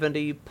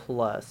 70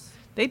 plus.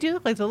 They do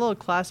look like the little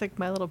classic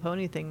My Little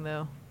Pony thing,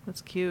 though.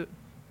 That's cute.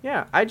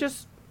 Yeah, I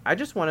just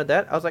wanted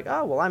that. I was like,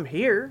 oh, well, I'm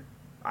here.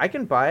 I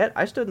can buy it.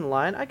 I stood in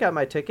line. I got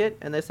my ticket,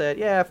 and they said,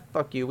 yeah,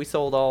 fuck you. We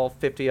sold all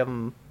 50 of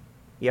them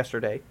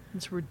yesterday.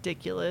 It's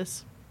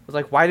ridiculous. I was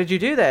like, why did you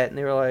do that? And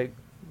they were like,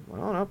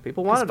 well, I don't know.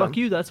 People 'Cause wanted them. fuck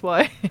you, that's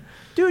why.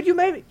 Dude,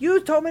 you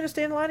told me to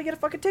stand in line to get a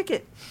fucking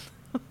ticket.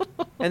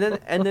 and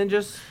then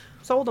just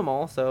sold them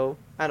all. So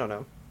I don't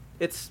know.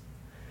 It's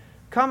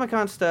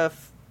Comic-Con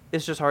stuff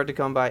is just hard to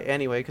come by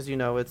anyway because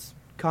it's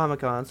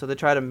Comic-Con, so they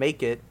try to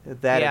make it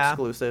that Yeah.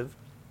 exclusive.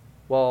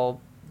 Well,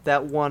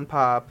 that one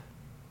pop.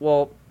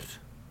 Well,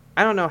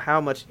 I don't know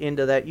how much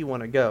into that you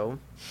want to go.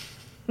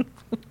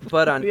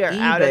 But on We are eBay,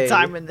 out of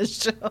time in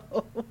this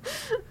show.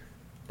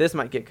 this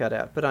might get cut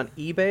out. But on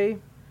eBay,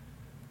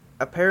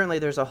 apparently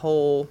there's a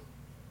whole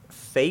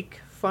fake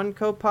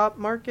Funko Pop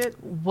market.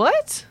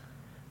 What?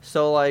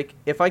 So, like,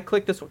 if I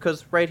click this one,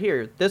 because right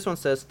here, this one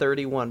says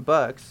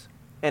 $31,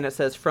 and it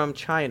says from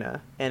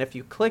China. And if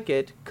you click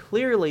it,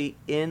 clearly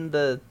in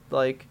the,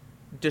 like,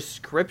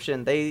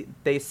 description,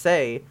 they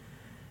say,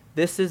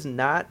 this is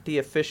not the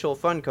official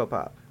Funko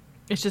Pop.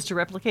 It's just a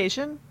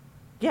replication?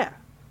 Yeah.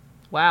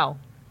 Wow.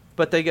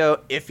 But they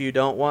go, if you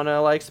don't want to,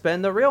 like,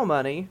 spend the real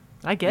money,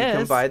 I guess. you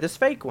can buy this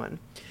fake one.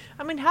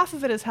 I mean, half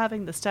of it is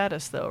having the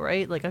status, though,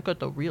 right? Like, I got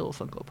the real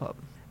Funko Pop.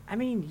 I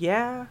mean,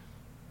 yeah.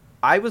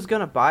 I was going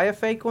to buy a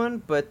fake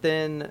one, but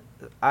then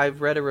I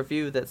read a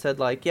review that said,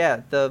 like,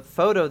 yeah, the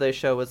photo they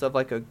show was of,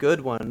 like, a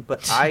good one,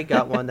 but I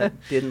got one that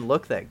didn't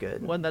look that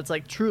good. One that's,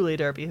 like, truly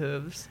derpy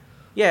hooves.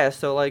 Yeah,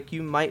 so, like,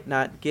 you might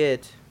not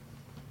get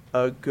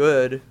a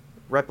good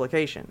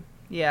replication.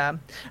 Yeah.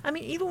 I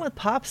mean, even with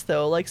Pops,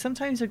 though, like,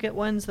 sometimes you get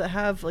ones that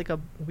have, like, a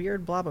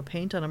weird blob of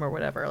paint on them or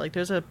whatever. Like,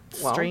 there's a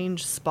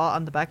strange spot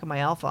on the back of my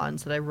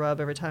Alphons that I rub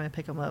every time I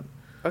pick them up.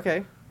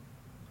 Okay.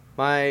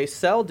 My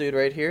Cell dude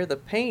right here, the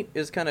paint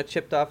is kind of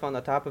chipped off on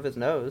the top of his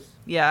nose.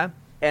 Yeah.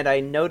 And I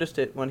noticed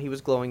it when he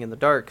was glowing in the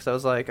dark, because I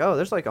was like, oh,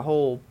 there's, like, a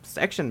whole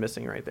section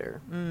missing right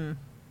there.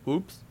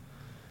 Oops.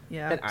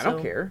 Yeah. And I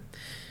don't care.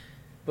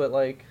 But,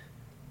 like,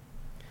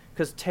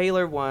 because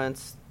Taylor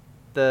wants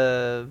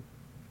the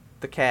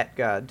cat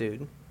god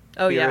dude.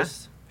 Oh, Beerus.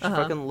 yeah. She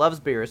fucking loves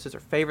Beerus. It's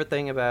her favorite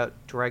thing about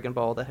Dragon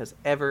Ball that has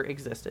ever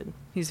existed.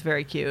 He's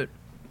very cute.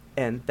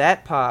 And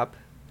that pop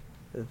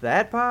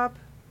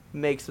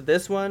makes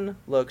this one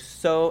look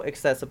so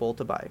accessible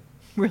to buy.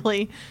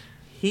 Really?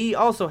 He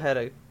also had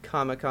a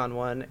Comic-Con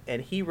one,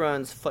 and he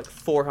runs like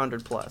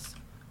 400 plus.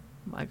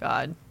 My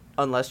God.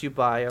 Unless you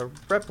buy a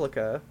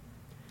replica.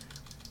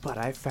 But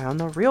I found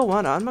the real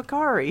one on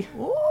Macari.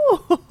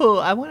 Ooh,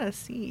 I want to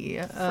see.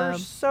 For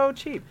so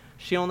cheap.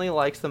 She only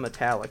likes the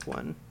metallic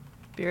one.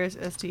 Beerus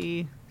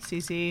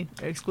STCC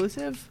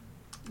exclusive?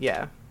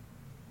 Yeah.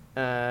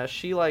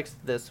 She likes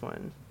this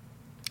one.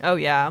 Oh,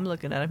 yeah, I'm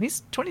looking at him.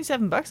 He's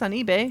 $27 on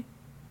eBay.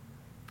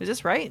 Is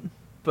this right?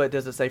 But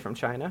does it say from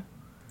China?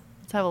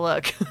 Let's have a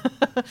look.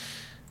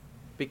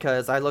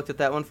 Because I looked at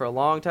that one for a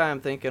long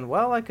time thinking,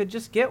 well, I could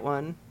just get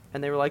one.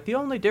 And they were like, the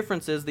only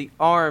difference is the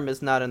arm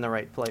is not in the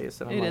right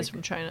place. And I'm It like, is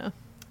from China.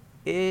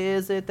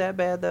 Is it that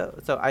bad, though?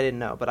 So I didn't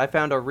know. But I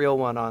found a real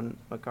one on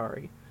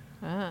Macari.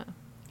 Ah.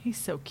 He's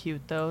so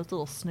cute, though. His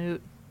little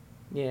snoot.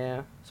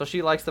 Yeah. So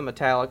she likes the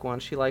metallic one.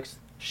 She likes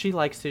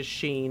his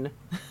sheen.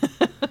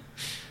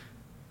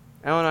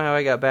 I don't know how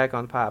I got back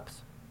on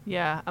Pops.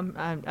 Yeah, I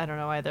don't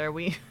know either.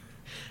 We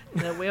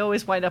we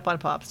always wind up on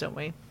Pops, don't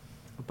we?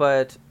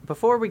 But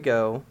before we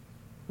go,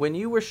 when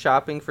you were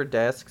shopping for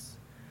desks,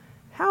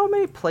 how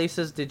many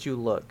places did you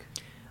look?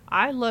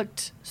 I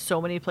looked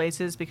so many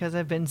places because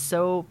I've been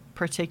so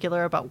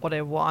particular about what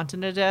I want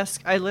in a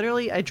desk.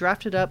 I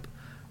drafted up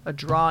a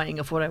drawing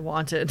of what I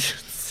wanted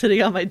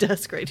sitting on my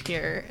desk right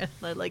here. And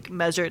I, like,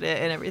 measured it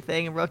and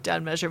everything and wrote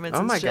down measurements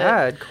and shit. Oh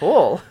my God,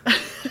 cool.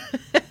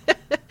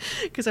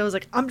 Because I was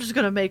like, I'm just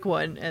going to make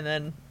one. And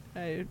then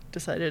I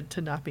decided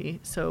to not be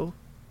so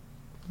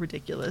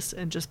ridiculous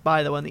and just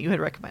buy the one that you had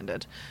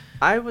recommended.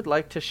 I would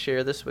like to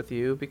share this with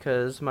you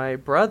because my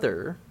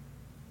brother,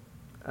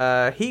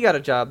 he got a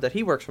job that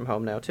he works from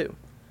home now too.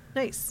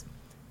 Nice.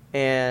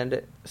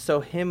 And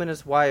so him and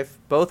his wife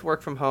both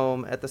work from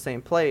home at the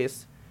same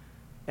place,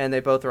 and they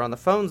both are on the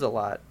phones a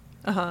lot.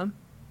 Uh-huh.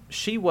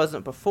 She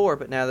wasn't before,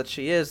 but now that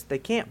she is, they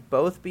can't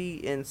both be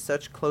in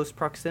such close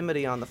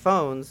proximity on the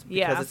phones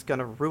because it's going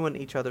to ruin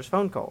each other's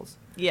phone calls.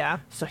 Yeah.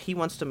 So he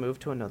wants to move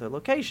to another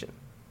location.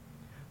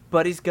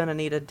 But he's going to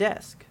need a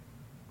desk.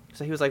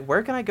 So he was like,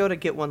 where can I go to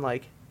get one,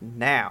 like,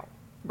 now?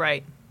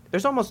 Right.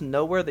 There's almost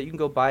nowhere that you can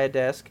go buy a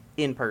desk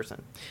in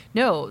person.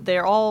 No,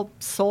 they're all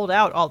sold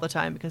out all the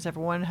time because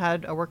everyone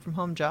had a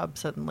work-from-home job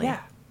suddenly.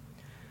 Yeah.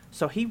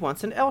 So he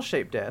wants an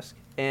L-shaped desk.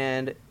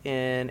 And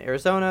in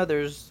Arizona,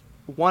 there's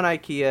one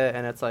IKEA,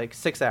 and it's like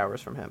 6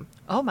 hours from him.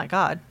 Oh, my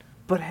God.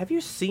 But have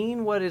you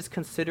seen what is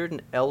considered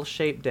an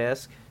L-shaped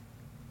desk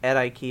at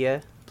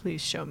IKEA?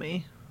 Please show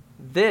me.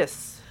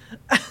 This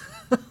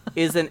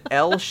is an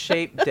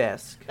L-shaped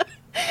desk.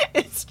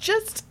 It's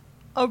just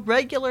a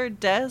regular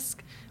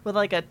desk with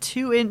like a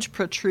 2-inch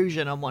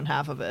protrusion on one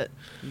half of it.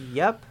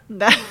 Yep.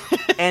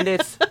 And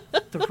it's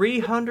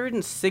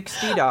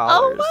 $360.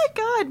 Oh my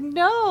God,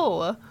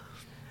 no.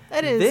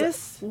 That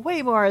is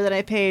way more than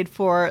I paid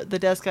for the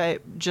desk I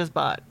just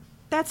bought.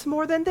 That's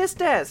more than this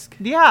desk.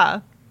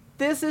 Yeah.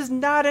 This is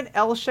not an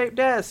L-shaped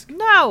desk.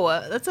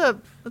 No, that's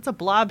a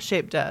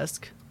blob-shaped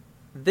desk.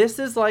 This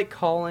is like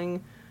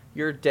calling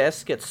your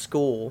desk at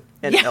school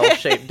an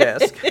L-shaped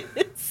desk.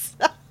 It's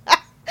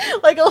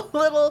like a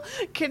little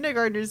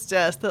kindergartner's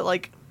desk that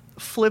like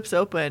flips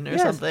open or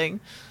something.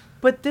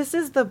 But this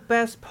is the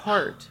best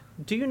part.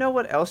 Do you know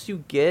what else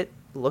you get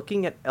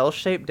looking at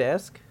L-shaped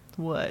desk?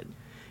 What?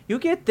 You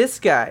get this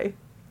guy.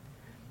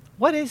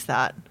 What is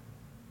that?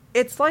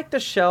 It's like the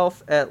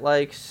shelf at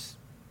like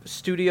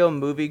Studio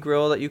Movie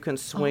Grill that you can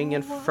swing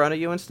in front of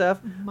you and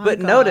stuff. But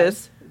God.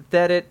 notice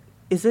that it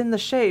is in the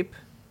shape,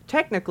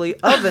 technically,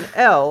 of an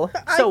L,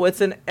 so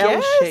it's an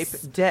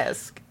L-shaped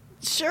desk.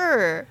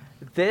 Sure.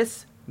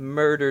 This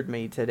murdered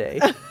me today.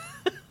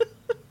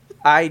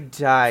 I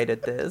died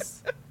at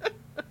this.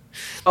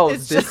 Oh,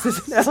 this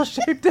is an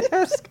L-shaped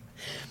desk?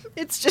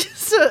 It's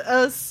just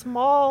a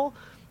small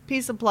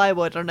piece of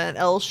plywood on an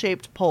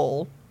L-shaped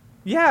pole.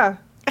 Yeah.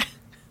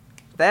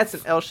 That's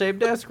an L-shaped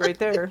desk right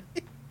there.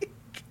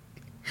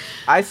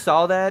 I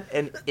saw that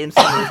and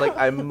instantly was like,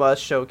 I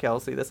must show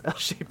Kelsey this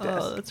L-shaped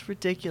desk. Oh, that's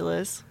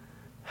ridiculous.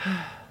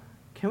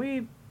 Can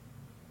we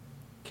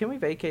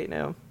vacate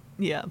now?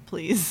 Yeah,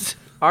 please.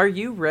 Are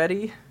you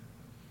ready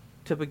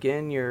to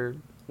begin your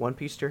One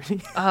Piece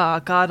journey?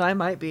 Ah, God, I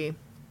might be.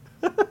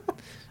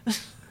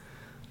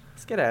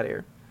 Let's get out of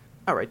here.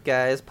 Alright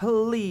guys,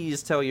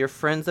 please tell your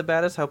friends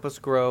about us. Help us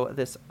grow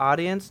this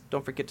audience.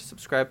 Don't forget to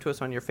subscribe to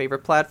us on your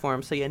favorite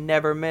platform so you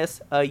never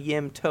miss a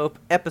Yimtope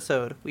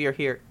episode. We are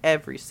here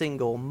every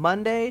single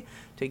Monday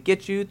to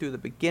get you through the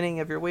beginning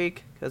of your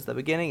week, because the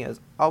beginning is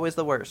always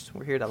the worst.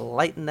 We're here to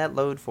lighten that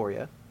load for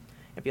you.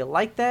 If you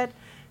like that,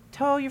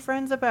 tell your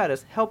friends about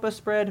us. Help us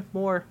spread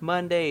more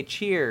Monday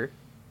cheer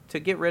to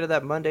get rid of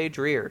that Monday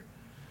drear.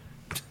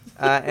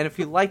 And if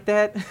you like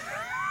that...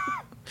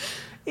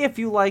 If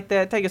you like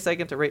that, take a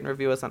second to rate and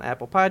review us on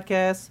Apple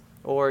Podcasts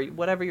or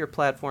whatever your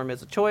platform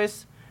is of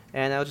choice,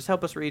 and that'll just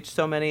help us reach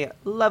so many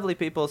lovely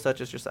people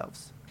such as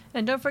yourselves.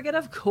 And don't forget,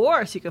 of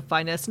course, you can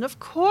find us, and of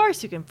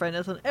course, you can friend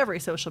us on every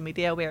social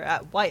media. We are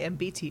at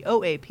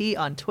YMBTOAP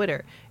on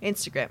Twitter,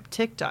 Instagram,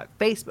 TikTok,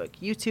 Facebook,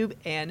 YouTube,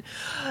 and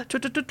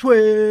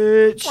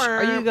Twitch.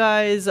 Are you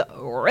guys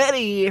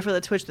ready for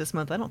the Twitch this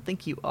month? I don't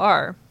think you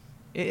are.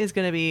 It is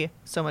going to be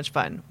so much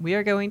fun. We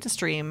are going to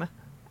stream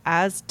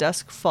As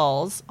Dusk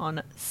Falls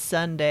on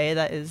Sunday.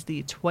 That is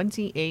the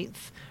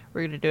 28th.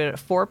 We're going to do it at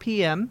 4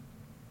 p.m.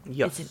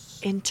 Yes.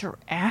 It's an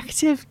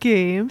interactive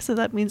game, so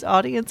that means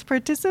audience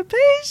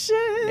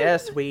participation.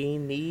 Yes, we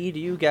need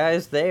you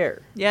guys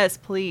there. Yes,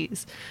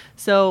 please.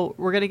 So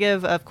we're going to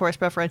give, of course,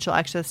 preferential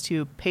access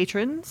to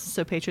patrons.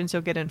 So patrons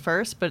will get in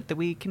first, but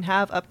we can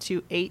have up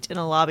to 8 in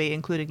a lobby,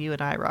 including you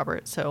and I,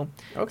 Robert. So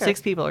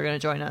 6 people are going to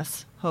join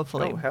us,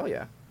 hopefully. Oh, hell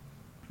yeah.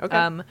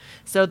 Okay.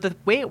 So the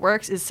way it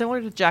works is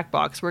similar to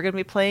Jackbox. We're going to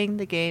be playing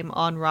the game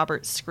on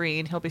Robert's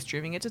screen. He'll be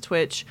streaming it to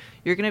Twitch.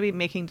 You're going to be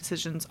making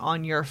decisions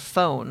on your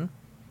phone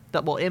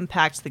that will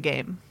impact the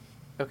game.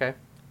 Okay.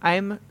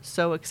 I'm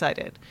so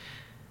excited.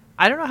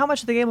 I don't know how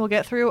much of the game we'll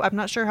get through. I'm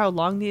not sure how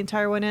long the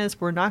entire one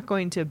is. We're not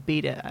going to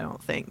beat it, I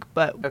don't think.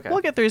 But we'll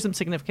get through some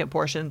significant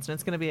portions, and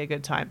it's going to be a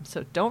good time.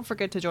 So don't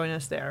forget to join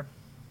us there.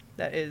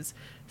 That is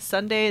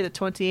Sunday the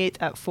 28th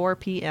at 4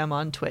 p.m.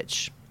 on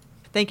Twitch.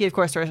 Thank you, of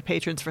course, to our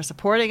patrons for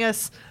supporting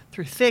us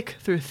through thick,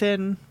 through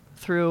thin,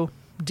 through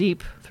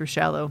deep, through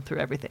shallow, through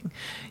everything.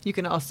 You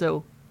can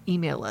also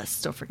email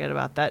us. Don't forget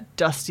about that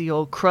dusty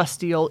old,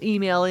 crusty old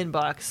email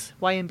inbox.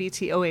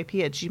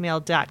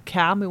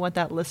 ymbtoap@gmail.com. We want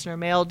that listener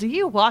mail. Do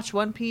you watch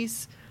One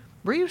Piece?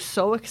 Were you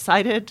so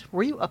excited?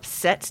 Were you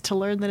upset to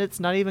learn that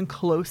it's not even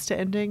close to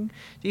ending?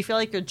 Do you feel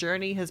like your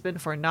journey has been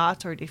for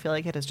naught, or do you feel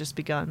like it has just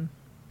begun?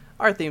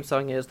 Our theme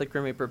song is The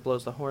Grim Reaper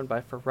Blows the Horn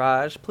by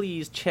Faraj.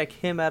 Please check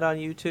him out on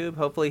YouTube.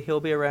 Hopefully he'll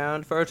be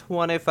around for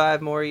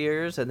 25 more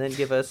years and then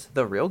give us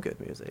the real good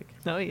music.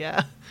 Oh,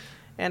 yeah.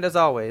 And as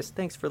always,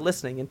 thanks for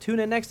listening, and tune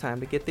in next time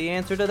to get the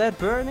answer to that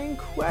burning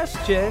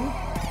question: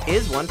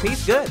 is One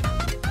Piece good?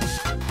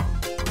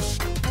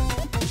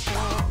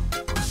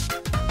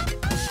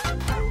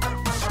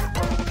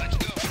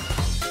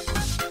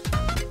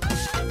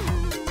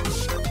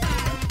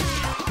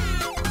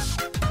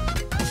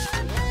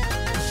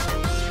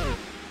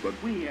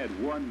 We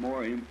had one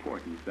more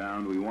important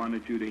sound we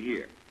wanted you to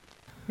hear.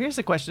 Here's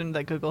a question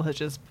that Google has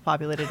just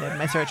populated in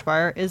my search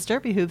bar. Is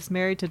Derpy Hooves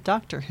married to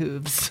Dr.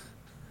 Hooves?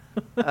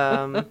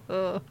 I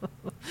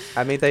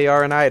mean, they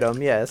are an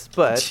item, yes,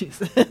 but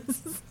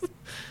Jesus.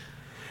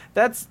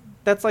 that's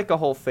like a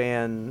whole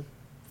fan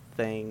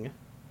thing.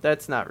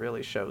 That's not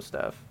really show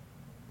stuff.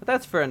 But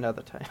that's for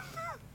another time.